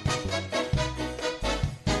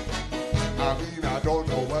 I mean, I don't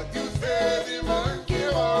know what you say the monkey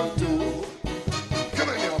won't do. Come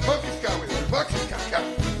on, y'all, monkey ska with me, monkey ska, come.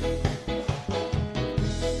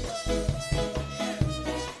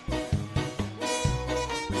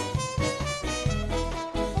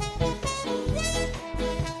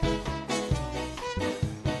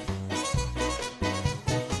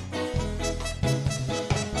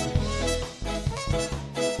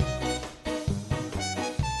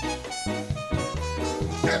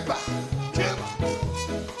 Timber, timber.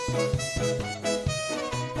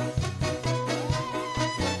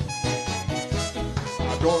 I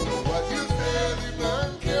don't know what you say the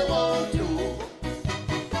monkey won't do.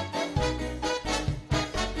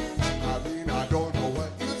 I mean, I don't know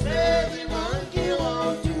what you say the monkey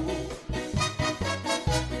won't do.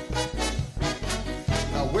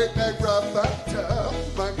 Now when I rub and tough,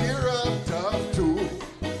 monkey rub tough too.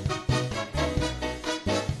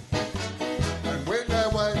 And when I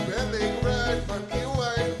whine belly right, monkey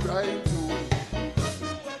whine right too.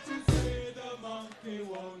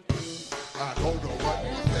 I don't know what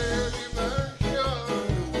you say the monkey won't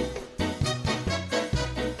do.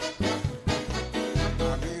 I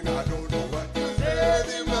mean, I don't know what you say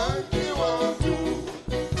the monkey won't do.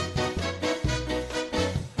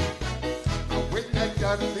 And when I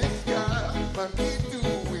got this guy, monkey do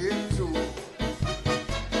it too.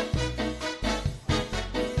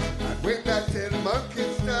 And when I tell monkey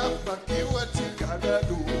stop, monkey what you gotta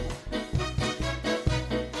do.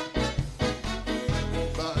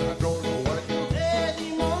 But I don't know what you say the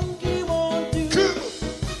monkey won't do.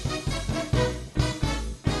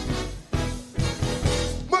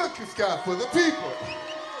 Monkey ska for the people.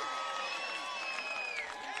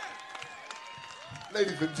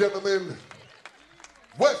 Ladies and gentlemen,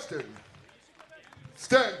 Western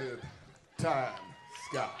Standard Time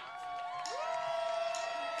ska.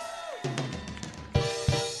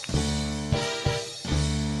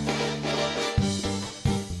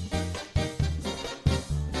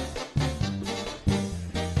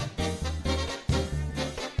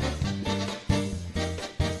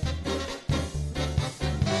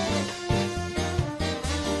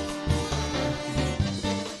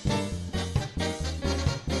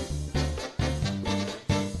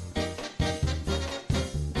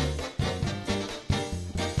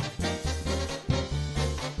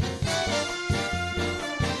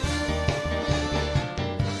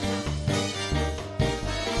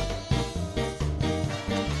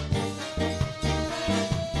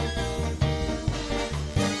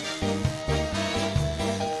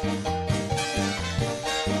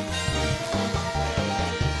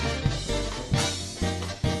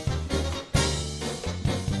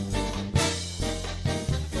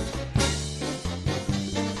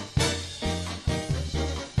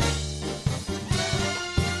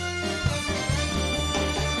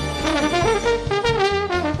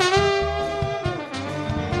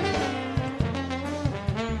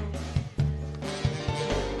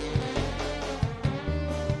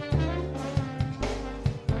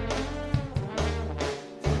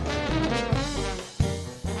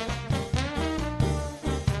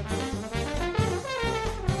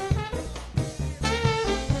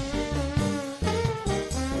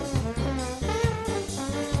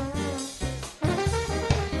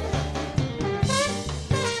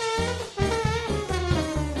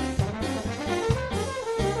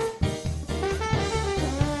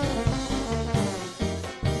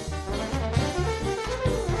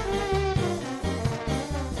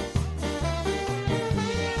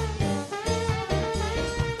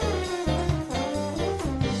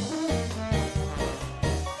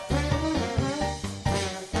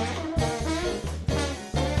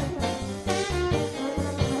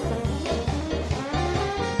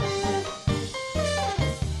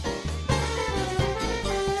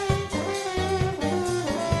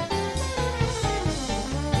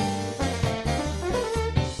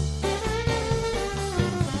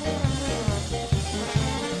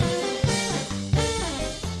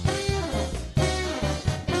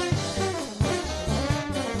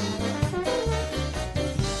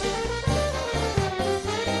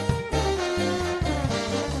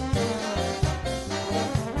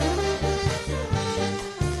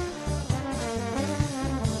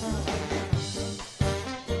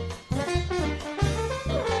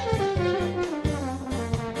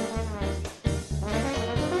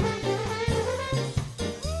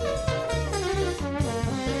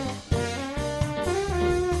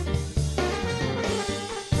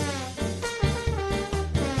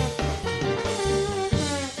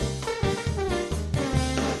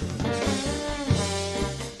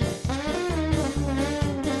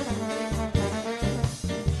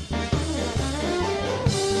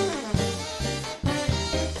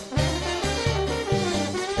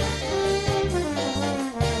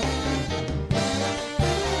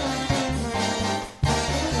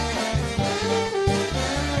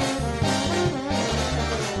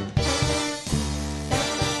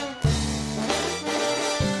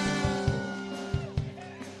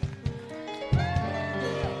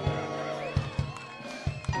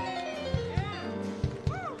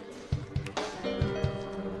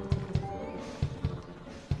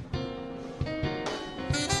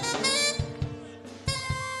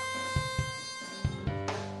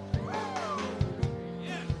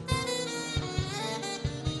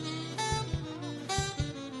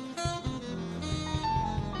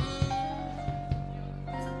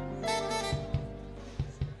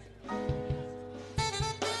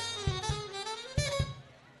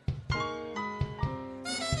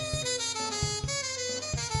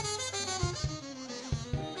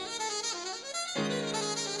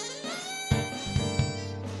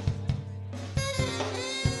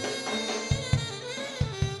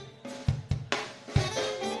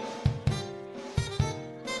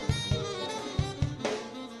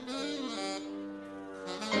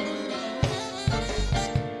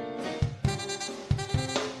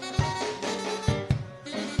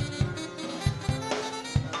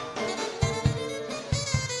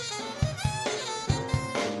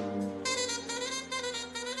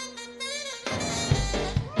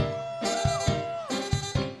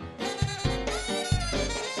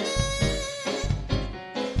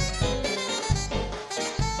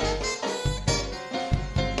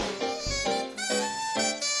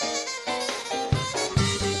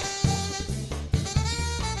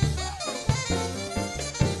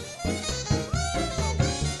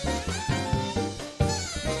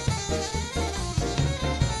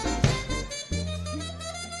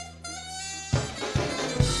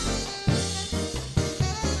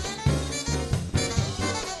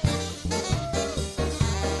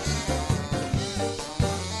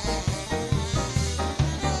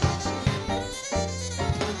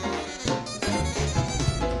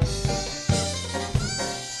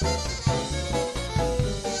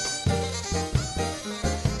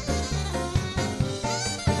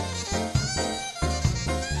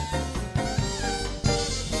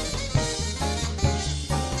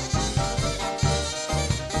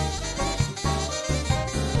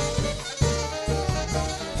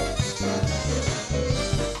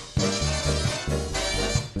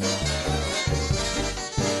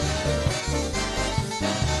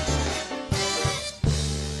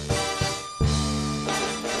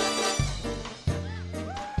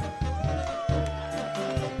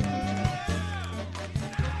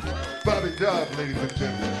 Dub, ladies and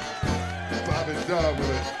gentlemen. Bobby Dub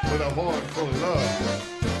with a horn full of love.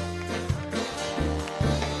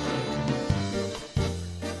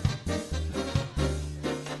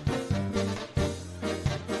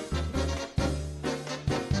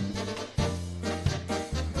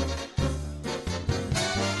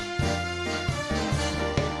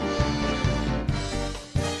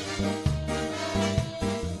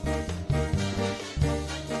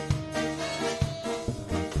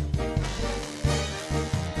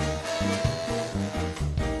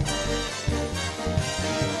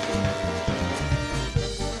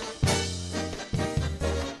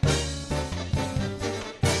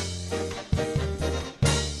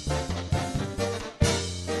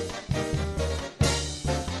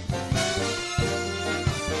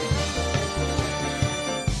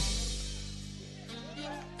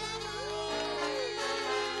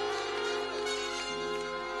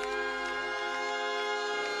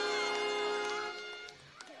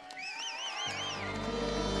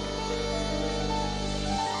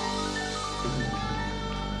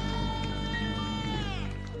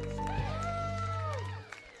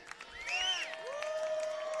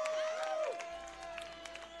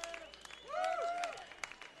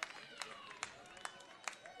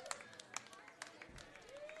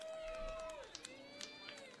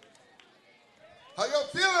 How y'all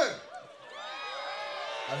feeling?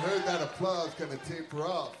 I heard that applause kind of taper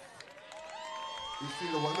off. You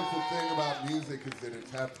see, the wonderful thing about music is that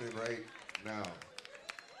it's happening right now.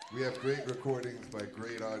 We have great recordings by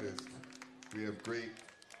great artists. We have great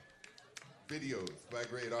videos by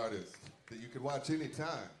great artists that you can watch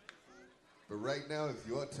anytime. But right now is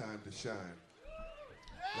your time to shine.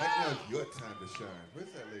 Right now is your time to shine.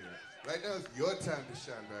 Where's that lady? Right now is your time to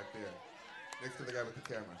shine back there. Next to the guy with the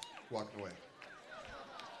camera, walking away.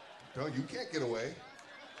 No, you can't get away.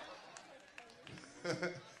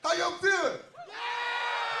 How y'all feeling?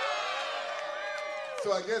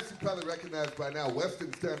 So I guess you probably recognize by now,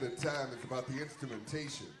 Western Standard Time is about the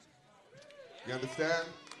instrumentation. You understand?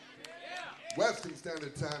 Western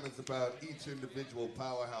Standard Time is about each individual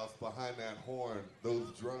powerhouse behind that horn,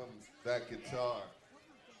 those drums, that guitar.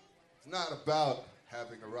 It's not about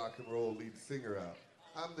having a rock and roll lead singer out.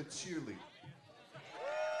 I'm the cheerleader.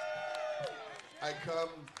 I come,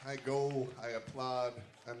 I go, I applaud,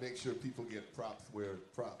 I make sure people get props where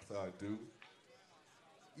props are due.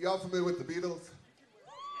 Y'all familiar with the Beatles?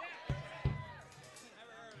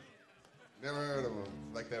 Never heard of them.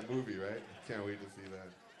 Like that movie, right? Can't wait to see that.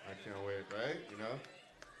 I can't wait, right? You know?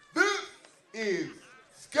 This is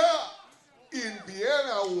Ska in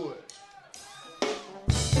Vienna Wood.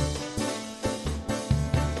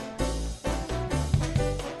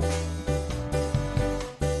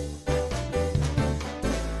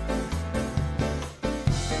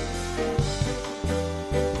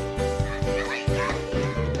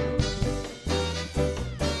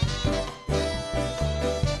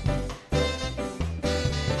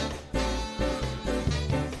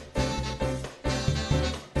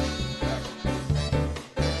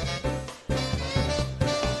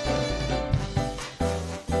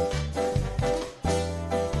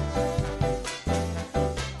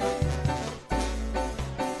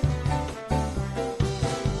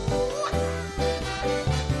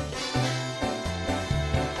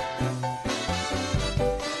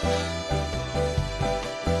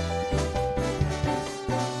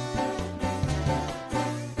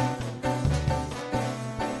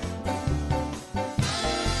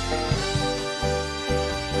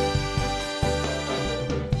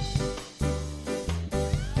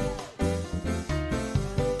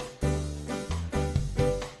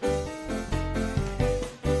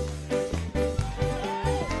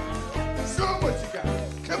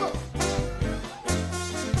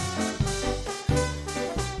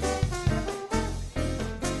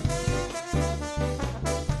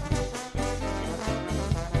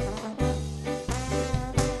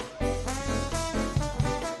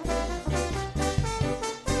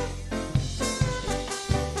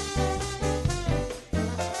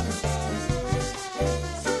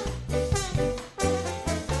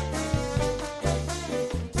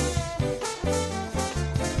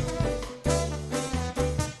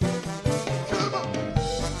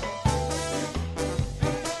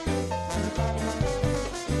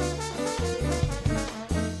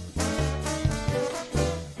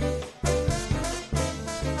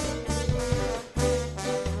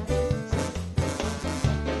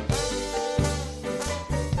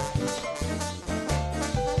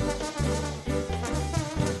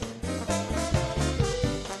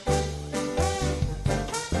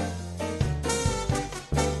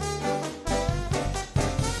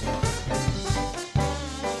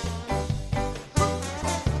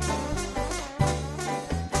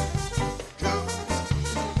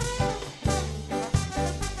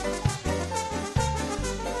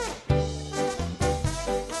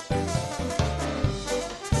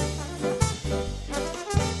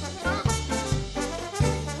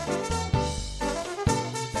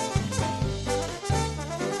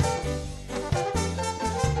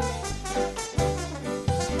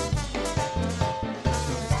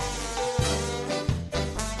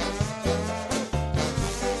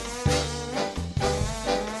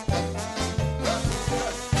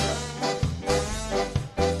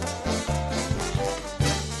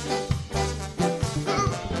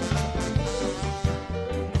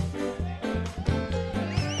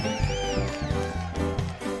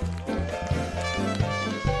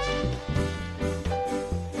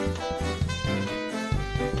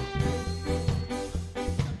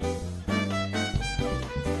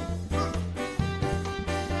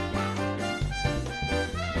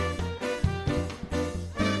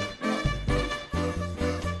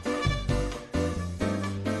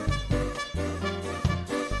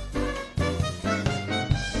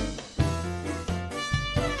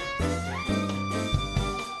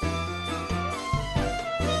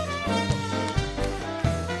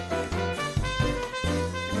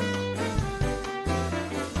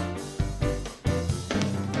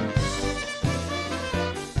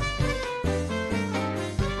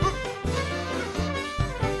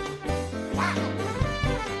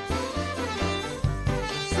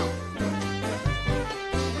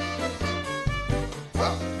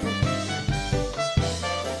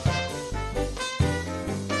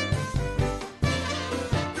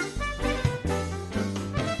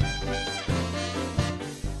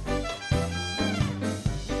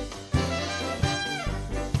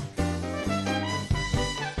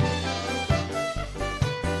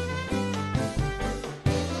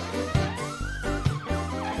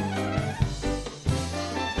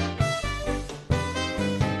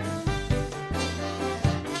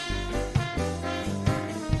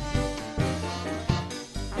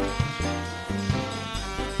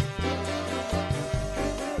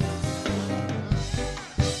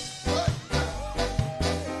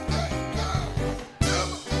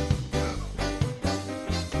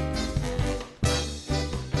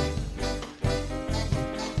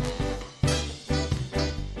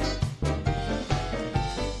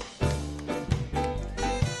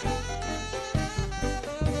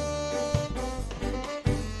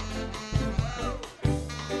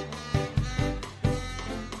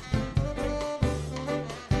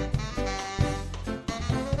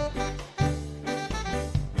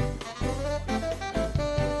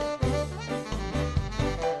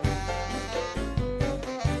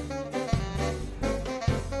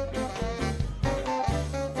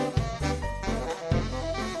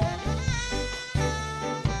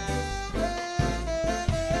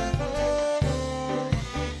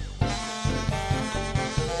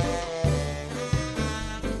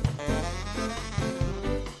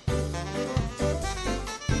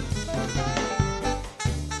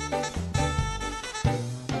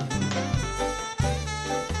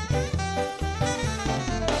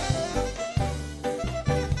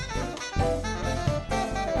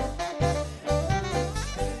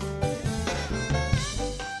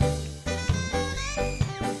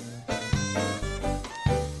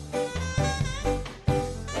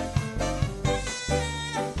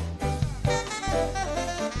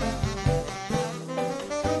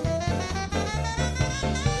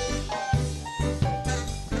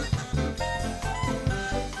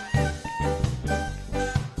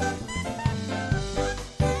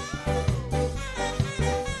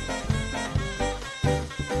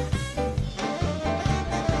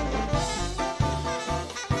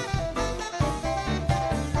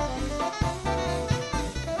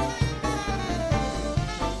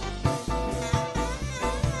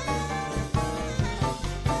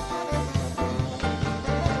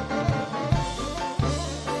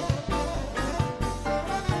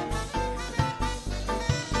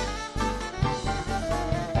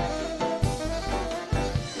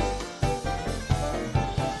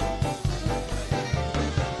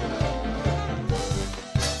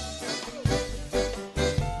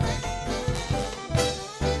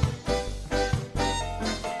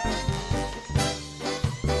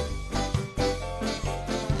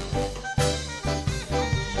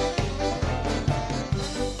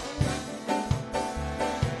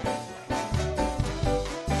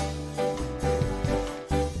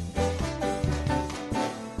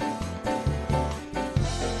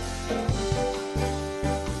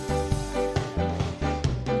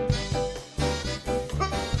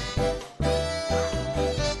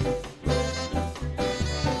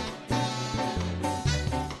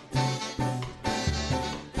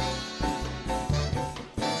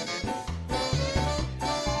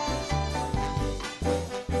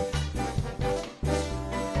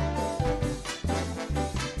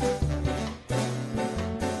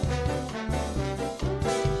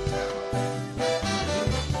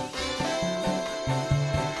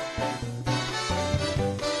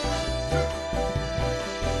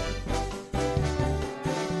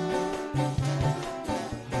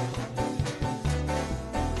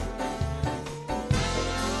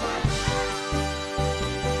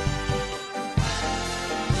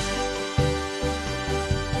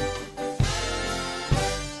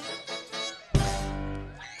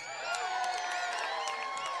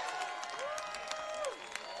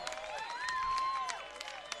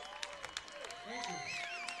 you.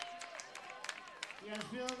 You guys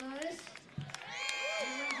feel nice?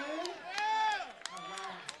 Feeling good? All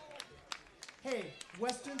right. Hey,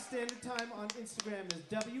 Western Standard Time on Instagram is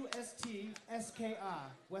WSTSKI,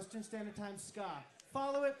 Western Standard Time SKA.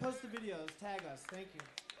 Follow it, post the videos, tag us. Thank you.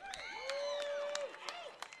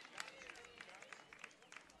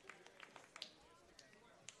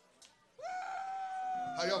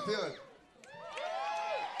 How y'all feeling?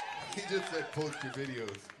 He just said post your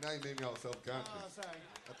videos. Now you made me all self-conscious. Oh, sorry.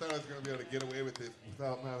 I thought I was going to be able to get away with this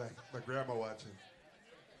without my grandma watching.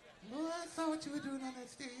 Well, I saw what you were doing on that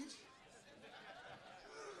stage.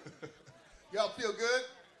 Y'all feel good?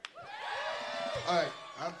 All right,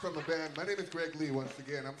 I'm from a band. My name is Greg Lee once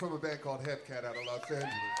again. I'm from a band called Hepcat out of Los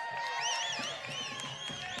Angeles.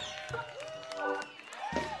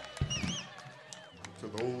 To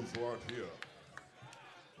those who aren't here.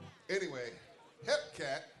 Anyway,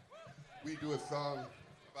 Hepcat, we do a song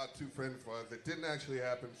about two friends of ours. It didn't actually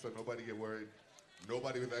happen, so nobody get worried.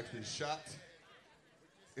 Nobody was actually shot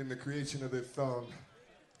in the creation of this song.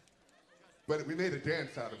 But we made a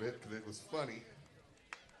dance out of it because it was funny.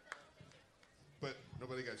 But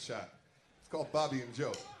nobody got shot. It's called Bobby and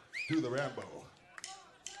Joe. Do the Rambo.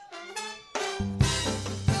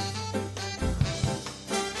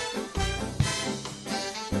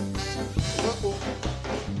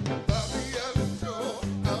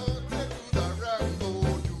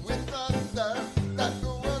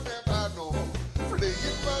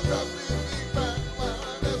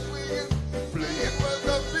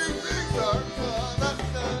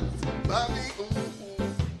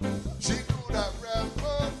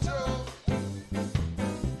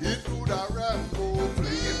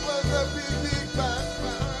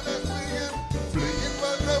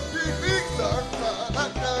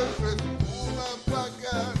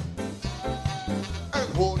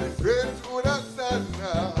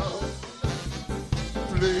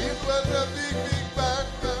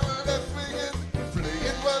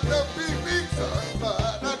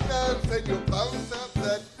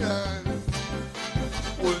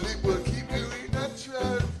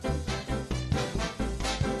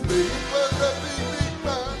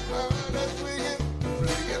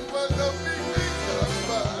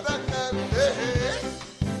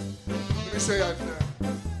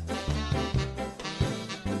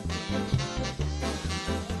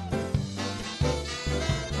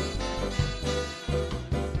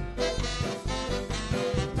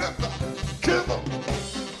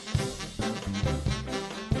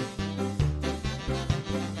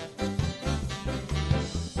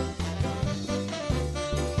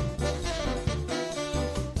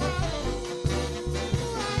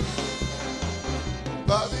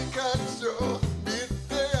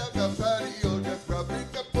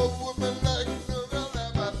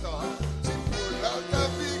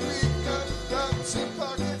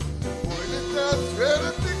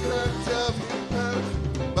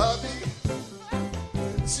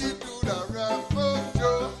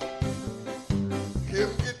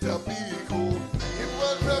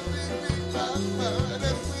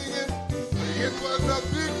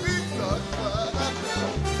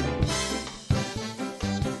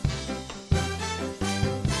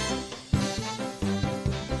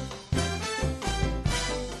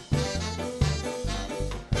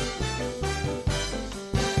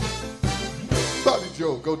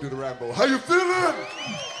 Joe, go do the Rambo. How you feeling?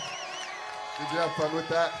 Did you have fun with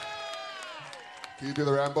that? Can you do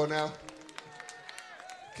the Rambo now?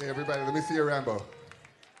 Okay, everybody, let me see your Rambo.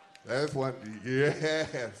 There's one.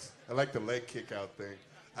 Yes. I like the leg kick out thing.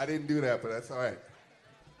 I didn't do that, but that's all right.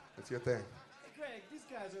 That's your thing. Hey, Greg, these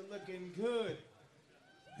guys are looking good.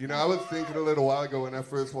 You know, I was thinking a little while ago when I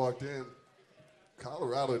first walked in,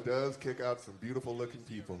 Colorado does kick out some beautiful looking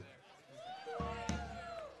people.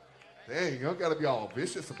 Dang, you don't gotta be all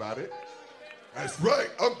vicious about it. That's right,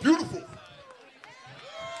 I'm beautiful.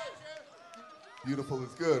 Beautiful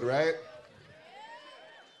is good, right?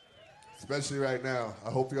 Especially right now. I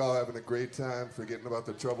hope you're all having a great time forgetting about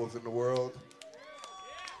the troubles in the world.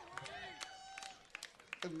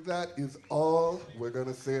 And that is all we're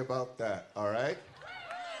gonna say about that, all right?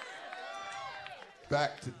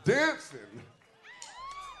 Back to dancing.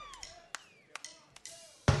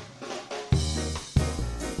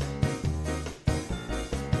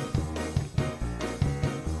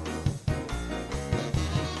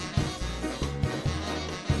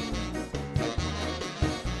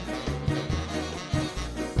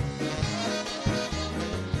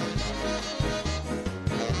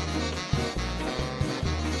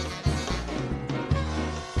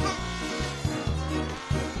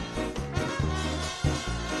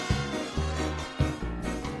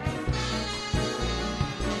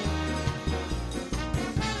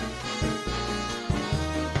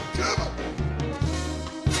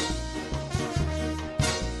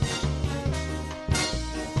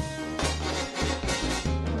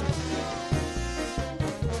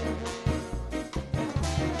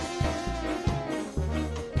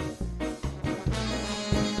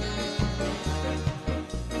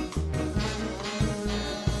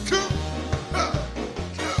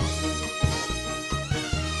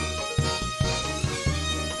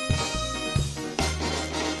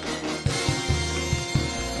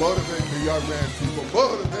 Motivate the young man, people.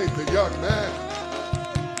 Motivate the young man.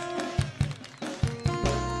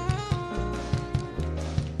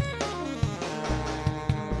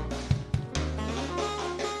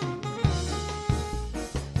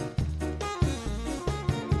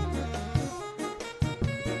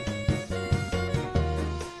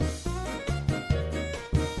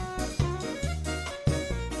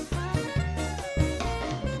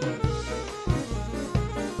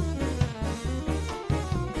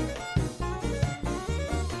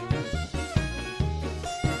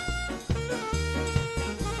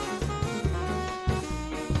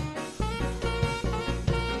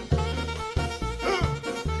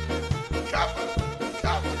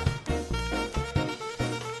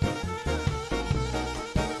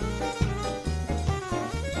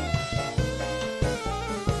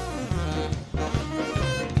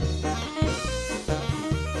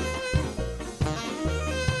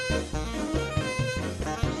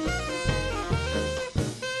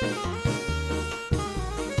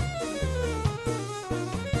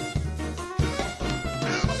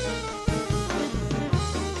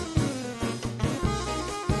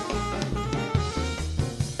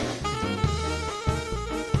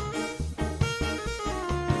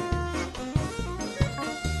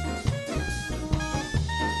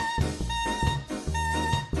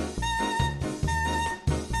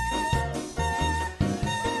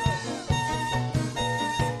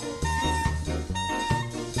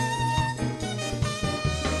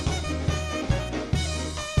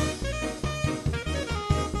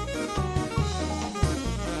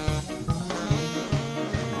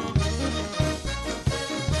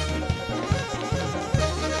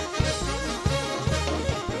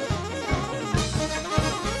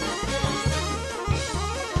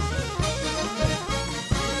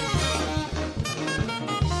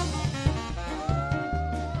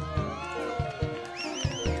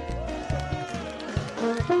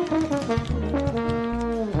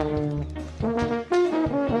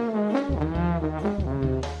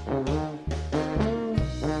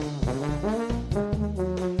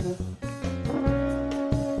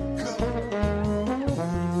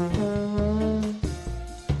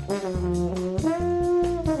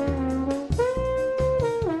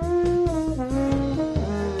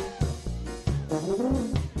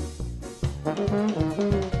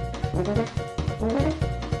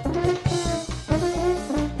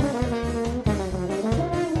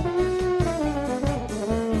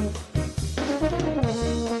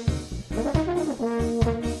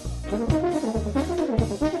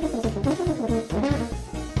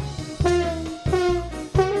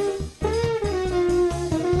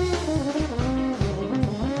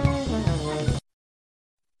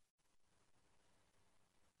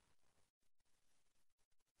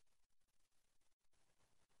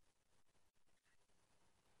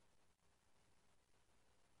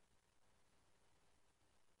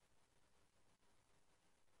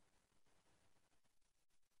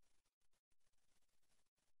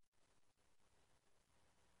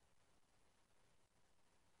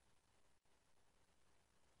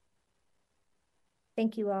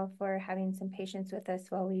 Thank you all for having some patience with us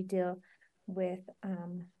while we deal with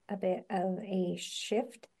a bit of a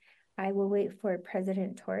shift. I will wait for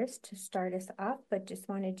President Torres to start us off, but just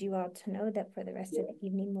wanted you all to know that for the rest of the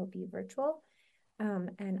evening will be virtual,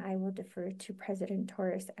 and I will defer to President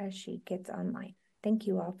Torres as she gets online. Thank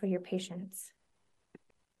you all for your patience.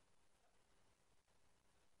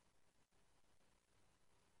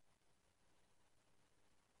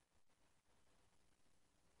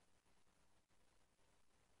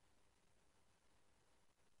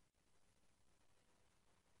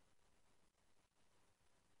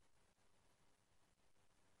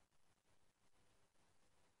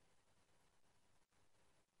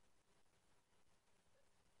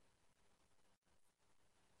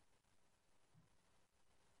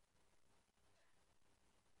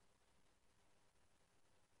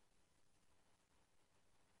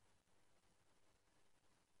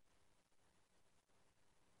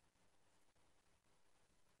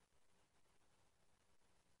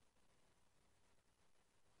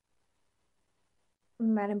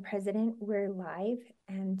 Madam President, we're live,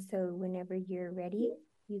 and so whenever you're ready,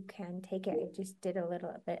 you can take it. I just did a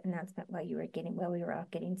little bit announcement while we were all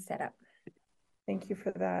getting set up. Thank you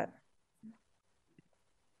for that.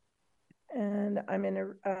 And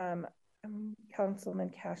Councilman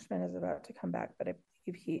Cashman is about to come back, but I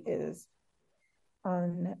believe he is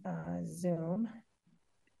on Zoom.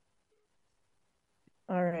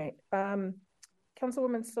 All right.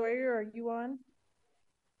 Councilwoman Sawyer, are you on?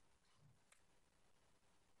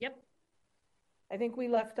 Yep. I think we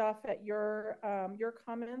left off at your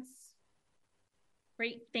comments.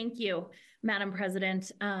 Great. Thank you, Madam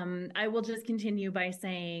President. I will just continue by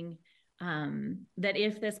saying that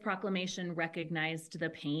if this proclamation recognized the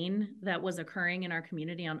pain that was occurring in our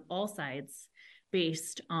community on all sides,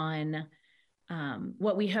 based on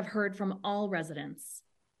what we have heard from all residents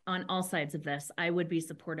on all sides of this, I would be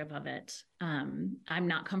supportive of it. I'm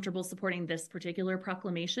not comfortable supporting this particular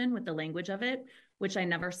proclamation with the language of it, which I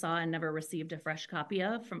never saw and never received a fresh copy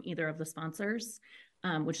of from either of the sponsors,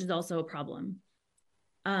 which is also a problem.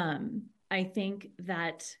 I think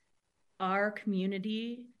that our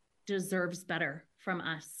community deserves better from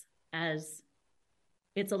us as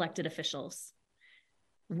its elected officials.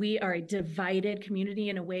 We are a divided community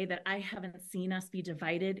in a way that I haven't seen us be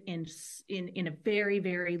divided in a very,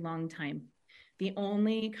 very long time. The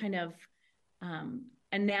only kind of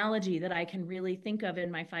analogy that I can really think of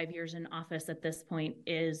in my 5 years in office at this point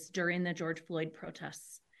is during the George Floyd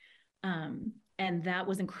protests. And that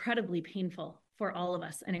was incredibly painful for all of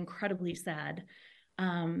us and incredibly sad.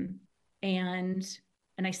 And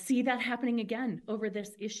I see that happening again over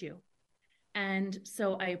this issue. And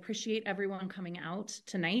so I appreciate everyone coming out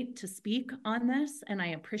tonight to speak on this, and I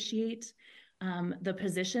appreciate the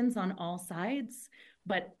positions on all sides,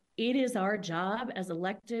 but it is our job as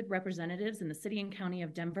elected representatives in the city and county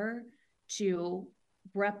of Denver to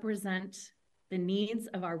represent the needs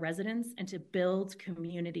of our residents and to build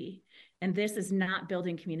community. And this is not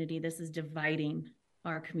building community, this is dividing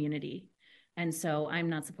our community. And so I'm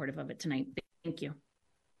not supportive of it tonight. Thank you.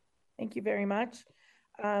 Thank you very much.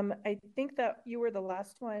 I think that you were the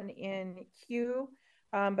last one in queue,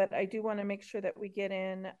 but I do want to make sure that we get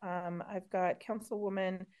in. I've got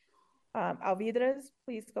Councilwoman Alvidrez,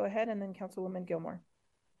 please go ahead, and then Councilwoman Gilmore.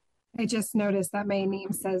 I just noticed that my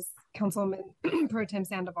name says Councilwoman Pro Tem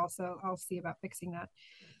Sandoval, so I'll see about fixing that.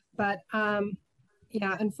 But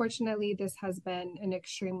yeah, unfortunately, this has been an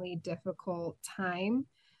extremely difficult time.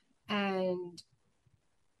 And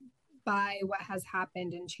by what has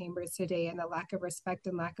happened in chambers today and the lack of respect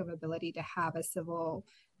and lack of ability to have a civil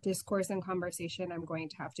discourse and conversation, I'm going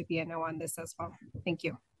to have to be a no on this as well. Thank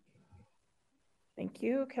you. Thank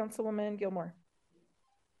you. Councilwoman Gilmore.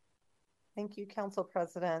 Thank you, Council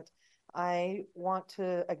President. I want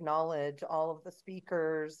to acknowledge all of the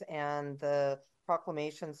speakers and the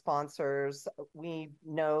proclamation sponsors. We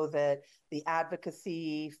know that the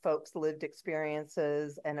advocacy, folks' lived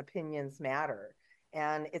experiences, and opinions matter.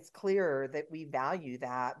 And it's clear that we value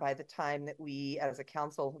that by the time that we as a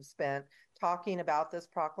council have spent talking about this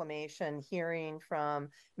proclamation, hearing from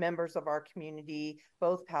members of our community,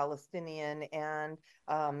 both Palestinian and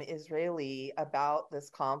Israeli, about this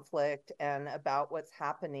conflict and about what's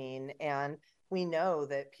happening. And we know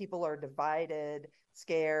that people are divided,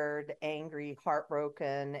 scared, angry,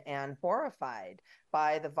 heartbroken, and horrified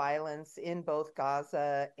by the violence in both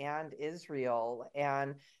Gaza and Israel.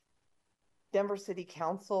 And Denver City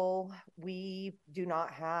Council, we do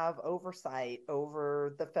not have oversight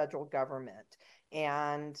over the federal government.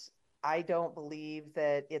 And I don't believe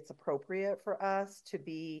that it's appropriate for us to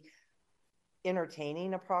be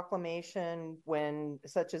entertaining a proclamation when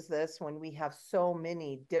such as this, when we have so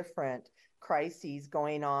many different crises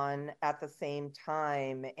going on at the same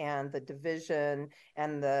time, and the division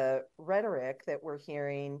and the rhetoric that we're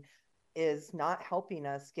hearing is not helping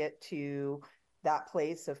us get to that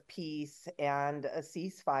place of peace and a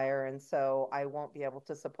ceasefire. And so I won't be able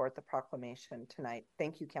to support the proclamation tonight.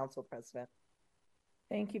 Thank you, Council President.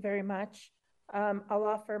 Thank you very much. I'll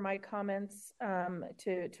offer my comments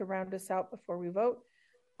to round us out before we vote.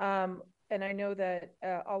 And I know that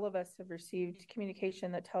all of us have received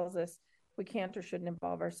communication that tells us we can't or shouldn't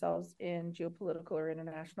involve ourselves in geopolitical or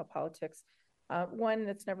international politics. One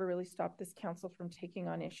that's never really stopped this council from taking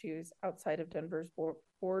on issues outside of Denver's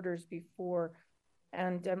borders before.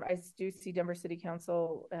 And I do see Denver City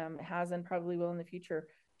Council has and probably will in the future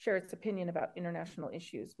share its opinion about international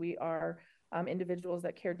issues. We are individuals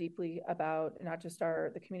that care deeply about not just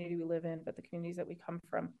the community we live in, but the communities that we come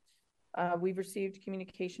from. We've received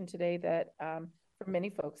communication today that from many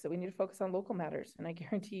folks that we need to focus on local matters. And I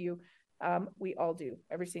guarantee you, we all do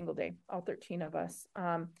every single day, all 13 of us.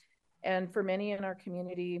 And for many in our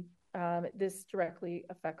community, this directly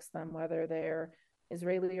affects them, whether they're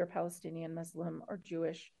Israeli or Palestinian, Muslim or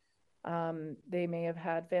Jewish. They may have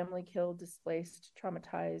had family killed, displaced,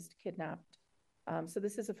 traumatized, kidnapped. So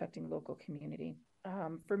this is affecting local community.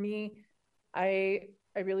 For me, I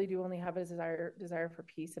really do only have a desire for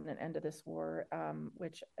peace and an end to this war,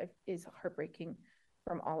 which is heartbreaking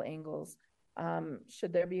from all angles.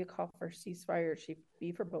 Should there be a call for ceasefire, it should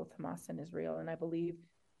be for both Hamas and Israel. And I believe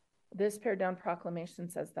this pared down proclamation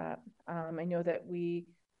says that. I know that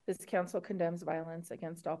this council condemns violence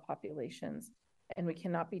against all populations. and we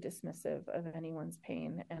cannot be dismissive of anyone's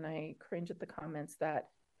pain. And I cringe at the comments that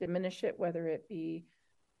diminish it, whether it be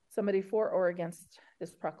somebody for or against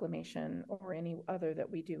this proclamation or any other that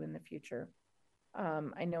we do in the future.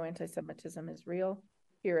 I know anti-Semitism is real.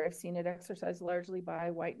 Here, I've seen it exercised largely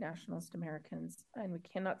by white nationalist Americans, and we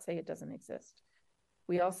cannot say it doesn't exist.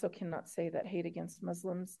 We also cannot say that hate against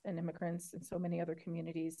Muslims and immigrants and so many other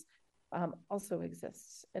communities also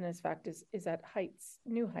exists, and in fact is at heights,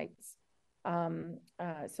 new heights.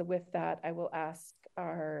 So with that, I will ask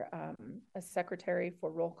our secretary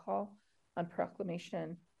for roll call on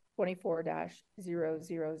proclamation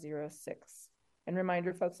 24-0006. And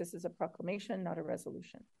reminder, folks, this is a proclamation, not a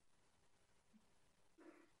resolution.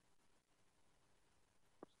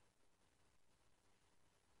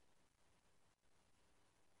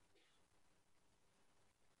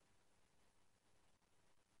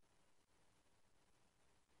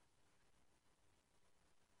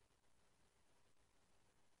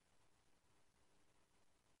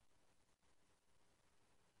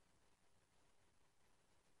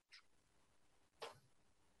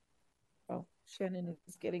 Oh, Shannon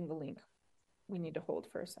is getting the link. We need to hold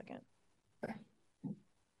for a second.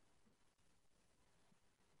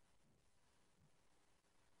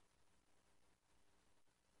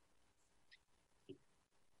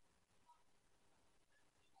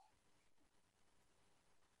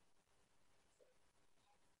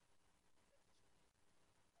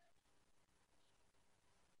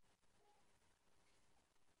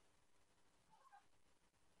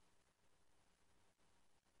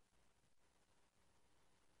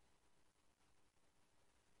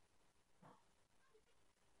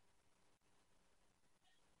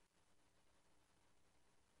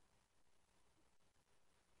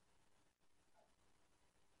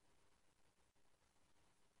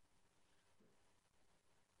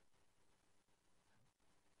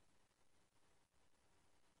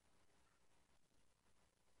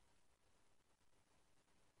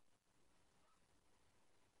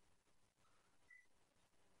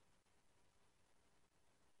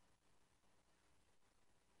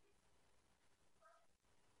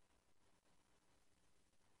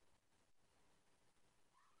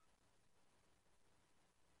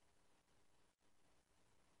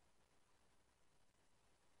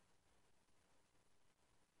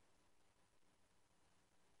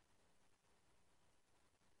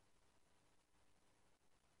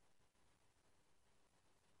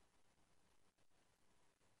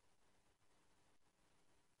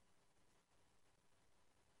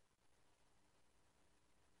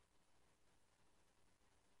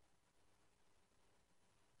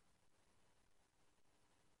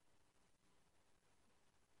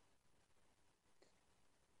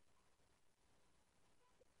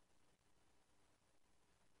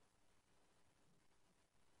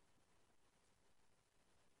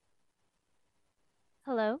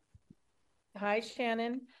 Hello. Hi,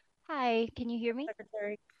 Shannon. Hi, can you hear me?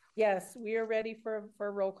 Secretary. Yes, we are ready for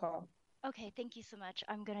roll call. Okay, thank you so much.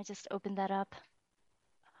 I'm gonna just open that up.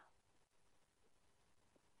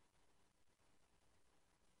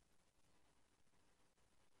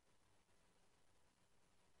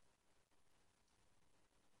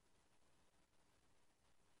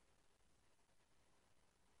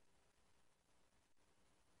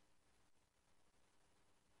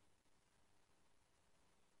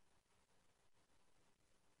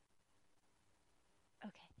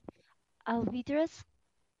 Okay. Alvidrez?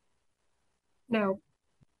 No.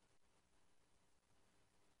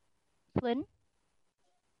 Flynn?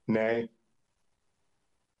 Nay.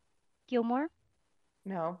 Gilmore?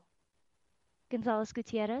 No. Gonzalez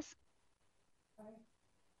Gutierrez?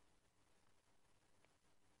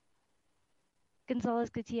 Gonzalez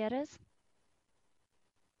Gutierrez?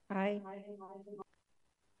 Aye.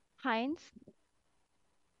 Hines?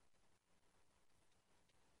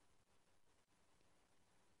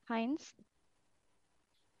 Hines?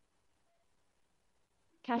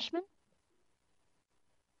 Cashman?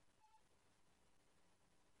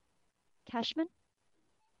 Cashman?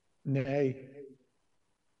 Nay.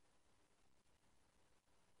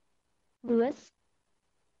 Lewis?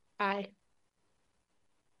 Aye.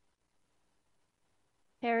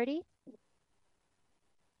 Parody?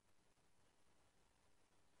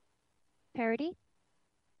 Parody?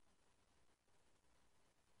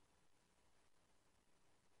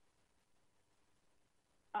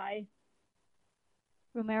 Aye.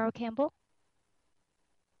 Romero Campbell?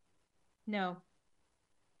 No.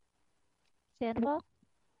 Sandoval?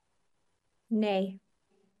 Nay.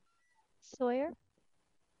 Sawyer?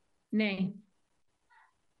 Nay.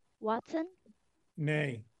 Watson?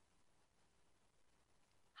 Nay.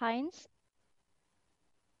 Hines?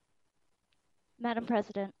 Madam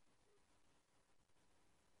President.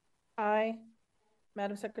 Aye.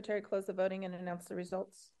 Madam Secretary, close the voting and announce the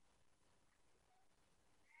results.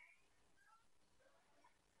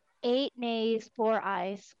 8 nays, 4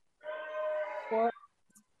 ayes.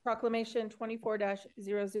 Proclamation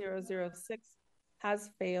 24-0006 has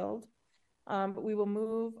failed. But we will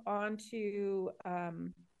move on to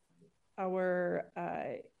our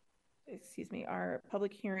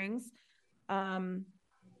public hearings.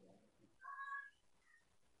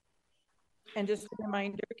 And just a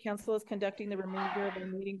reminder, Council is conducting the remainder of the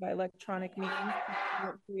meeting by electronic means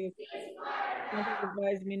under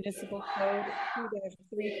revised municipal code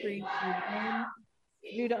 2-3331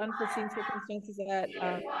 due to unforeseen circumstances at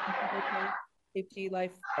safety,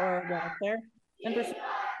 life, or welfare. And pursuant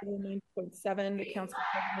to 9.7, the Council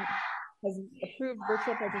President has approved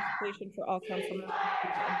virtual participation for all council members.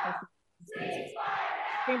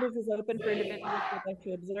 Chambers is open for individuals who would like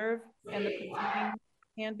to observe, and the proceeding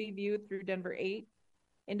can be viewed through Denver 8.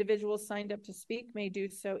 Individuals signed up to speak may do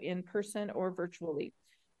so in person or virtually.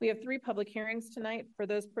 We have 3 public hearings tonight. For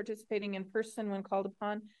those participating in person, when called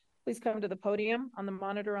upon, please come to the podium. On the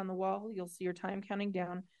monitor on the wall, you'll see your time counting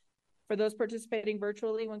down. For those participating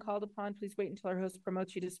virtually, when called upon, please wait until our host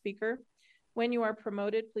promotes you to speaker. When you are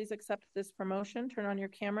promoted, please accept this promotion. Turn on your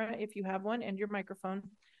camera if you have one and your microphone.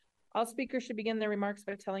 All speakers should begin their remarks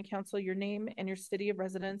by telling council your name and your city of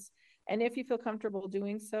residence, and if you feel comfortable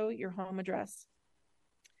doing so, your home address.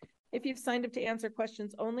 If you've signed up to answer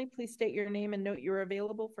questions only, please state your name and note you're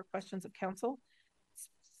available for questions of council.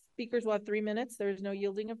 Speakers will have 3 minutes. There is no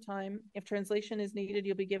yielding of time. If translation is needed,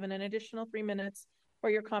 you'll be given an additional 3 minutes for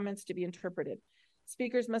your comments to be interpreted.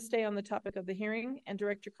 Speakers must stay on the topic of the hearing and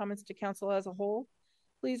direct your comments to council as a whole.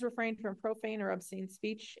 Please refrain from profane or obscene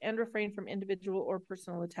speech and refrain from individual or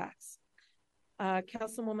personal attacks.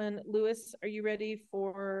 Councilwoman Lewis, are you ready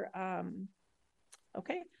for,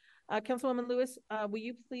 okay. Councilwoman Lewis, will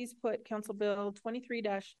you please put Council Bill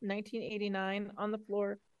 23-1989 on the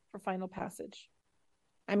floor for final passage?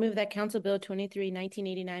 I move that Council Bill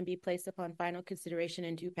 23-1989 be placed upon final consideration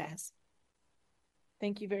and do pass.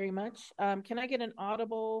 Thank you very much. Can I get an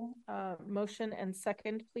audible motion and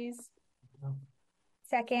second, please?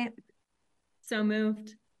 Second. So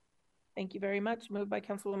moved. Thank you very much. Moved by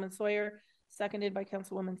Councilwoman Sawyer, seconded by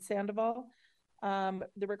Councilwoman Sandoval.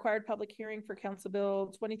 The required public hearing for Council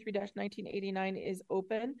Bill 23-1989 is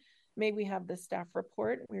open. May we have the staff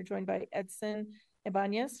report? We're joined by Edson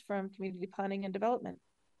Ibanez from Community Planning and Development.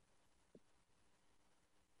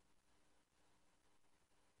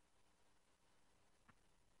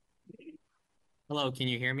 Hello, can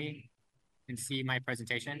you hear me and see my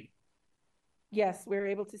presentation? Yes, we're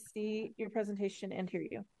able to see your presentation and hear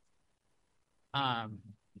you.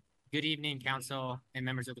 Good evening, Council and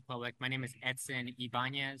members of the public. My name is Edson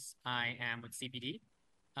Ibanez. I am with CPD.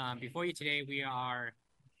 Before you today, we are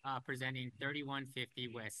presenting 3150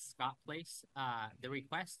 West Scott Place. The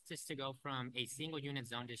request is to go from a single unit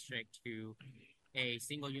zone district to a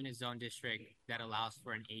single unit zone district that allows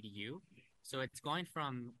for an ADU. So it's going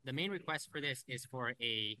from, the main request for this is for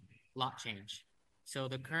a lot change. So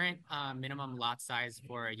the current minimum lot size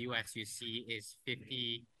for a USUC is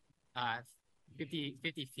 50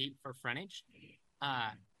 feet for frontage.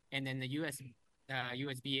 And then the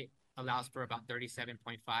USB allows for about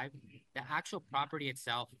 37.5. The actual property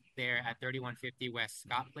itself there at 3150 West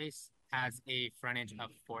Scott Place has a frontage of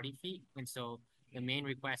 40 feet. And so the main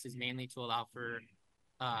request is mainly to allow for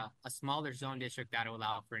a smaller zone district that will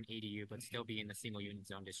allow for an ADU, but still be in the single unit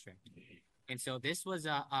zone district. And so this was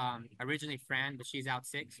originally Fran, but she's out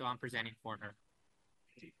sick, so I'm presenting for her.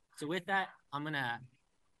 So with that, I'm gonna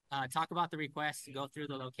talk about the request, go through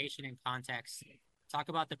the location and context, talk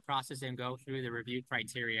about the process, and go through the review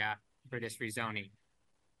criteria for this rezoning.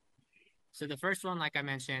 So the first one, like I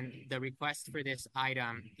mentioned, the request for this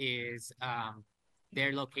item is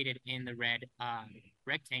they're located in the red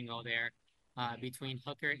rectangle there between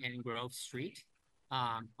Hooker and Grove Street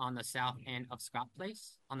on the south end of Scott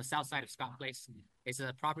Place, on the south side of Scott Place. It's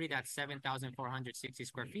a property that's 7,460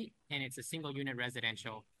 square feet, and it's a single unit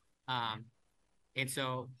residential. And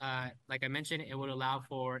so, like I mentioned, it would allow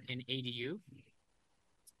for an ADU.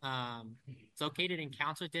 It's located in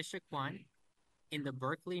Council District 1 in the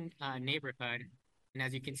Berkeley neighborhood. And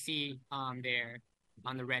as you can see there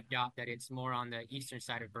on the red dot, that it's more on the eastern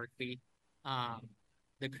side of Berkeley.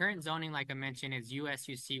 The current zoning, like I mentioned, is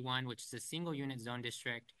USUC 1, which is a single unit zone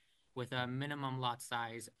district with a minimum lot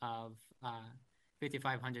size of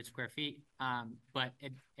 5,500 square feet. But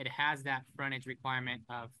it has that frontage requirement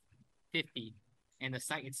of 50, and the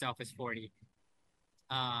site itself is 40.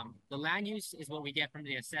 The land use is what we get from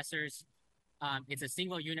the assessors. It's a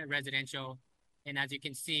single unit residential. And as you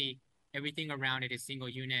can see, everything around it is single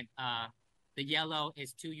unit. The yellow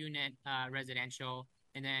is 2-unit residential.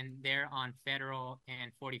 And then there on Federal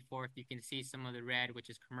and 44th, you can see some of the red, which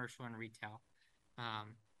is commercial and retail.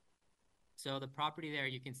 So the property there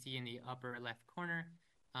you can see in the upper left corner,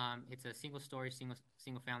 it's a single-story,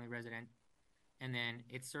 single-family resident. And then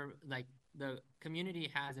it's sort of like the community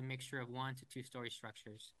has a mixture of 1 to 2-story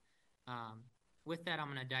structures. With that, I'm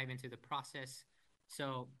going to dive into the process.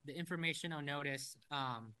 So the informational notice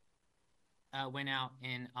went out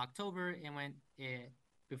in October and went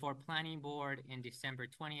before Planning Board in December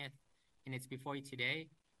 20th, and it's before you today.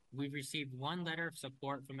 We've received 1 letter of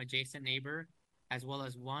support from adjacent neighbor, as well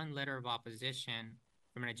as 1 letter of opposition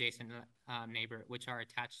from an adjacent neighbor, which are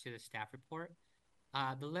attached to the staff report.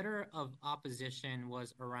 The letter of opposition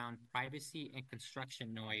was around privacy and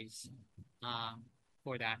construction noise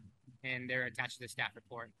for that, and they're attached to the staff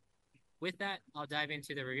report. With that, I'll dive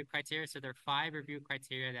into the review criteria. So there are 5 review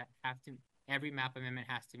criteria that every map amendment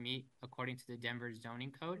has to meet according to the Denver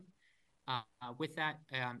zoning code. With that,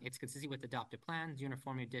 it's consistent with adopted plans,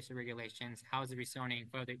 uniformity of district regulations, how is the rezoning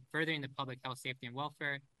furthering the public health, safety, and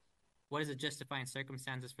welfare, what is the justifying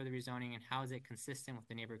circumstances for the rezoning, and how is it consistent with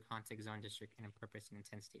the neighborhood context, zone district, and purpose and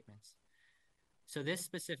intent statements. So this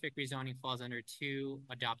specific rezoning falls under 2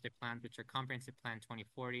 adopted plans, which are Comprehensive Plan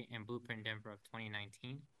 2040 and Blueprint Denver of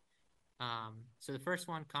 2019. So the first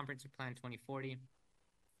one, Comprehensive Plan 2040.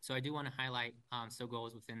 So I do want to highlight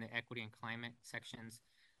goals within the equity and climate sections.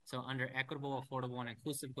 So under equitable, affordable, and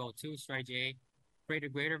inclusive goal 2, strategy A, create a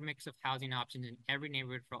greater mix of housing options in every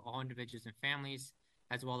neighborhood for all individuals and families,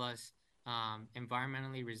 as well as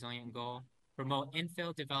environmentally resilient goal, promote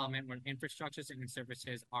infill development where infrastructures and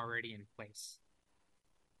services are already in place.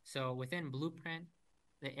 So within Blueprint,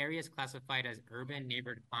 the area is classified as urban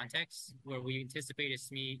neighborhood context, where we anticipate to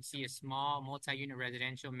see a small multi-unit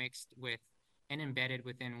residential mixed with and embedded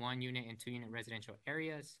within 1-unit and 2-unit residential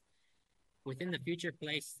areas. Within the future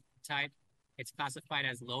place type, it's classified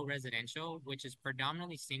as low residential, which is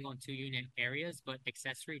predominantly single and 2-unit areas, but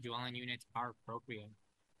accessory dwelling units are appropriate.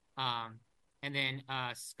 And then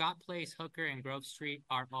Scott Place, Hooker, and Grove Street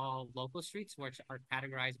are all local streets, which are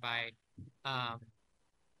categorized by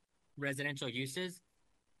residential uses.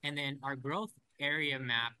 And then our growth area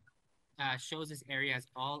map shows this area as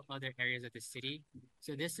all other areas of the city.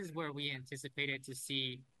 So this is where we anticipated to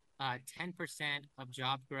see 10% of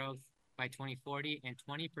job growth by 2040 and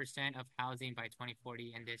 20% of housing by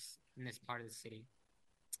 2040 in this part of the city.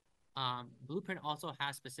 Blueprint also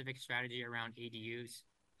has specific strategy around ADUs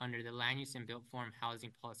under the Land Use and Built Form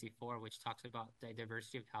Housing Policy 4, which talks about the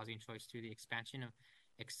diversity of housing choice through the expansion of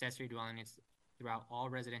accessory dwelling units throughout all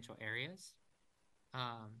residential areas.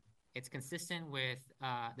 It's consistent with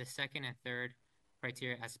the second and third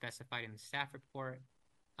criteria as specified in the staff report,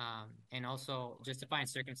 and also justifying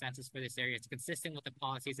circumstances for this area. It's consistent with the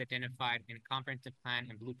policies identified in Comprehensive Plan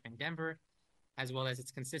and Blueprint Denver, as well as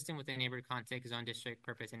it's consistent with the neighborhood context, zone district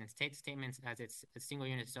purpose, and its state statements as it's a single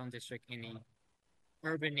unit zone district in the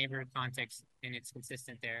urban neighborhood context, and it's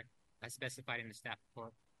consistent there as specified in the staff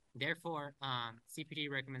report. Therefore, CPD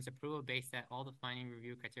recommends approval based that all the finding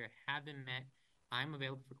review criteria have been met. I'm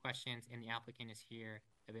available for questions, and the applicant is here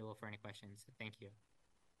available for any questions. Thank you.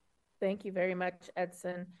 Thank you very much,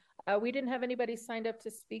 Edson. We didn't have anybody signed up to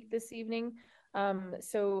speak this evening,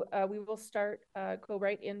 so we will go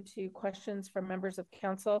right into questions from members of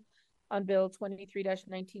council on Bill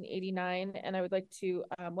 23-1989, and I would like to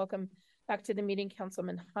welcome back to the meeting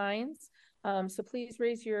Councilman Hines. So please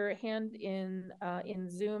raise your hand in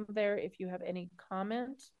Zoom there if you have any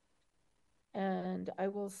comment, and I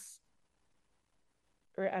will.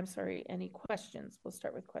 I'm sorry, any questions? We'll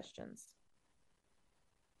start with questions.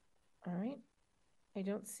 All right. I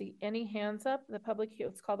don't see any hands up. Let's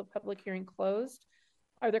call the public hearing closed.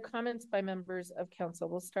 Are there comments by members of council?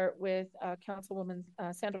 We'll start with Councilwoman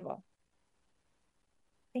Sandoval.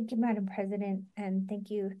 Thank you, Madam President, and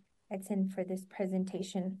thank you, Edson, for this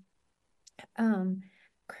presentation.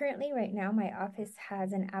 Currently, right now, my office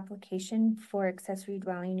has an application for accessory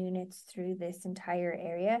dwelling units through this entire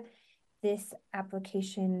area. This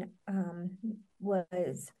application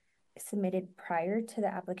was submitted prior to the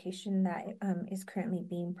application that is currently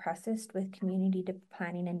being processed with Community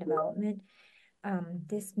Planning and Development.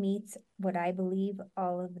 This meets what I believe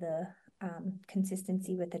all of the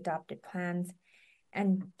consistency with adopted plans.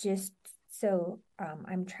 And just so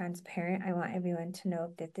I'm transparent, I want everyone to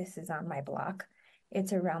know that this is on my block.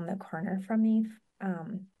 It's around the corner from me.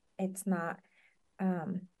 It's not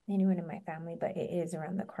anyone in my family, but it is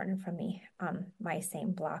around the corner from me on my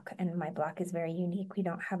same block. And my block is very unique. We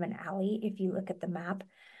don't have an alley. If you look at the map,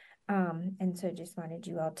 And so just wanted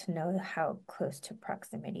you all to know how close to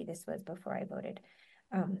proximity this was before I voted.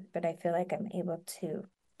 But I feel like I'm able to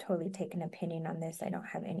totally take an opinion on this. I don't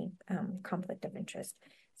have any conflict of interest.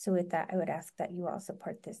 So with that, I would ask that you all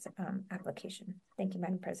support this application. Thank you,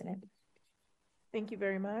 Madam President. Thank you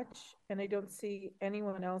very much. And I don't see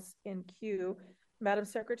anyone else in queue. Madam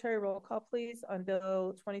Secretary, roll call, please, on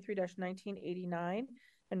Bill 23-1989.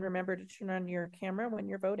 And remember to turn on your camera when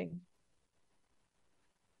you're voting.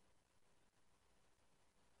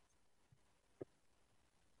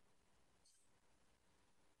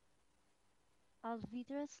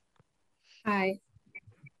 Alvidrez, Aye.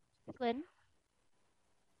 Flynn,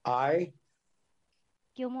 Aye.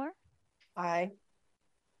 Gilmore, Aye.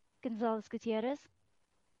 Gonzalez Gutierrez,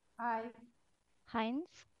 Aye. Hines,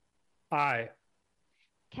 Aye.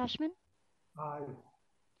 Cashman, Aye.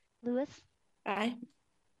 Lewis, Aye.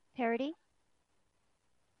 Parity,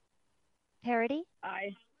 Parity,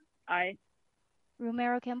 Aye. Aye.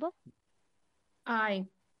 Romero Campbell, Aye.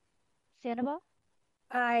 Sandoval,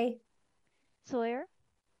 Aye. Sawyer,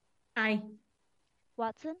 Aye.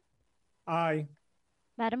 Watson, Aye.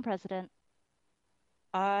 Madam President.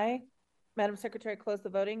 Aye. Madam Secretary, close the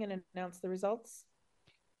voting and announce the results.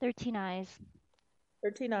 13 ayes.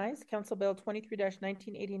 13 ayes. Council Bill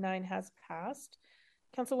 23-1989 has passed.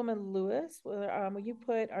 Councilwoman Lewis, will you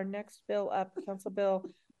put our next bill up, Council Bill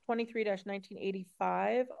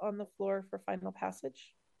 23-1985, on the floor for final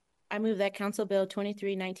passage? I move that Council Bill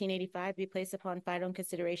 23-1985 be placed upon final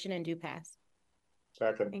consideration and do pass.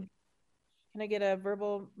 Second. Can I get a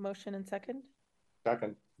verbal motion and second?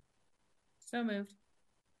 Second. So moved.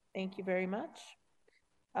 Thank you very much.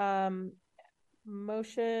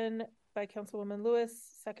 Motion by Councilwoman Lewis,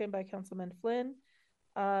 second by Councilman Flynn.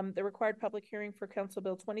 The required public hearing for Council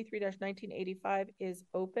Bill 23-1985 is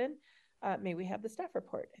open. May we have the staff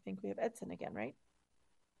report? I think we have Edson again, right?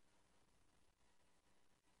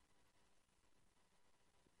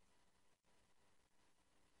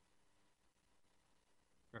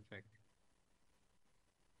 Perfect.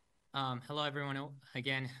 Hello, everyone.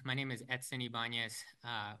 Again, my name is Edson Ibanez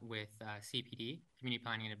with CPD, Community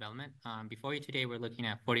Planning and Development. Before you today, we're looking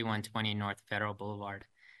at 4120 North Federal Boulevard.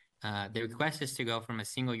 The request is to go from a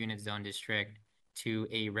single unit zone district to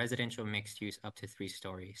a residential mixed use up to 3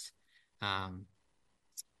 stories. And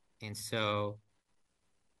so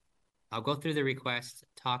I'll go through the request,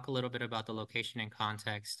 talk a little bit about the location and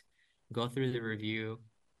context, go through the review,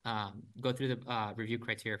 review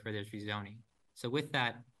criteria for this rezoning. So with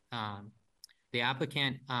that, the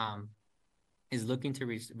applicant is looking to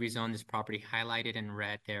rezone this property highlighted in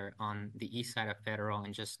red there on the east side of Federal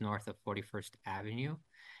and just north of 41st Avenue.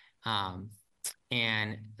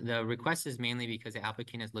 And the request is mainly because the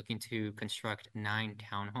applicant is looking to construct 9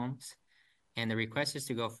 townhomes. And the request is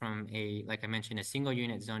to go from like I mentioned, a single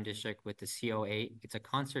unit zone district with the CO8. It's a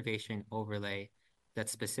conservation overlay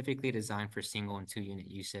that's specifically designed for single and 2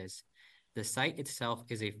 unit uses. The site itself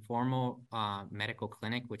is a formal medical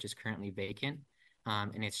clinic, which is currently vacant,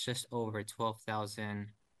 and it's just over 12,000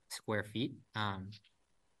 square feet.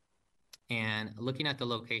 And looking at the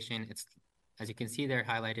location, it's, as you can see there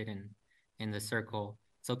highlighted in the circle,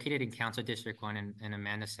 it's located in Council District 1 and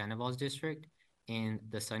Amanda Sandoval's district in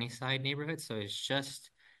the Sunnyside neighborhood. So it's just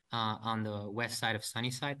on the west side of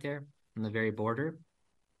Sunnyside there, on the very border.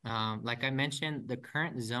 Like I mentioned, the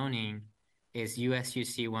current zoning is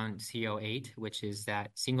USUC 1 CO8, which is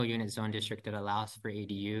that single unit zone district that allows for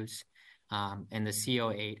ADUs, and the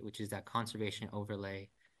CO8, which is that conservation overlay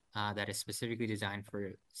that is specifically designed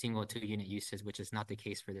for single 2 unit uses, which is not the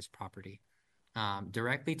case for this property.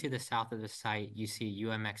 Directly to the south of the site, you see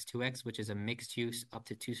UMX2X, which is a mixed use up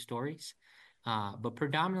to 2 stories. But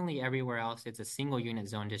predominantly everywhere else, it's a single unit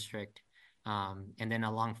zone district. And then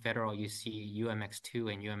along Federal, you see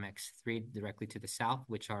UMX2 and UMX3 directly to the south,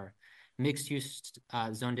 which are mixed use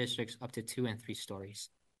zone districts up to 2 and 3 stories.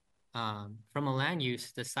 From a land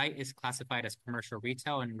use, the site is classified as commercial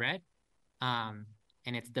retail in red. And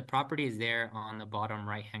the property is there on the bottom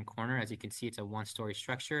right-hand corner. As you can see, it's a 1-story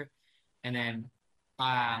structure. And then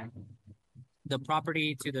the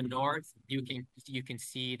property to the north, you can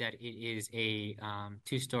see that it is a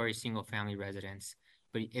 2-story single-family residence.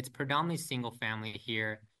 But it's predominantly single-family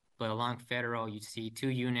here. But along Federal, you see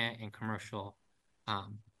 2-unit and commercial.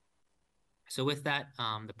 So with that,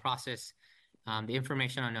 the process, the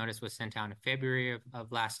information on notice was sent out in February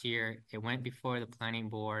of last year. It went before the planning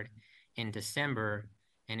board in December,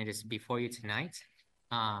 and it is before you tonight.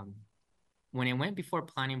 When it went before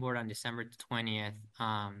planning board on December 20th,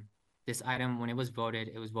 this item, when it was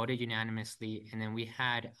voted unanimously, and then we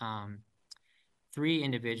had 3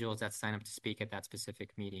 individuals that signed up to speak at that specific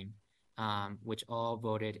meeting. which all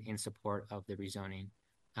voted in support of the rezoning.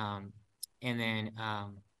 And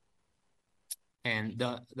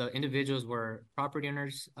the individuals were property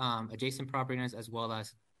owners, adjacent property owners, as well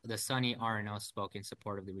as the Sunny RNO spoke in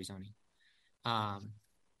support of the rezoning.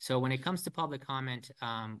 So when it comes to public comment,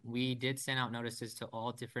 we did send out notices to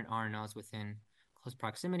all different RNOs within close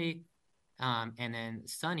proximity. And then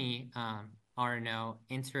Sunny RNO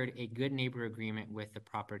entered a good neighbor agreement with the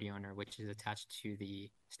property owner, which is attached to the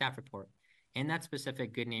staff report. In that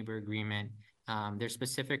specific good neighbor agreement, there's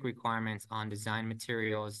specific requirements on design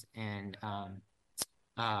materials and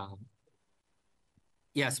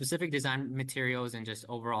specific design materials and just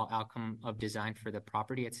overall outcome of design for the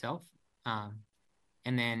property itself.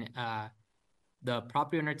 And then the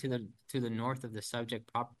property owner to the north of the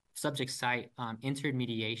subject site entered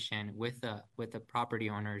mediation with the property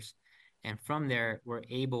owners, and from there they were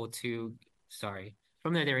able to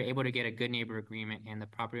get a good neighbor agreement, and the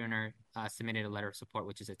property owner submitted a letter of support,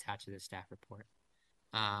 which is attached to the staff report.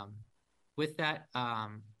 With that,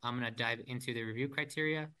 I'm going to dive into the review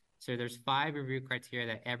criteria. So there's 5 review criteria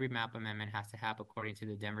that every map amendment has to have according to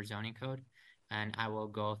the Denver zoning code, and I will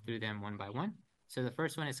go through them one by one. So the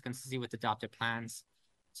first one is consistency with adopted plans.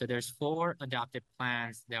 So there's 4 adopted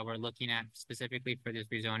plans that we're looking at specifically for this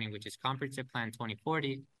rezoning, which is Comprehensive Plan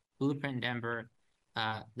 2040, Blueprint Denver,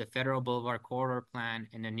 the Federal Boulevard Corridor Plan,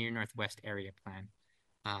 and the Near Northwest Area Plan.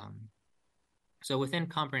 So within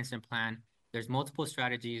Comprehensive Plan, there's multiple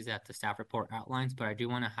strategies that the staff report outlines, but I do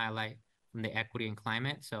want to highlight from the equity and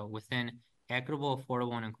climate. So within Equitable,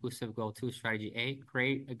 Affordable, and Inclusive Goal 2, Strategy A,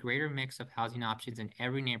 create a greater mix of housing options in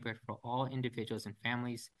every neighborhood for all individuals and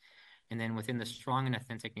families. And then within the Strong and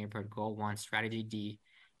Authentic Neighborhood Goal 1, Strategy D,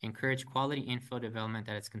 encourage quality infill development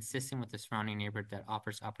that is consistent with the surrounding neighborhood that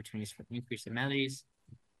offers opportunities for increased amenities.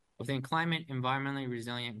 Within Climate, Environmentally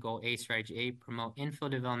Resilient Goal A, Strategy A, promote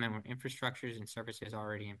infill development where infrastructures and services are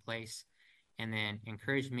already in place. And then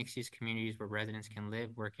encourage mixed-use communities where residents can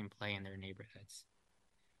live, work, and play in their neighborhoods.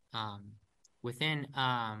 Within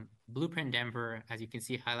Blueprint Denver, as you can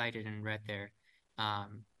see highlighted in red there,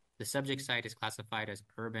 the subject site is classified as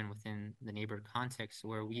urban within the neighborhood context,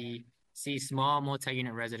 where we see small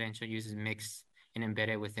multi-unit residential uses mixed and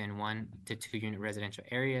embedded within 1 to 2 unit residential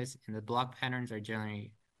areas, and the block patterns are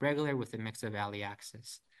generally regular with a mix of alley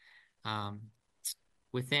access.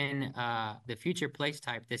 Within the future place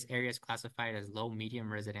type, this area is classified as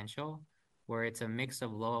low-medium residential, where it's a mix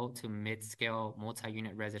of low to mid-scale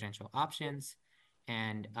multi-unit residential options,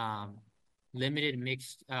 and limited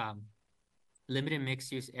mixed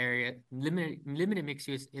use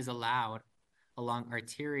is allowed along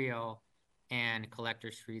arterial and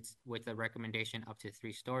collector streets with a recommendation up to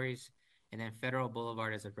 3 stories, and then Federal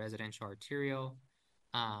Boulevard is a residential arterial.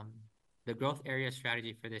 The growth area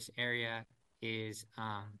strategy for this area is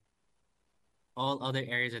all other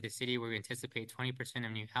areas of the city where we anticipate 20%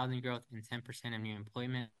 of new housing growth and 10% of new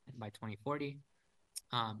employment by 2040.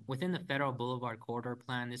 Within the Federal Boulevard Corridor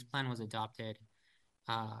Plan, this plan was adopted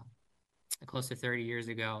close to 30 years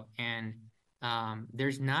ago, and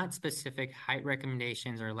there's not specific height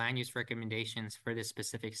recommendations or land use recommendations for this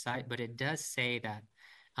specific site, but it does say that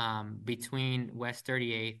between West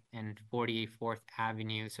 38th and 44th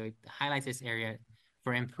Avenue, so it highlights this area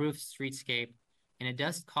for improved streetscape, and it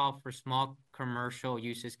does call for small commercial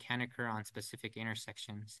uses can occur on specific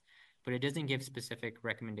intersections, but it doesn't give specific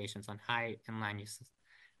recommendations on height and land uses.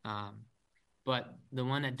 But the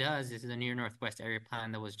one that does is the Near Northwest Area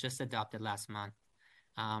Plan that was just adopted last month.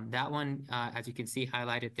 That one, as you can see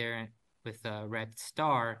highlighted there with a red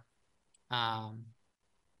star,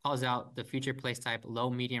 calls out the future place type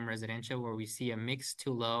low-medium residential, where we see a mix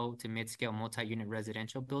to low to mid-scale multi-unit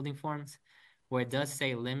residential building forms, where it does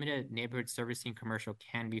say limited neighborhood servicing commercial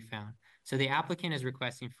can be found. So the applicant is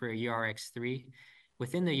requesting for a URX3.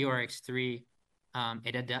 Within the URX3,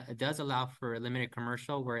 it does allow for a limited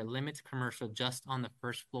commercial, where it limits commercial just on the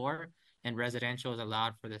first floor, and residential is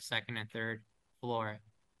allowed for the second and third floor.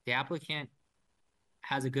 The applicant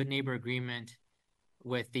has a good neighbor agreement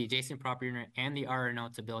with the adjacent property owner and the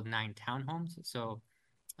RNO to build 9 townhomes. So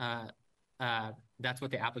that's what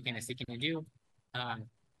the applicant is seeking to do.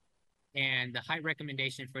 And the height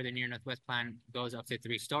recommendation for the Near Northwest Plan goes up to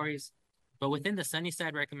 3 stories. But within the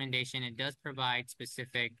Sunnyside recommendation, it does provide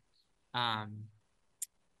specific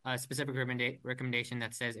recommendation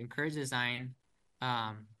that says encourage design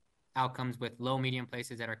outcomes with low-medium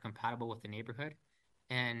places that are compatible with the neighborhood.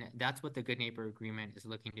 And that's what the Good Neighbor Agreement is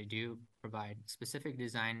looking to do, provide specific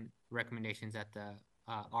design recommendations that the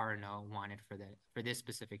RNO wanted for this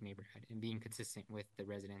specific neighborhood and being consistent with the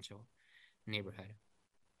residential neighborhood.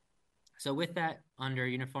 So with that, under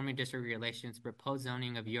uniformity district regulations, proposed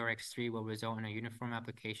zoning of URX3 will result in a uniform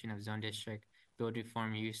application of zone district building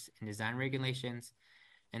form use and design regulations.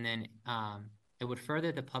 And then it would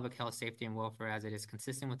further the public health, safety, and welfare as it is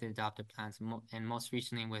consistent with the adopted plans and most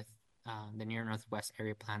recently with the Near Northwest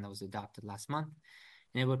Area Plan that was adopted last month.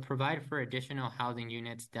 And it would provide for additional housing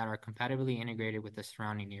units that are compatibly integrated with the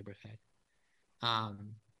surrounding neighborhood.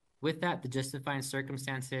 With that, the justifying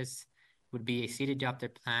circumstances would be a seat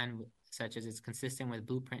adopted plan such as it's consistent with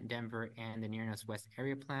Blueprint Denver and the Near Northwest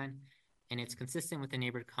Area Plan, and it's consistent with the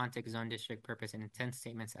neighborhood context, zone district purpose, and intent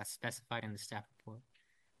statements as specified in the staff report.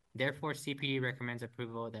 Therefore, CPD recommends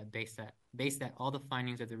approval that based that all the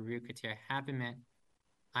findings of the review criteria have been met.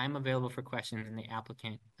 I'm available for questions, and the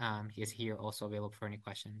applicant is here also available for any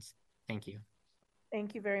questions. Thank you.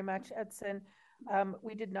 Thank you very much, Edson.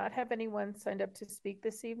 We did not have anyone signed up to speak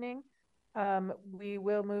this evening. We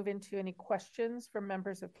will move into any questions from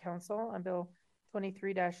members of council on Bill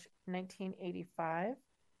 23-1985.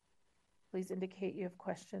 Please indicate you have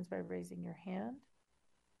questions by raising your hand.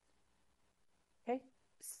 Okay,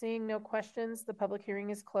 seeing no questions, the public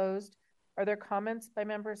hearing is closed. Are there comments by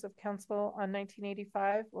members of council on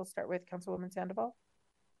 1985? We'll start with Councilwoman Sandoval.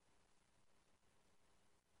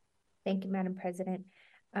 Thank you, Madam President.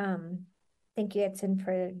 Thank you, Edson,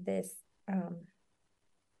 for this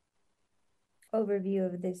overview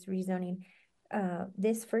of this rezoning.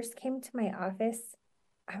 This first came to my office,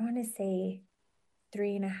 I want to say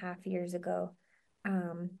 3.5 years ago.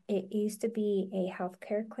 It used to be a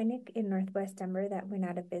healthcare clinic in Northwest Denver that went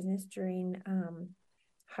out of business during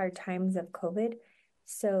hard times of COVID.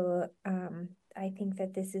 So I think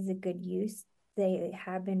that this is a good use. They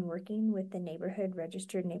have been working with the neighborhood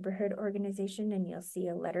registered neighborhood organization, and you'll see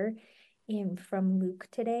a letter from Luke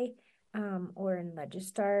today or in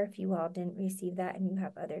Legistar. If you all didn't receive that and you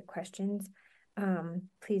have other questions,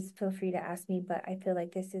 please feel free to ask me, but I feel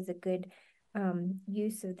like this is a good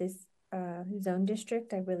use of this zone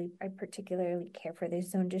district. I particularly care for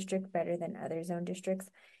this zone district better than other zone districts,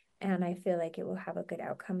 and I feel like it will have a good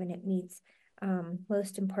outcome, and it meets,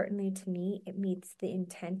 most importantly to me, it meets the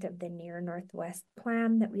intent of the Near Northwest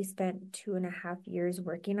Plan that we spent 2.5 years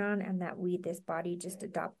working on and that this body just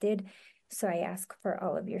adopted. So I ask for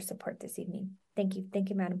all of your support this evening. Thank you. Thank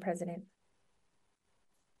you, Madam President.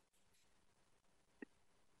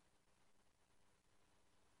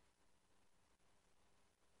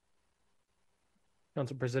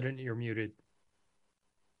 Council President, you're muted.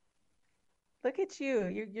 Look at you.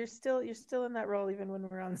 You're still in that role even when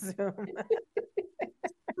we're on Zoom.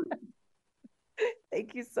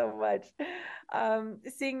 Thank you so much.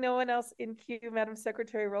 Seeing no one else in queue, Madam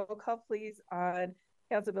Secretary, roll call please on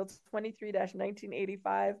Council Bill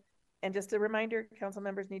 23-1985. And just a reminder, council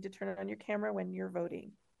members need to turn on your camera when you're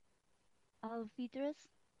voting. Alvitres?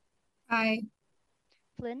 Aye.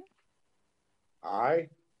 Flynn? Aye.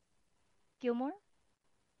 Gilmore?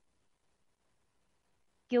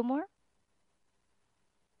 Gilmore?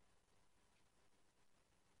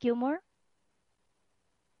 Gilmore?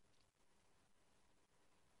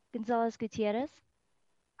 Gonzalez Gutierrez?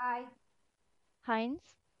 Aye. Hines?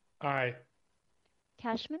 Aye.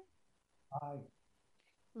 Cashman? Aye.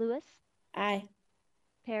 Lewis? Aye.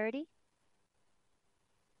 Parody?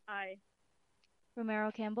 Aye. Romero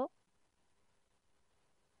Campbell?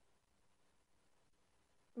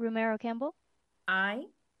 Romero Campbell? Aye.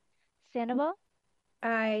 Sandoval?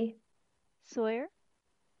 Aye. Sawyer?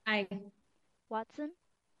 Aye. Watson?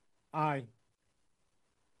 Aye.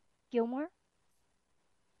 Gilmore?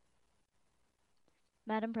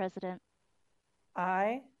 Madam President.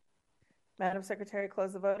 Aye. Madam Secretary,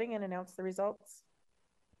 close the voting and announce the results.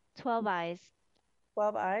 12 ayes.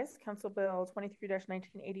 12 ayes. Council Bill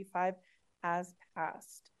 23-1985 has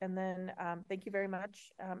passed. And then thank you very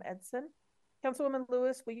much, Edson. Councilwoman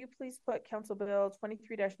Lewis, will you please put Council Bill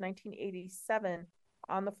 23-1987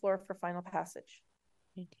 on the floor for final passage?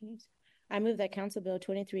 I move that Council Bill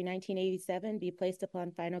 23-1987 be placed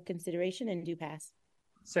upon final consideration and do pass.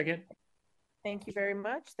 Second. Thank you very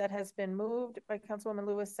much. That has been moved by Councilwoman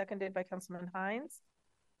Lewis, seconded by Councilman Hines.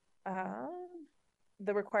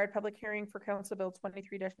 The required public hearing for Council Bill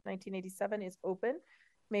 23-1987 is open.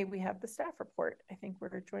 May we have the staff report? I think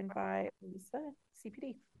we're joined by Lisa,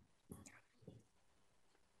 CPD.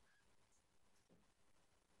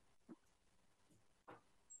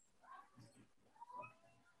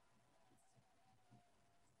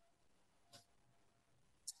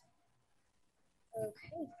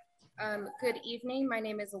 Okay. Good evening. My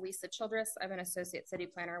name is Elisa Childress. I'm an associate city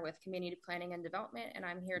planner with Community Planning and Development, and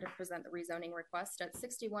I'm here to present the rezoning request at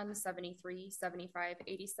 61, 73, 75,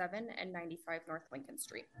 87, and 95 North Lincoln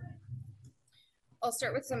Street. I'll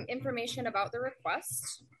start with some information about the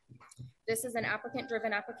request. This is an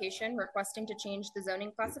applicant-driven application requesting to change the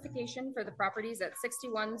zoning classification for the properties at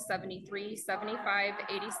 61, 73, 75,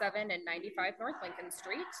 87, and 95 North Lincoln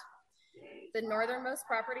Street. The northernmost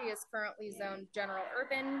property is currently zoned general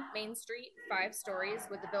urban, Main Street, 5 stories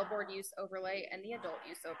with the billboard use overlay and the adult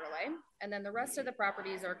use overlay. And then the rest of the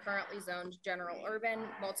properties are currently zoned general urban,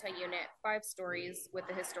 multi-unit, 5 stories with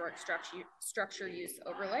the historic structure use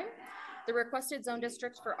overlay. The requested zone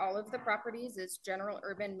district for all of the properties is general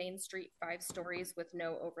urban, Main Street, 5 stories with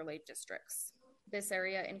no overlay districts. This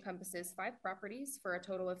area encompasses 5 properties for a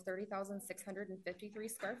total of 30,653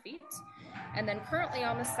 square feet. And then currently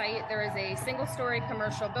on the site, there is a single-story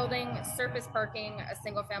commercial building, surface parking, a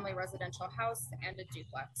single-family residential house, and a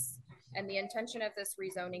duplex. And the intention of this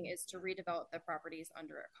rezoning is to redevelop the properties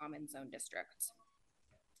under a common zone district.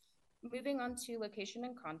 Moving on to location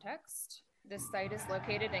and context. This site is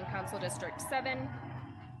located in Council District 7,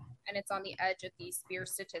 and it's on the edge of the Spear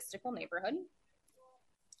Statistical Neighborhood.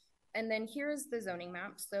 And then here's the zoning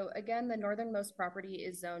map. So again, the northernmost property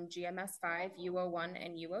is zoned GMS 5, UO1,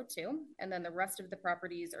 and UO2. And then the rest of the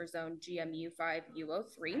properties are zoned GMU 5,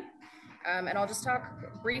 UO3. And I'll just talk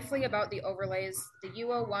briefly about the overlays. The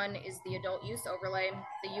UO1 is the adult use overlay.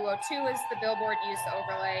 The UO2 is the billboard use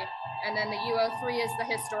overlay. And then the UO3 is the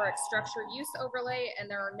historic structure use overlay. And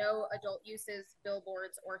there are no adult uses,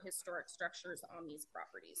 billboards, or historic structures on these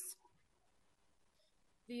properties.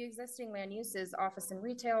 The existing land use is office and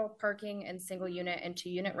retail, parking, and single unit and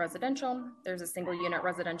 2-unit residential. There's a single unit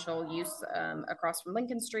residential use across from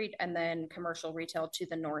Lincoln Street, and then commercial retail to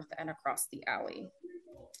the north and across the alley.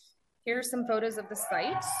 Here are some photos of the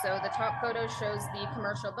site. So the top photo shows the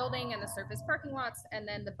commercial building and the surface parking lots, and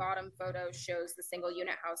then the bottom photo shows the single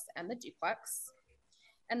unit house and the duplex.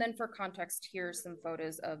 And then for context, here's some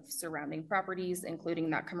photos of surrounding properties, including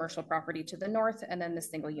that commercial property to the north, and then the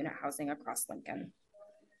single unit housing across Lincoln.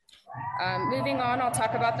 Moving on, I'll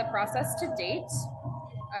talk about the process to date.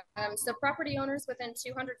 So property owners within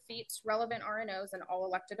 200 feet, relevant RNOs, and all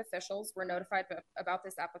elected officials were notified about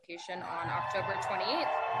this application on October 28th.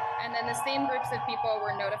 And then the same groups of people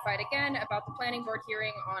were notified again about the planning board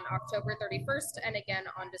hearing on October 31st and again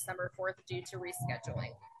on December 4th due to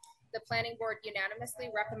rescheduling. The planning board unanimously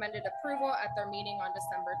recommended approval at their meeting on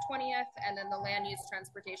December 20th, and then the Land Use,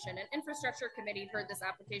 Transportation, and Infrastructure Committee heard this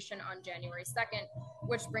application on January 2nd,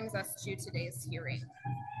 which brings us to today's hearing.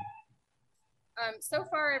 So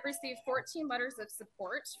far, I've received 14 letters of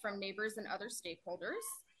support from neighbors and other stakeholders.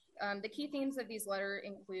 The key themes of these letters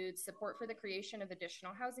include support for the creation of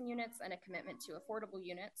additional housing units and a commitment to affordable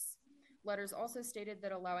units. Letters also stated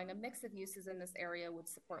that allowing a mix of uses in this area would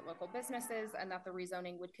support local businesses and that the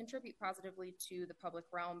rezoning would contribute positively to the public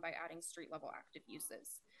realm by adding street-level active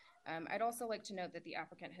uses. I'd also like to note that the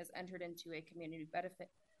applicant has entered into a community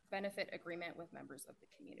benefit agreement with members of the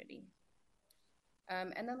community.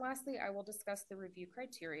 And then lastly, I will discuss the review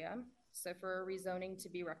criteria. So for a rezoning to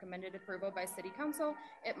be recommended approval by City Council,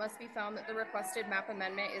 it must be found that the requested map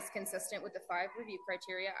amendment is consistent with the 5 review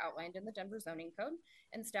criteria outlined in the Denver Zoning Code,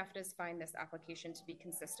 and staff does find this application to be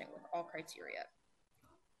consistent with all criteria.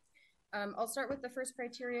 I'll start with the first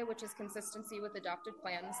criteria, which is consistency with adopted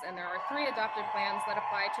plans, and there are 3 adopted plans that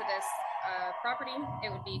apply to this property.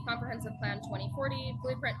 It would be Comprehensive Plan 2040,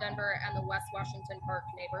 Blueprint Denver, and the West Washington Park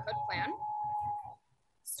Neighborhood Plan.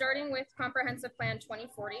 Starting with Comprehensive Plan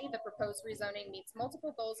 2040, the proposed rezoning meets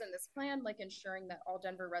multiple goals in this plan, like ensuring that all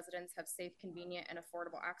Denver residents have safe, convenient, and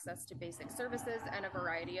affordable access to basic services and a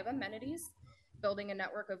variety of amenities, building a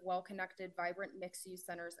network of well-connected, vibrant mixed-use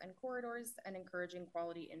centers and corridors, and encouraging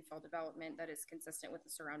quality infill development that is consistent with the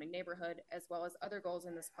surrounding neighborhood, as well as other goals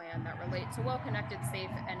in this plan that relate to well-connected,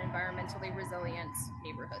 safe, and environmentally resilient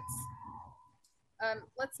neighborhoods.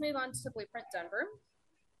 Let's move on to Blueprint Denver.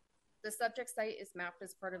 The subject site is mapped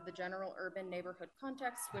as part of the general urban neighborhood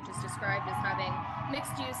context, which is described as having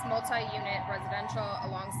mixed-use, multi-unit residential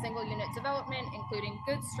along single-unit development, including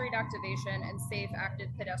good street activation and safe, active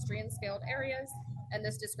pedestrian-scaled areas. And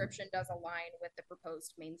this description does align with the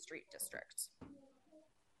proposed Main Street district.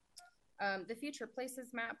 The Future Places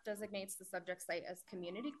map designates the subject site as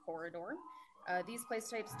community corridor. These place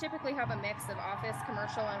types typically have a mix of office,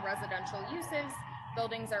 commercial, and residential uses.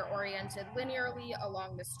 Buildings are oriented linearly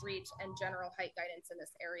along the street, and general height guidance in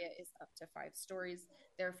this area is up to 5 stories.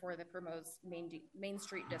 Therefore, the proposed Main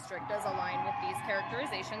Street district does align with these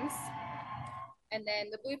characterizations. And then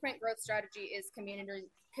the blueprint growth strategy is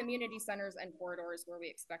community centers and corridors, where we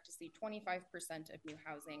expect to see 25% of new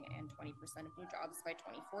housing and 20% of new jobs by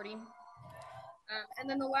 2040. And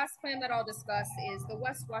then the last plan that I'll discuss is the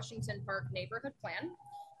West Washington Park Neighborhood Plan.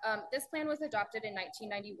 This plan was adopted in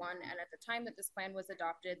 1991, and at the time that this plan was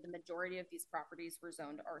adopted, the majority of these properties were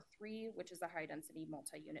zoned R3, which is a high-density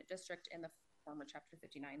multi-unit district in the former Chapter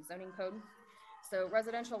 59 zoning code. So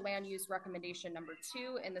residential land use recommendation number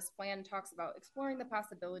 2 in this plan talks about exploring the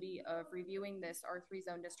possibility of reviewing this R3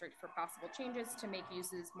 zone district for possible changes to make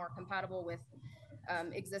uses more compatible with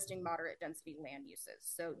existing moderate density land uses.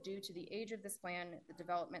 So due to the age of this plan, the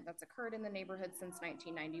development that's occurred in the neighborhood since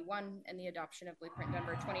 1991, and the adoption of Blueprint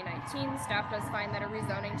Denver 2019, staff does find that a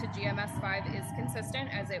rezoning to GMS 5 is consistent,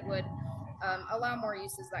 as it would allow more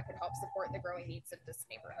uses that could help support the growing needs of this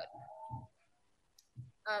neighborhood.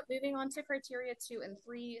 Moving on to criteria 2 and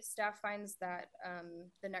 3, staff finds that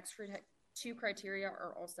the next 2 criteria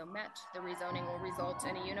are also met. The rezoning will result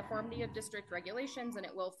in a uniformity of district regulations, and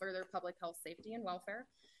it will further public health, safety, and welfare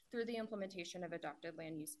through the implementation of adopted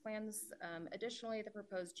land use plans. Additionally, the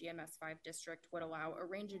proposed GMS 5 district would allow a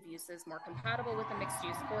range of uses more compatible with the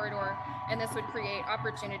mixed-use corridor, and this would create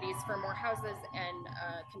opportunities for more houses and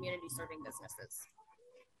community-serving businesses.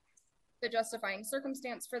 The justifying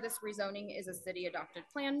circumstance for this rezoning is a city-adopted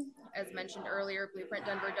plan. As mentioned earlier, Blueprint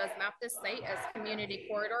Denver does map this site as community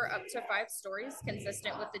corridor up to 5 stories,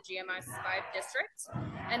 consistent with the GMS 5 district.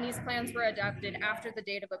 And these plans were adopted after the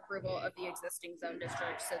date of approval of the existing zone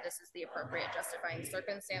district, so this is the appropriate justifying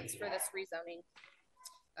circumstance for this rezoning.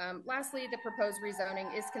 Lastly, the proposed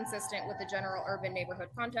rezoning is consistent with the general urban neighborhood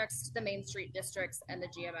context, the Main Street districts, and the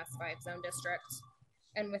GMS 5 zone district.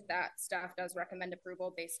 And with that, staff does recommend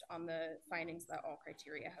approval based on the findings that all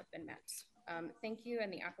criteria have been met. Thank you,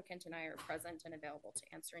 and the applicant and I are present and available to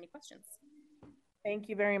answer any questions. Thank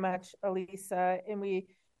you very much, Elisa. And we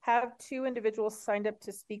have 2 individuals signed up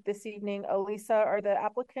to speak this evening. Elisa, are the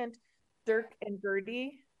applicant Dirk and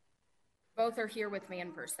Gertie? Both are here with me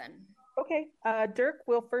in person. Okay, Dirk,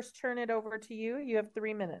 we'll first turn it over to you. You have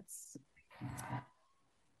 3 minutes.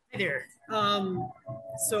 Hi there.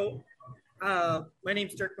 My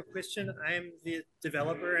name's Dirk McQuistion. I'm the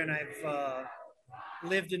developer, and I've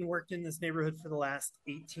lived and worked in this neighborhood for the last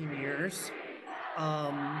 18 years.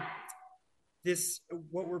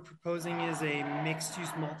 What we're proposing is a mixed-use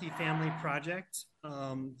multifamily project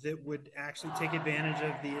that would actually take advantage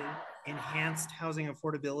of the enhanced housing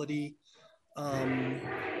affordability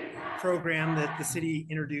program that the city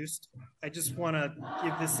introduced. I just want to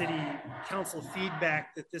give the city council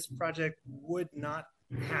feedback that this project would not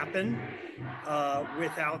happen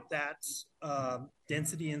without that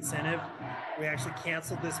density incentive. We actually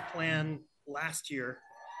canceled this plan last year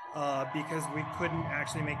because we couldn't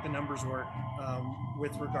actually make the numbers work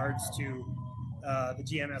with regards to the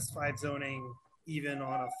GMS 5 zoning, even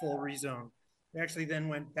on a full rezone. We actually then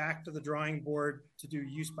went back to the drawing board to do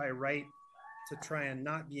use by right to try and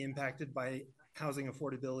not be impacted by housing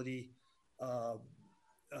affordability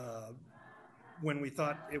when we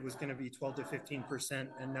thought it was going to be 12 to 15%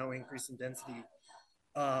 and no increase in density.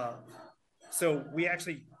 So we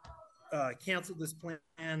actually canceled this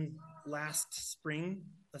plan last spring,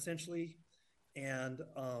 essentially, and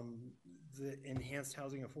the enhanced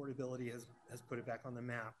housing affordability has put it back on the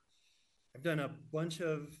map. I've done a bunch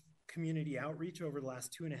of community outreach over the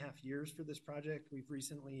last 2.5 years for this project. We've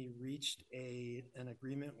recently reached an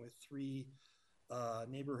agreement with 3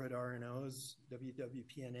 neighborhood RNOs,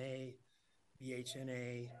 WWPNA,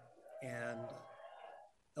 BHNA, and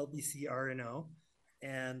LBC RNO.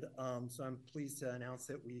 And so I'm pleased to announce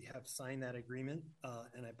that we have signed that agreement,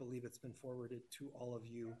 and I believe it's been forwarded to all of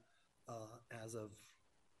you as of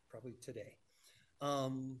probably today.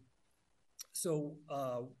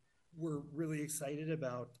 We're really excited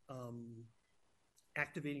about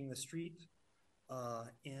activating the street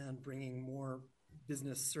and bringing more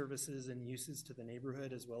business services and uses to the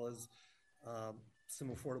neighborhood, as well as some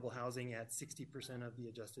affordable housing at 60% of the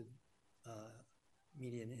adjusted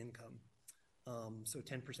median income. So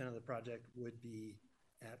 10% of the project would be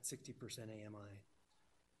at 60% AMI.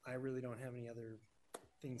 I really don't have any other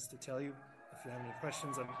things to tell you. If you have any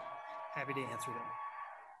questions, I'm happy to answer them.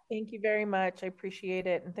 Thank you very much. I appreciate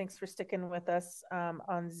it. And thanks for sticking with us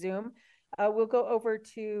on Zoom. We'll go over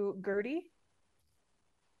to Gertie.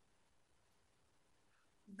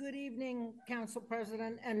 Good evening, Council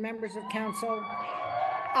President and members of council.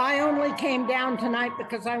 I only came down tonight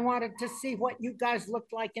because I wanted to see what you guys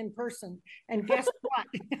looked like in person. And guess what?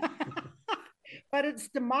 But it's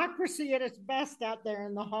democracy at its best out there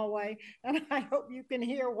in the hallway. And I hope you can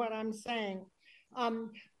hear what I'm saying.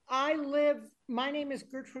 My name is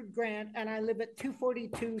Gertrude Grant, and I live at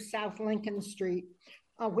 242 South Lincoln Street,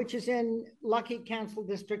 which is in Lucky Council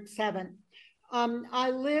District 7. I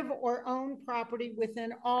live or own property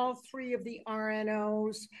within all three of the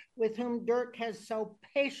RNOs with whom Dirk has so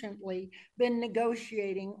patiently been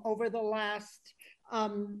negotiating over the last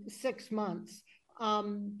 6 months.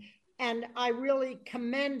 And I really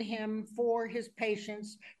commend him for his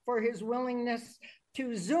patience, for his willingness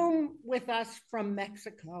to Zoom with us from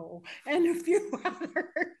Mexico, and a few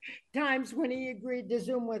other times when he agreed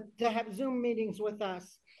to have Zoom meetings with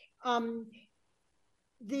us.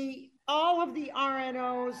 All of the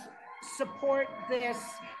RNOs support this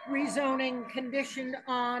rezoning conditioned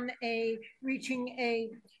on reaching a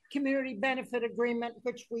community benefit agreement,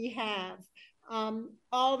 which we have.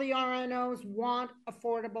 All the RNOs want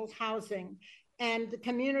affordable housing, and the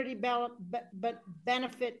community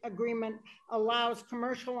benefit agreement allows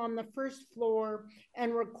commercial on the first floor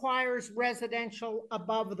and requires residential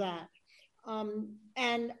above that.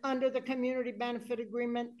 And under the community benefit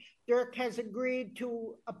agreement, Dirk has agreed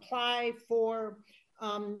to apply for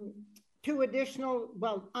under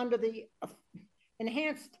the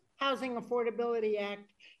Enhanced Housing Affordability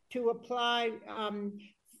Act, to apply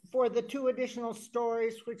for the 2 additional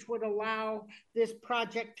stories, which would allow this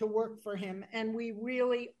project to work for him. And we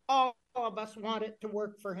really, all of us, want it to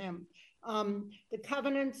work for him. The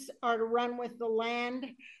covenants are to run with the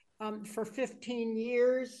land for 15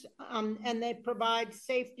 years, and they provide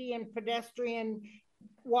safety and pedestrian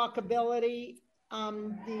walkability.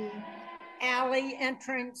 The alley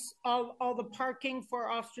entrance, all the parking for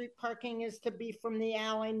off-street parking is to be from the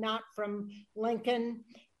alley, not from Lincoln.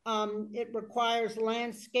 It requires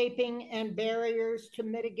landscaping and barriers to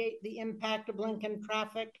mitigate the impact of Lincoln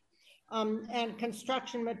traffic, and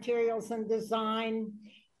construction materials and design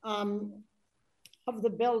of the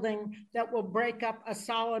building that will break up a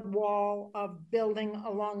solid wall of building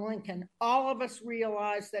along Lincoln. All of us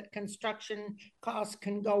realize that construction costs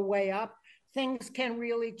can go way up. Things can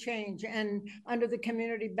really change. And under the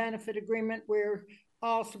community benefit agreement, we're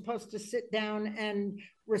all supposed to sit down and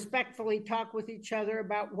respectfully talk with each other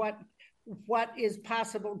about what is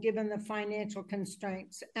possible given the financial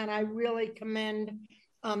constraints. And I really commend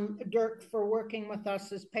Dirk for working with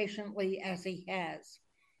us as patiently as he has.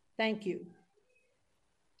 Thank you.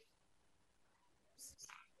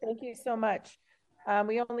 Thank you so much.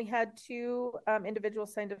 We only had 2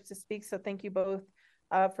 individuals signed up to speak, so thank you both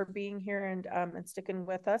for being here and sticking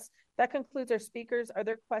with us. That concludes our speakers. Are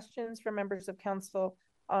there questions from members of council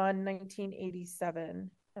on 1987?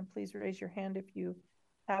 And please raise your hand if you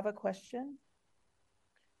have a question.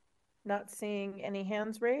 Not seeing any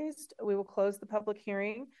hands raised, we will close the public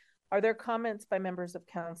hearing. Are there comments by members of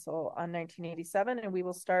council on 1987? And we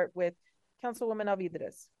will start with Councilwoman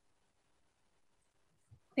Alvidrez.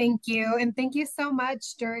 Thank you. And thank you so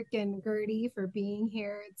much, Dirk and Gertie, for being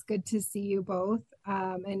here. It's good to see you both.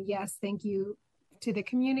 And yes, thank you to the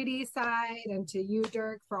community side and to you,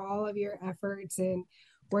 Dirk, for all of your efforts in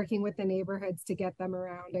working with the neighborhoods to get them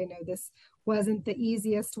around. I know this wasn't the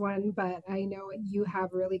easiest one, but I know you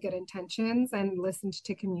have really good intentions and listened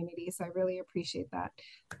to community. So I really appreciate that.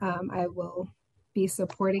 I will be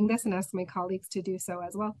supporting this and ask my colleagues to do so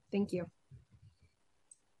as well. Thank you.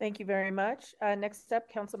 Thank you very much. Next up,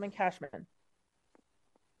 Councilman Cashman.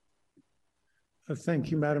 Thank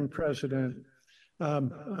you, Madam President.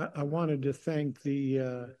 I wanted to thank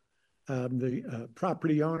the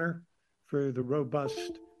property owner for the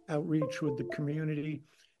robust outreach with the community.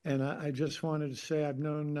 And I just wanted to say I've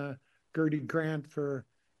known Gertie Grant for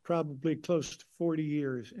probably close to 40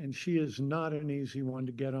 years, and she is not an easy one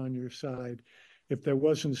to get on your side. If there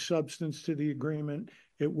wasn't substance to the agreement,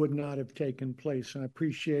 it would not have taken place. And I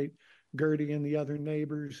appreciate Gertie and the other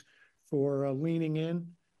neighbors for leaning in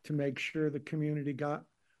to make sure the community got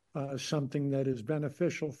something that is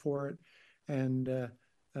beneficial for it. And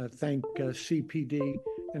thank CPD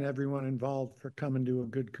and everyone involved for coming to a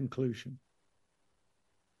good conclusion.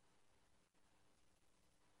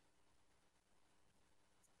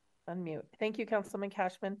 Unmute. Thank you, Councilman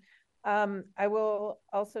Cashman. I will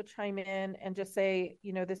also chime in and just say,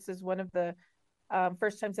 you know, this is one of the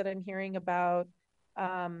first times that I'm hearing about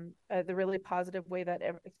the really positive way that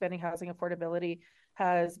expanding housing affordability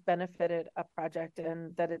has benefited a project,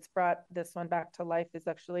 and that it's brought this one back to life is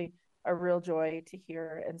actually a real joy to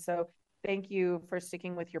hear. And so thank you for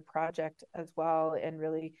sticking with your project as well and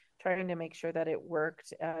really trying to make sure that it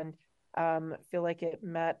worked and feel like it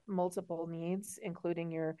met multiple needs, including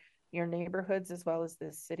your neighborhoods as well as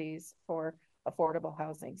the cities for affordable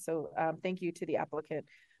housing. So thank you to the applicant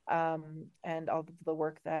and all of the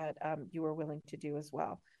work that you were willing to do as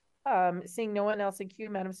well. Seeing no one else in queue,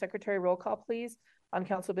 Madam Secretary, roll call please on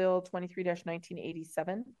Council Bill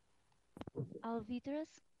 23-1987. Alvidrez.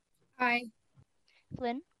 Aye.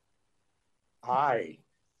 Flynn. Aye.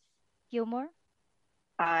 Gilmore,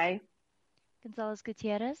 Aye. Gonzalez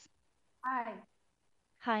Gutierrez, Aye.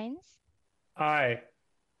 Hines, Aye.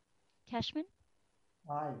 Cashman,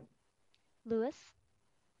 Aye. Lewis,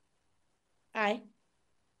 Aye.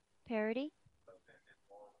 Parity,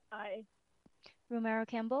 Aye. Romero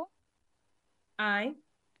Campbell, Aye.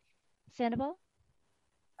 Sandoval,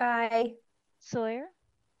 Aye. Sawyer,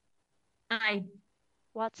 Aye.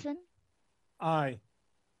 Watson, Aye.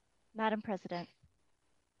 Madam President.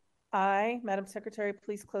 Aye. Madam Secretary,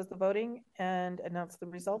 please close the voting and announce the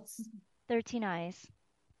results. 13 ayes.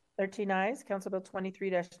 13 ayes. Council Bill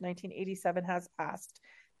 23-1987 has passed.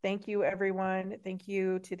 Thank you, everyone. Thank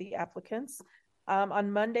you to the applicants. On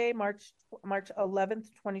Monday, March 11th,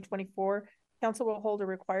 2024, Council will hold a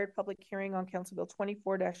required public hearing on Council Bill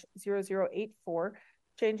 24-0084,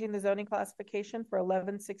 changing the zoning classification for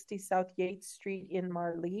 1160 South Yates Street in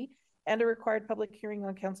Marlee, and a required public hearing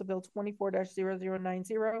on Council Bill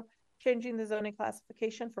 24-0090, changing the zoning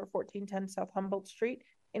classification for 1410 South Humboldt Street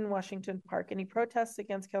in Washington Park. Any protests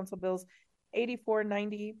against Council Bills 84,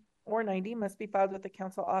 90, or 90 must be filed with the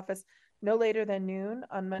Council office no later than noon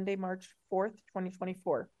on Monday, March 4th,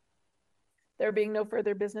 2024. There being no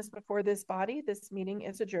further business before this body, this meeting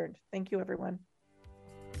is adjourned. Thank you, everyone.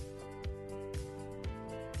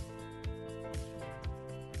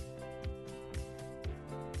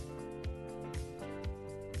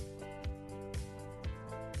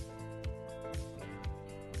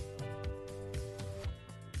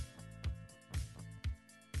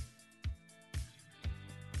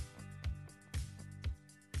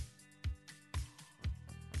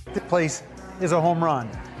 This place is a home run.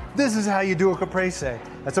 This is how you do a caprese.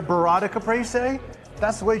 That's a burrata caprese.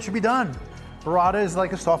 That's the way it should be done. Burrata is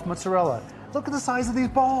like a soft mozzarella. Look at the size of these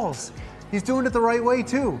balls. He's doing it the right way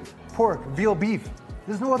too. Pork, veal, beef.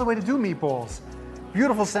 There's no other way to do meatballs.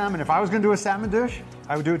 Beautiful salmon. If I was gonna do a salmon dish,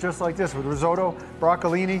 I would do it just like this with risotto,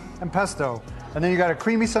 broccolini, and pesto. And then you got a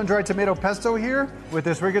creamy sun-dried tomato pesto here with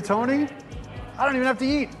this rigatoni. I don't even have to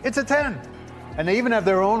eat. It's a 10. And they even have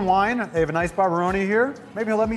their own wine. They have a nice Barbaroni here. Maybe he'll let me